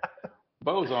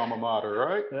 Bo's alma mater,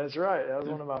 right? That's right. That was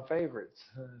one of my favorites.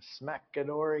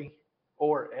 Smackadory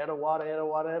or Etowata.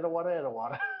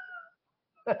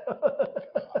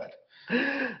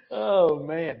 Oh,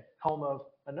 man. Home of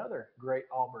another great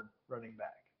Auburn running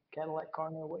back, Cadillac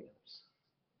Carnell Williams.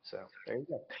 So there you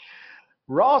go.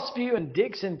 Rossview and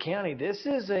Dixon County. This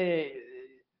is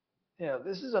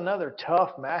another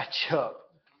tough matchup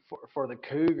for the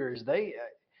Cougars. They,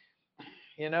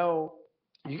 you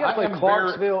got to play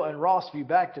Clarksville and Rossview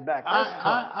back to back.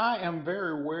 I am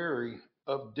very wary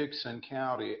of Dixon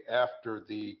County after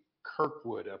the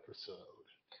Kirkwood episode.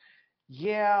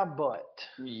 Yeah, but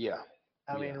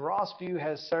I mean, Rossview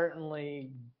has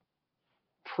certainly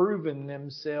proven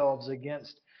themselves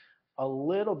against a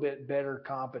little bit better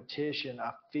competition,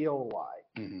 I feel like,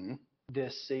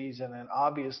 this season. And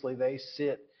obviously they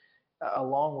sit,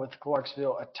 along with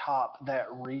Clarksville, atop that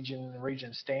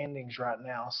region standings right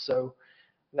now. So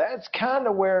that's kind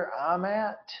of where I'm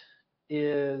at.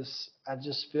 Is I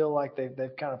just feel like they've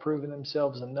kind of proven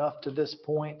themselves enough to this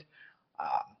point.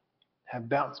 Have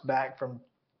bounced back from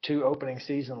 2 opening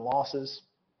season losses,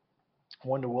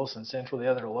 one to Wilson Central,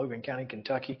 the other to Logan County,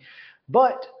 Kentucky.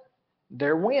 But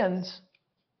their wins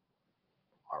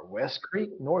are West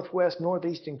Creek, Northwest,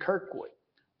 Northeast, and Kirkwood.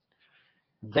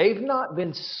 They've not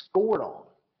been scored on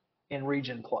in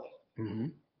region play.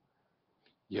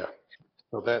 Yeah.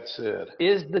 So that said,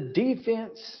 is the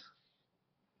defense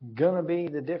going to be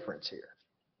the difference here?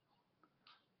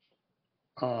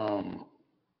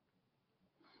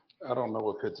 I don't know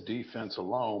if it's defense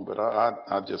alone, but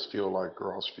I just feel like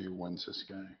Rossview wins this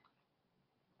game.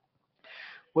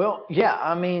 Well, yeah,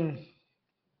 I mean,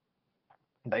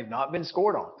 they've not been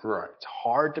scored on. Right. It's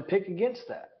hard to pick against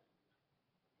that.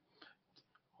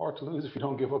 Hard to lose if you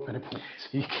don't give up any points.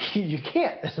 You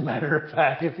can't, as a matter of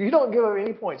fact. If you don't give up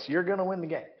any points, you're going to win the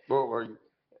game. Well,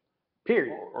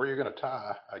 Period. Or you're going to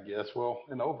tie, I guess. Well,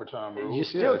 in overtime rules, You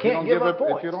still can't give up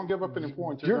points. If you don't give up any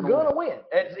points, you're going to win.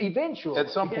 Eventually. At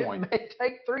some point. It may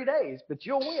take 3 days, but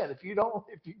you'll win if you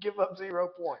give up 0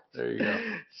 points. There you go.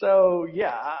 So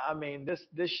yeah, I mean this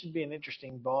should be an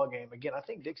interesting ball game. Again, I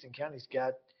think Dixon County's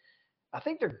got. I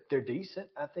think they're decent.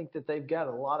 I think that they've got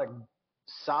a lot of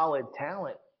solid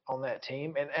talent on that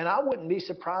team, and I wouldn't be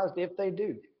surprised if they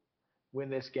do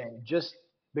win this game, just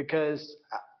because.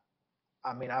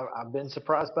 I mean, I've been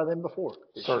surprised by them before.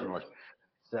 Certainly.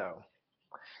 So,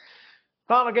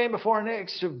 final game before our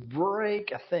next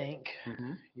break, I think,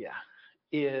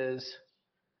 is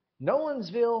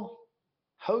Nolensville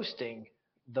hosting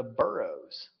the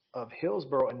Burros of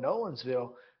Hillsboro and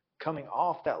Nolensville, coming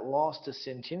off that loss to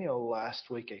Centennial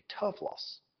last week, a tough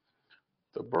loss.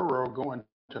 The Burro going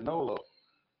to Nolo.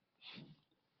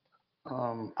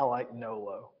 I like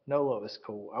Nolo. Nolo is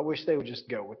cool. I wish they would just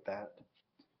go with that.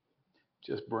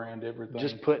 Just brand everything.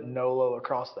 Just put Nolo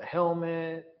across the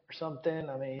helmet or something.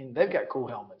 I mean, they've got cool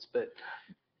helmets, but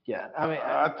yeah. I mean,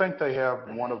 I think they have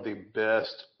one of the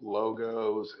best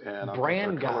logos and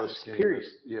brand guides. Period.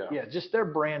 Yeah. Just their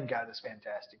brand guide is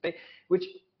fantastic. Which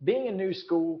being a new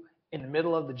school in the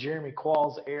middle of the Jeremy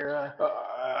Qualls era,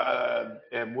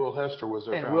 and Will Hester was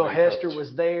there. And Will Hester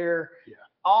was there. Yeah.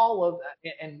 All of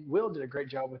that, and Will did a great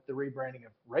job with the rebranding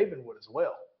of Ravenwood as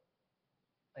well.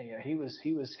 Yeah, he was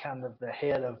kind of the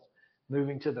head of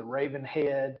moving to the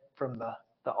Ravenhead from the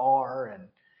R, and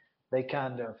they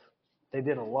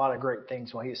did a lot of great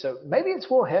things while so maybe it's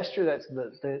Will Hester that's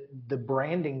the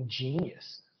branding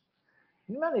genius.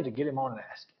 You might need to get him on and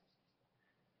ask him.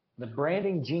 The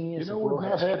branding genius. We've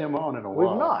not had him on in a while.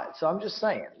 We've not, so I'm just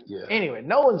saying. Yeah. Anyway,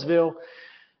 Nolensville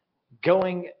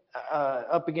going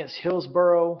up against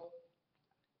Hillsboro.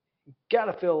 Got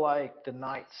to feel like the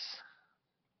Knights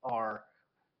are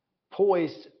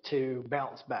poised to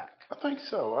bounce back. I think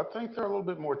so. I think they're a little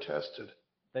bit more tested.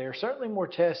 They are certainly more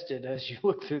tested as you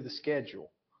look through the schedule.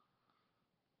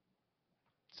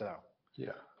 So.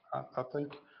 Yeah, I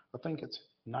think it's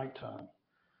nighttime.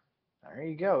 There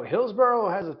you go. Hillsboro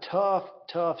has a tough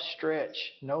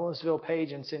stretch. Nolensville,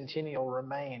 Page, and Centennial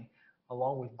remain,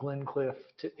 along with Glencliff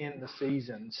to end the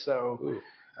season. So.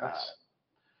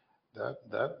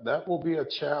 That will be a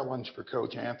challenge for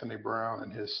Coach Anthony Brown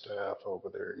and his staff over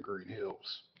there in Green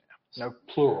Hills. No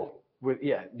plural.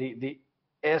 The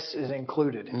S is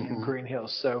included in Green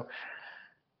Hills. So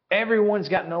everyone's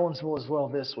got Nolensville as well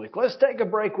this week. Let's take a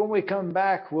break. When we come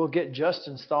back, we'll get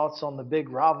Justin's thoughts on the big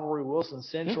rivalry, Wilson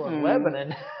Central and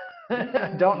Lebanon.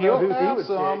 Don't know who he would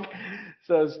pick.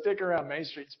 So stick around. Main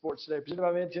Street Sports Today, presented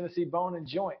by Mid-Tennessee Bone and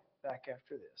Joint. Back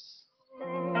after this.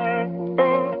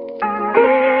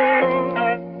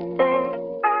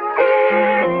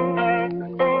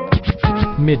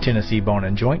 Mid-Tennessee Bone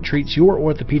and Joint treats your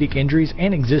orthopedic injuries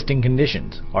and existing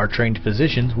conditions. Our trained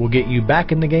physicians will get you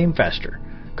back in the game faster.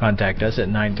 Contact us at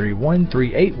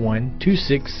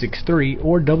 931-381-2663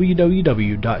 or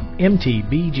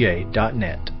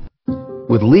www.mtbj.net.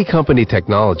 With Lee Company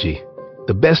technology,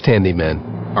 the best handymen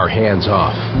are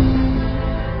hands-off.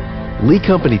 Lee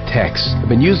Company techs have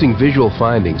been using visual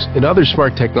findings and other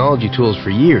smart technology tools for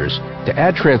years to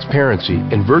add transparency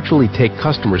and virtually take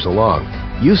customers along.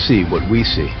 You see what we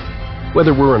see,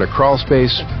 whether we're in a crawl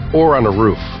space or on a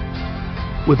roof.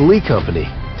 With Lee Company,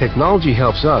 technology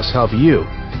helps us help you,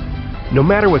 no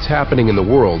matter what's happening in the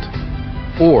world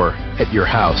or at your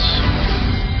house.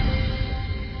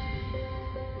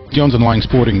 Jones & Lang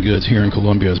Sporting Goods here in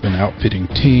Columbia has been outfitting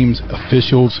teams,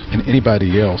 officials, and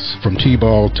anybody else from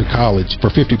T-ball to college for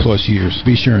 50-plus years.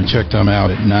 Be sure and check them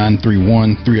out at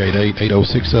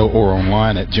 931-388-8060 or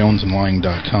online at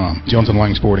jonesandlang.com. Jones &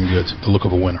 Lang Sporting Goods, the look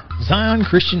of a winner. Zion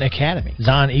Christian Academy,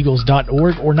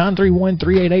 zioneagles.org or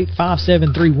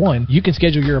 931-388-5731. You can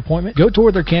schedule your appointment. Go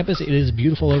tour their campus. It is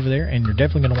beautiful over there, and you're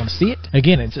definitely going to want to see it.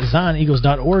 Again, it's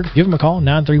zioneagles.org. Give them a call,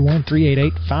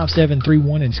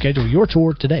 931-388-5731, and schedule your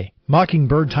tour today.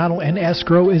 Mockingbird Title and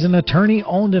Escrow is an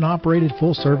attorney-owned and operated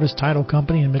full-service title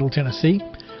company in Middle Tennessee.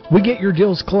 We get your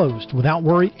deals closed without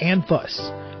worry and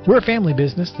fuss. We're a family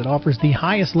business that offers the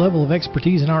highest level of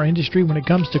expertise in our industry when it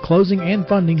comes to closing and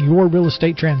funding your real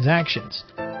estate transactions.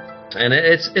 And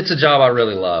it's a job I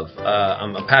really love.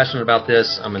 I'm passionate about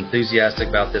this. I'm enthusiastic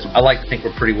about this. I like to think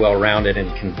we're pretty well rounded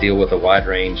and can deal with a wide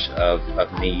range of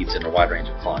needs and a wide range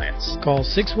of clients. Call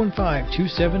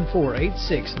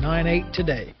 615-274-8698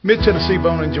 today. Mid-Tennessee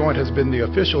Bone and Joint has been the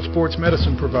official sports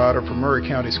medicine provider for Murray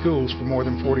County Schools for more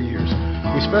than 40 years.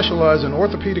 We specialize in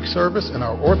orthopedic service, and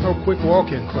our Ortho Quick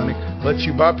Walk-In Clinic lets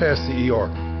you bypass the ER.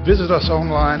 Visit us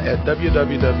online at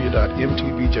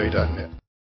www.mtbj.net.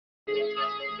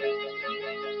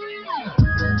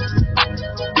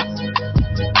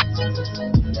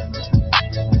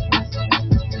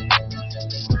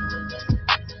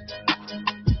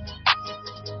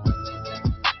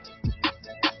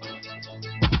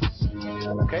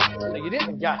 Okay, so you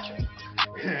didn't. Gotcha.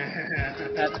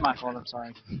 That's my fault. I'm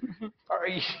sorry. Are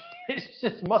you, it's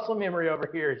just muscle memory over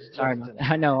here. It's Sorry. Justin.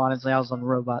 I know. Honestly, I was on the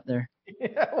robot there.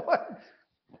 Yeah, what?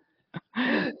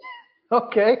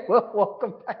 Okay, well,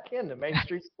 welcome back into Main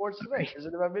Street Sports Today,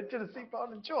 presented by Mid-Tennessee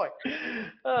Bone and Joint.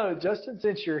 Oh, Justin,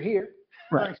 since you're here,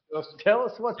 Right. tell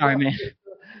us what's Sorry, going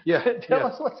man. Tell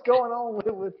us what's going on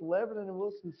with Lebanon and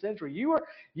Wilson Central. Were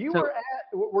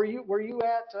you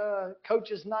at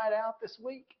Coach's Night Out this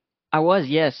week? I was,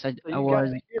 yes, So I you got was.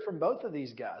 to hear from both of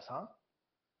these guys, huh?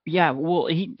 Yeah, well,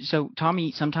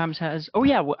 Tommy sometimes has. Oh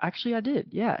yeah, well, actually I did.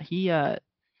 Yeah, he has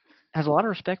a lot of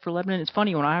respect for Lebanon. It's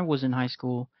funny, when I was in high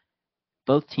school,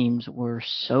 both teams were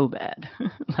so bad.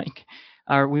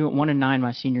 We went 1-9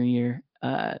 my senior year,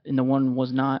 and the one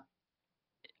was not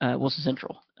Wilson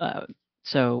Central.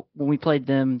 So when we played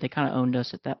them, they kind of owned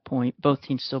us at that point. Both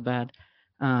teams still bad.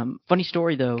 Funny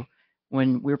story though,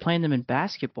 when we were playing them in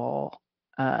basketball,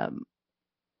 the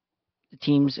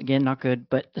teams again not good,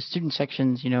 but the student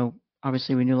sections,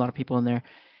 obviously we knew a lot of people in there,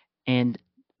 and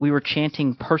we were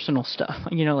chanting personal stuff.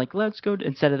 Like let's go.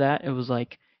 Instead of that, it was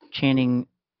like chanting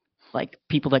like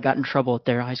people that got in trouble at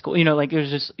their high school. It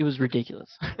was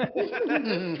ridiculous.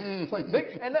 And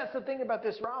that's the thing about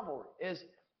this rivalry is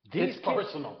these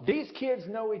kids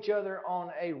know each other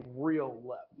on a real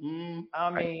level. I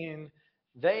mean,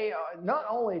 they not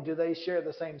only do they share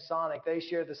the same Sonic, they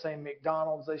share the same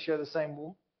McDonald's, they share the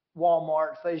same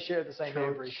Walmarts, they share the same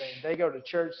everything. They go to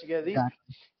church together. These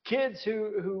kids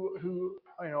who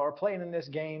are playing in this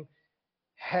game,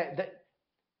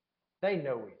 they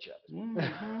know each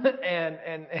other.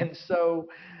 and so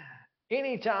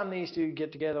anytime these two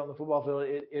get together on the football field,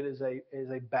 it is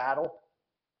a battle.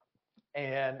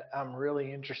 And I'm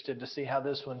really interested to see how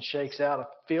this one shakes out. I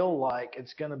feel like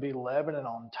it's going to be Lebanon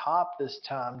on top this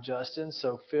time, Justin.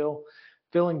 So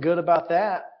feeling good about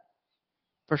that.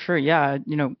 For sure, yeah.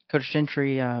 Coach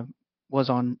Gentry was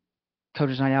on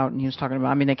Coach's Night Out, and he was talking about.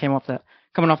 I mean, they coming off that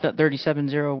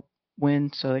 37-0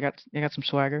 win, so they got some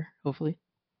swagger, hopefully.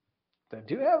 They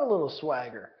do have a little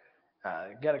swagger.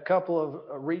 Got a couple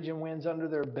of region wins under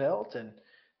their belt, and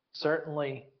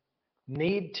certainly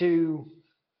need to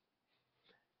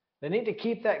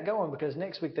keep that going, because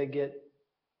next week they get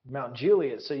Mount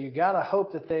Juliet. So you got to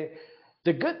hope that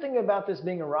the good thing about this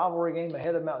being a rivalry game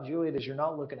ahead of Mount Juliet is you're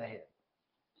not looking ahead.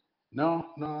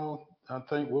 No. I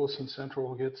think Wilson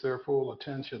Central gets their full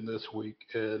attention this week,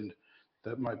 and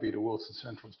that might be to Wilson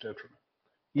Central's detriment.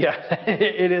 Yeah,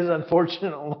 it is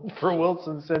unfortunate for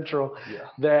Wilson Central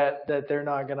that they're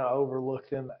not going to overlook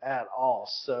them at all.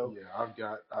 So yeah,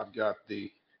 I've got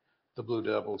the Blue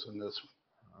Devils in this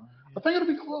one. I think it'll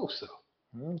be close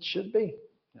though. It should be.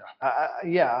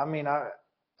 Yeah. I mean,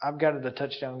 I've got it a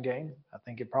touchdown game. I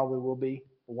think it probably will be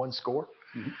one score.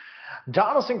 Mm-hmm.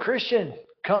 Donaldson Christian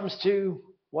comes to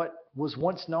what was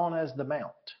once known as the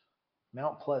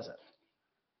Mount Pleasant,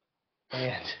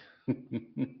 and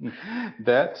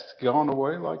that's gone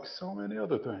away like so many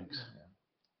other things.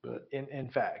 But in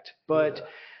fact,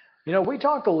 we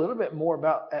talked a little bit more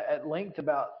at length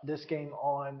about this game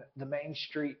on the Main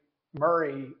Street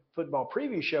Murray football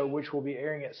preview show, which will be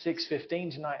airing at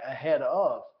 6:15 tonight ahead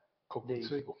of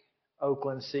the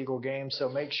Oakland Seagull game. So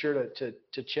make sure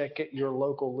to check your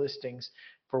local listings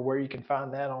for where you can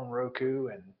find that on Roku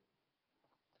and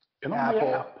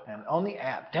Apple and on the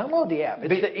app. Download the app.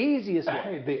 It's the easiest way.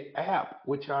 Hey, the app,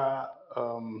 which I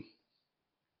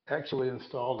actually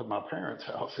installed at my parents'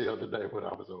 house the other day when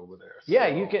I was over there. Yeah,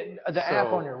 you can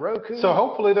app on your Roku. So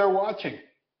hopefully they're watching.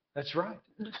 That's right.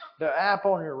 The app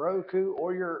on your Roku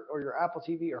or your Apple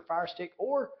TV or Fire Stick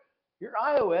or your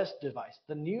iOS device.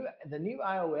 The new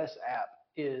iOS app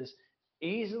is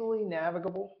easily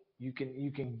navigable. You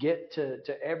can get to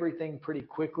everything pretty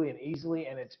quickly and easily,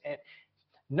 and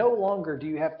no longer do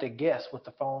you have to guess what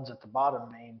the phones at the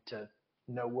bottom mean to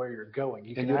know where you're going.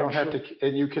 You can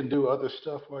do other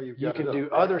stuff while you've got it up. You can do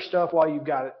other stuff while you've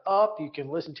got it up. You can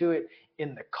listen to it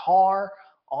in the car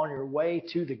on your way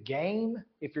to the game.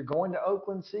 If you're going to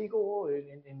Oakland Seagull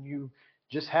and you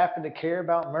just happen to care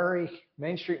about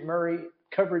Main Street Murray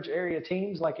coverage area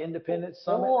teams like Independence,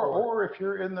 Summit. Or if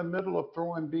you're in the middle of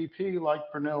throwing BP like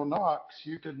Pernell Knox,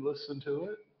 you can listen to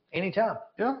it. Anytime.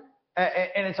 Yeah.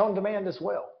 And it's on demand as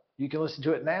well. You can listen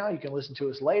to it now. You can listen to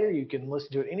us later. You can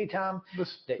listen to it anytime.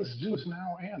 Listen to us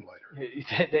now and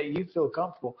later. That you feel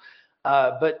comfortable.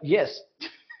 But yes,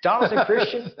 Donaldson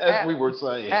Christian, as we were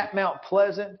saying, at Mount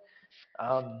Pleasant.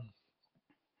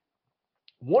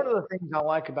 One of the things I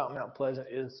like about Mount Pleasant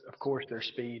is, of course, their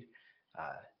speed.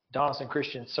 Donaldson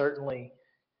Christian certainly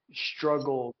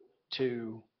struggled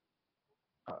to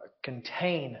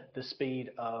contain the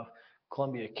speed of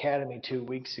Columbia Academy 2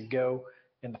 weeks ago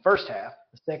in the first half.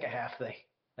 The second half, they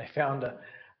found a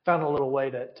little way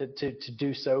to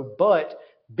do so. But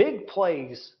big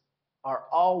plays are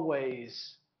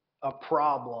always a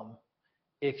problem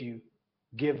if you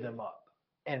give them up.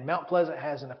 And Mount Pleasant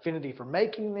has an affinity for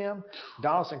making them.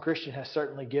 Donaldson Christian has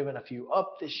certainly given a few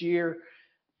up this year.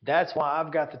 That's why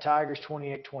I've got the Tigers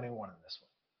 28-21 in this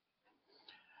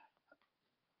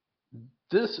one.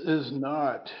 This is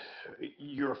not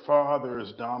your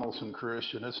father's Donaldson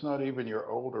Christian. It's not even your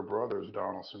older brother's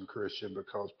Donaldson Christian,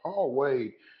 because Paul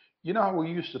Wade, you know how we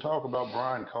used to talk about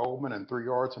Brian Coleman and 3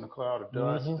 yards in a cloud of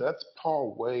dust? Mm-hmm. That's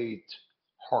Paul Wade's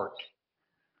heart.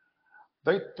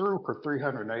 They threw for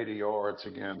 380 yards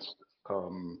against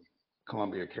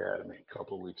Columbia Academy a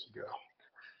couple of weeks ago.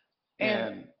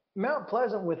 And Mount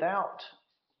Pleasant, without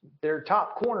their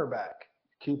top cornerback,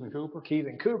 Keevan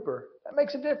Cooper, that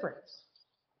makes a difference.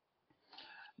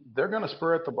 They're going to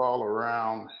spread the ball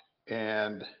around,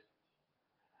 and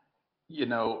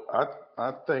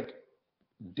I think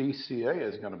DCA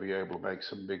is going to be able to make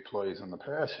some big plays in the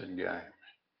passing game,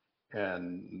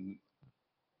 and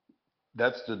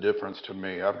that's the difference to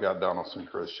me. I've got Donaldson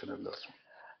Christian in this one.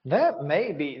 That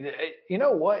may be. You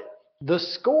know what? The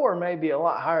score may be a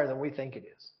lot higher than we think it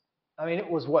is. I mean, it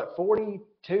was what,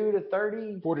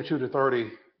 42-30? 42-30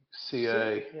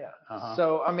 CA. Yeah. Uh-huh.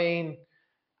 So I mean,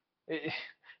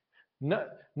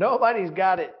 nobody's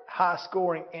got it high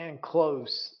scoring and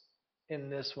close in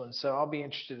this one. So I'll be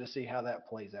interested to see how that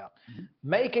plays out. Mm-hmm.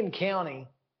 Macon County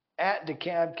at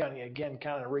DeKalb County, again,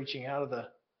 kind of reaching out of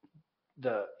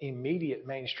the immediate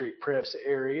Main Street Preps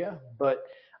area. But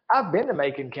I've been to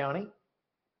Macon County.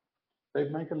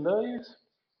 They've Macon days?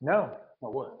 No.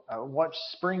 Or what? I watched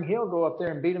Spring Hill go up there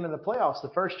and beat them in the playoffs the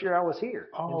first year I was here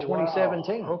in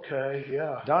 2017. Wow. Okay,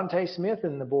 yeah. Dante Smith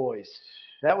and the boys.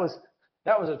 That was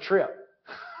a trip.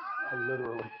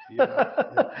 Literally.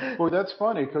 Yeah. Boy, that's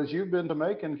funny, because you've been to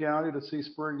Macon County to see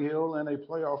Spring Hill in a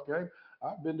playoff game.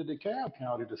 I've been to DeKalb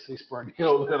County to see Spring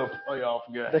Hill in a playoff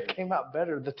game. They came out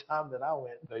better the time that I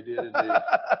went. They did indeed.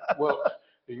 Well,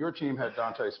 your team had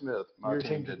Dante Smith. My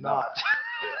team did not.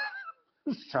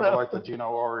 Yeah. Kind of like the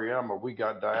Gino Auriemma. We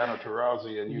got Diana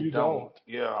Taurasi and you don't.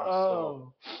 Yeah.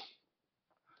 Oh.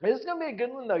 So. It's going to be a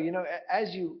good one, though.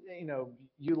 As you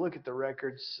look at the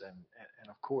records, and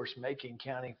of course, Macon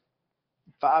County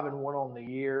 5-1 on the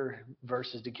year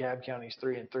versus DeKalb County's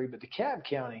 3-3. But DeKalb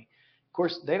County, of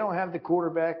course, they don't have the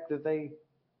quarterback that they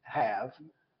have,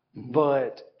 mm-hmm.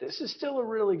 But this is still a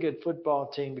really good football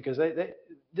team, because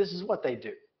this is what they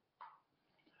do.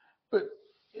 But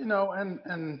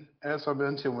and as I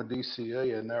mentioned with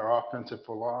DCA and their offensive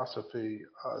philosophy,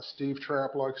 Steve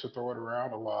Trapp likes to throw it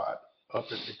around a lot up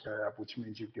at DeKalb, which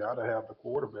means you've got to have the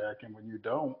quarterback, and when you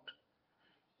don't,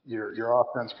 your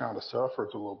offense kind of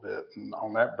suffers a little bit. And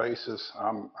on that basis,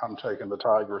 I'm taking the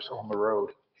Tigers on the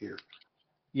road here.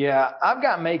 Yeah, I've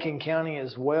got Macon County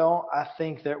as well. I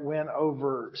think that win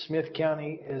over Smith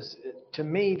County to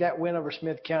me, that win over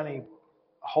Smith County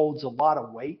holds a lot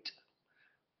of weight.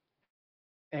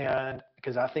 And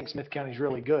because I think Smith County is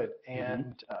really good.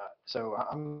 And so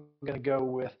I'm going to go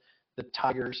with the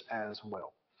Tigers as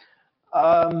well.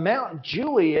 Mount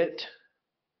Juliet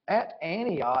at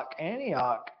Antioch.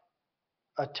 Antioch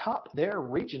atop their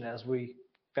region, as we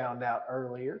found out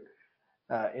earlier,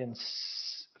 in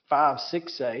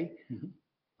 5-6A. Mm-hmm.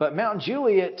 But Mount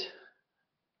Juliet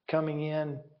coming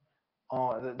in,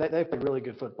 they play really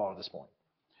good football at this point.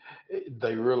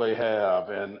 They really have.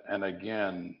 And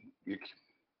again,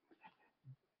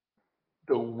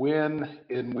 the win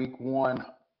in week 1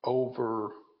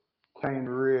 over Cane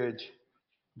Ridge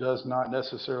does not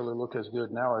necessarily look as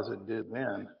good now as it did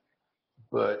then,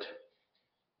 but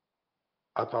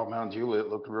I thought Mount Juliet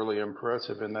looked really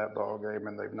impressive in that ball game,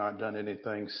 and they've not done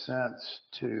anything since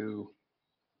to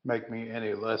make me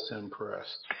any less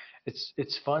impressed.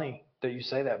 It's funny that you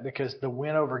say that, because the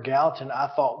win over Gallatin I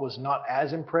thought was not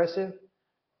as impressive,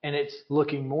 and it's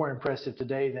looking more impressive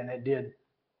today than it did.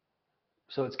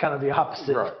 So it's kind of the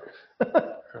opposite. Right.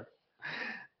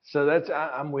 So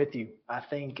I'm with you. I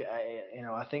think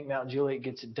Mount Juliet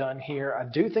gets it done here. I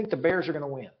do think the Bears are going to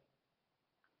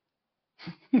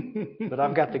win, but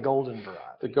I've got the golden variety.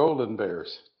 The golden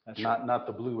Bears, That's not right.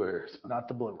 the blue Bears, not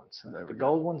the blue ones. The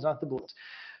gold ones, not the blue ones.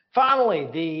 Finally,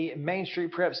 the Main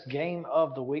Street Preps game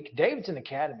of the week: Davidson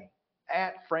Academy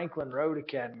at Franklin Road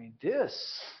Academy.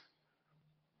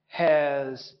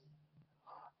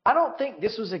 I don't think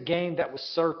this was a game that was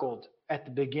circled at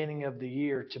the beginning of the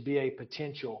year to be a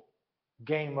potential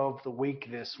game of the week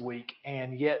this week.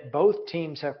 And yet both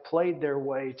teams have played their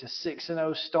way to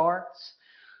 6-0 starts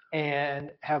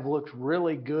and have looked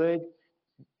really good.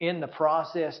 in the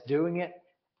process doing it,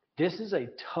 this is a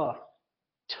tough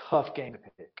game to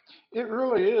pick. It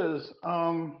really is.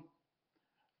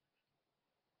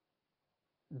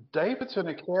 Davidson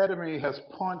Academy has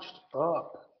punched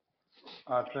up,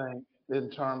 I think, in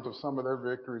terms of some of their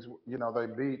victories. You know, they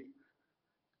beat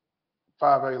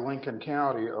 5A Lincoln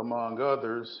County, among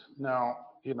others. Now,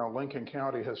 you know, Lincoln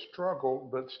County has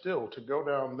struggled, but still to go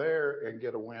down there and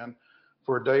get a win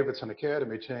for a Davidson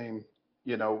Academy team,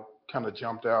 you know, kind of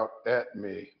jumped out at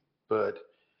me. But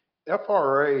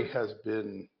FRA has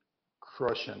been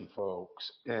crushing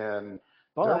folks. And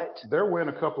their win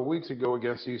a couple of weeks ago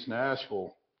against East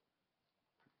Nashville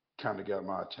kind of got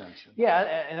my attention. Yeah,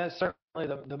 and that's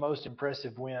certainly the most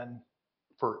impressive win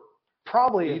for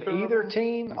probably either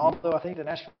team, although I think the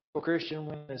Nashville Christian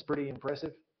win is pretty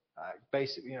impressive.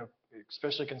 Basically, you know,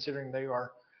 especially considering they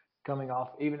are coming off,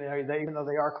 even though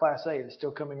they are Class A, they're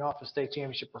still coming off a state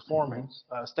championship performance,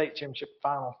 state championship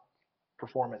final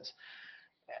performance.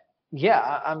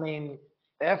 Yeah, I mean,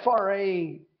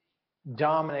 FRA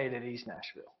dominated East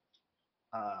Nashville.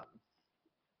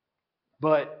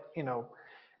 But, you know,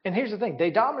 and here's the thing,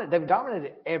 they've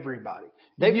dominated everybody.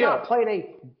 They've not played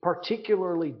a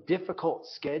particularly difficult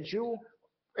schedule.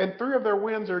 And 3 of their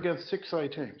wins are against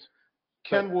 6A teams.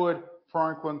 Kenwood,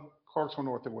 Franklin, Clarksville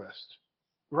North and West.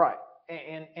 Right.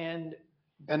 And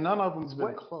none of them's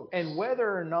been close. And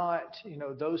whether or not, you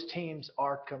know, those teams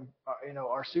are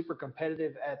super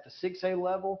competitive at the 6A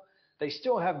level, they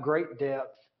still have great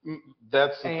depth.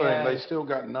 That's the thing. They still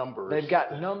got numbers. They've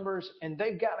got numbers and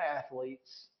they've got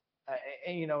athletes.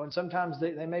 And, you know, and sometimes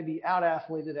they may be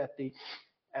out-athleted at the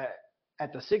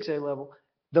 6A level.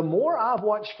 The more I've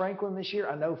watched Franklin this year,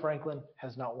 I know Franklin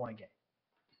has not won a game.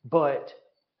 But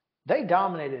they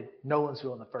dominated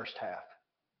Nolensville in the first half.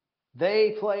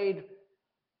 They played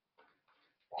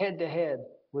head-to-head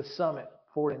with Summit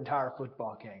for the entire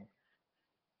football game.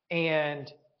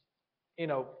 And, you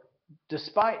know,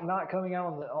 despite not coming out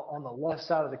on the left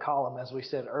side of the column, as we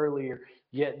said earlier,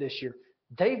 yet this year,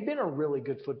 they've been a really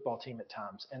good football team at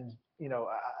times. And, you know,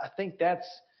 I think that's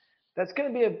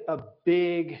going to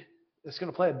be it's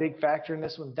going to play a big factor in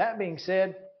this one. That being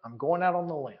said, I'm going out on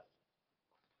the limb.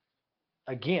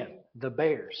 Again, the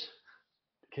Bears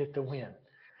get the win.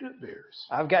 Good Bears.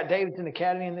 I've got Davidson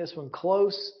Academy in this one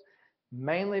close,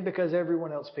 mainly because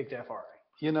everyone else picked FRA.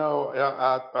 You know,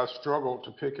 I struggled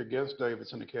to pick against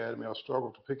Davidson Academy. I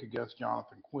struggled to pick against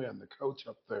Jonathan Quinn, the coach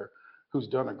up there, who's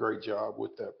done a great job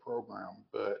with that program.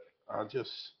 But I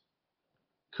just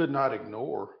could not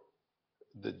ignore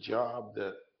the job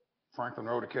that Franklin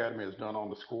Road Academy has done on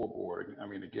the scoreboard. I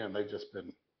mean, again, they've just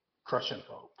been crushing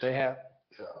folks. They have.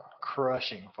 Yeah.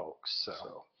 Crushing folks.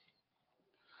 So.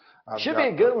 I've should be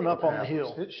a good one up on the Panthers.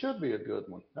 hill. It should be a good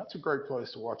one. That's a great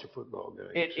place to watch a football game.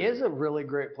 It is a really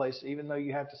great place, even though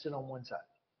you have to sit on one side.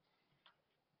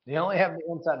 You only have the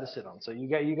one side to sit on, so you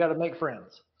got to make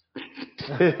friends.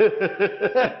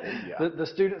 The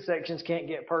student sections can't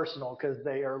get personal because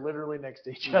they are literally next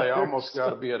to each other. They almost got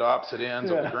to be at opposite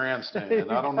ends of the grandstand.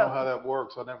 And I don't know how that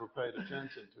works. I never paid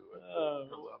attention to it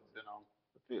because I've been on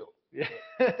the field. Yeah.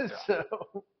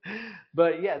 So,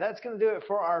 but yeah, that's going to do it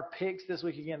for our picks this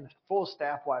week. Again, full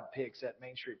staff-wide picks at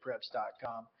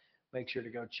mainstreetpreps.com. Make sure to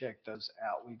go check those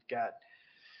out. We've got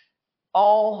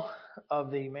all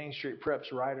of the Main Street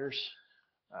Preps writers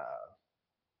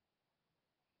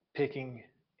picking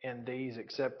in these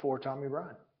except for Tommy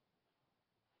Bryan.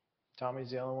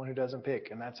 Tommy's the only one who doesn't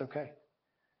pick, and that's okay.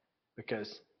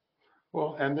 Because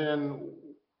and then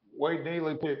Wade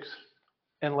Neely picks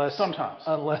unless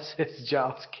it's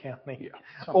Giles County. Yeah.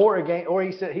 Or a game, or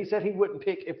he said he wouldn't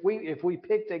pick if we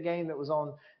picked a game that was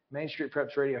on Main Street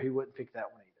Preps Radio, he wouldn't pick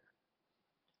that one either.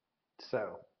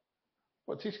 So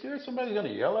what's he scared somebody's going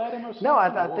to yell at him or something? No,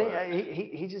 I think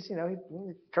he just, you know,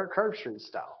 Curve Street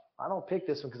style. I don't pick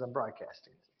this one because I'm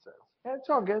broadcasting. So yeah, it's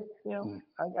all good. You know,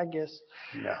 I guess.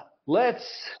 Yeah. Let's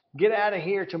get out of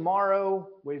here. Tomorrow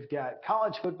we've got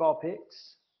college football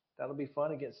picks. That'll be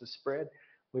fun against the spread.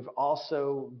 We've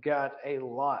also got a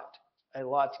lot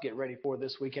to get ready for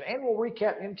this weekend. And we'll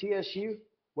recap MTSU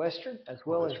Western as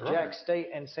well as Jack State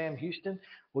and Sam Houston.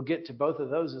 We'll get to both of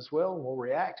those as well, and we'll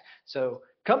react. So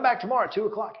come back tomorrow at 2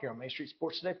 o'clock here on Main Street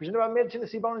Sports Today, presented by Mid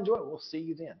Tennessee Bone & Joint. We'll see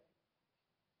you then.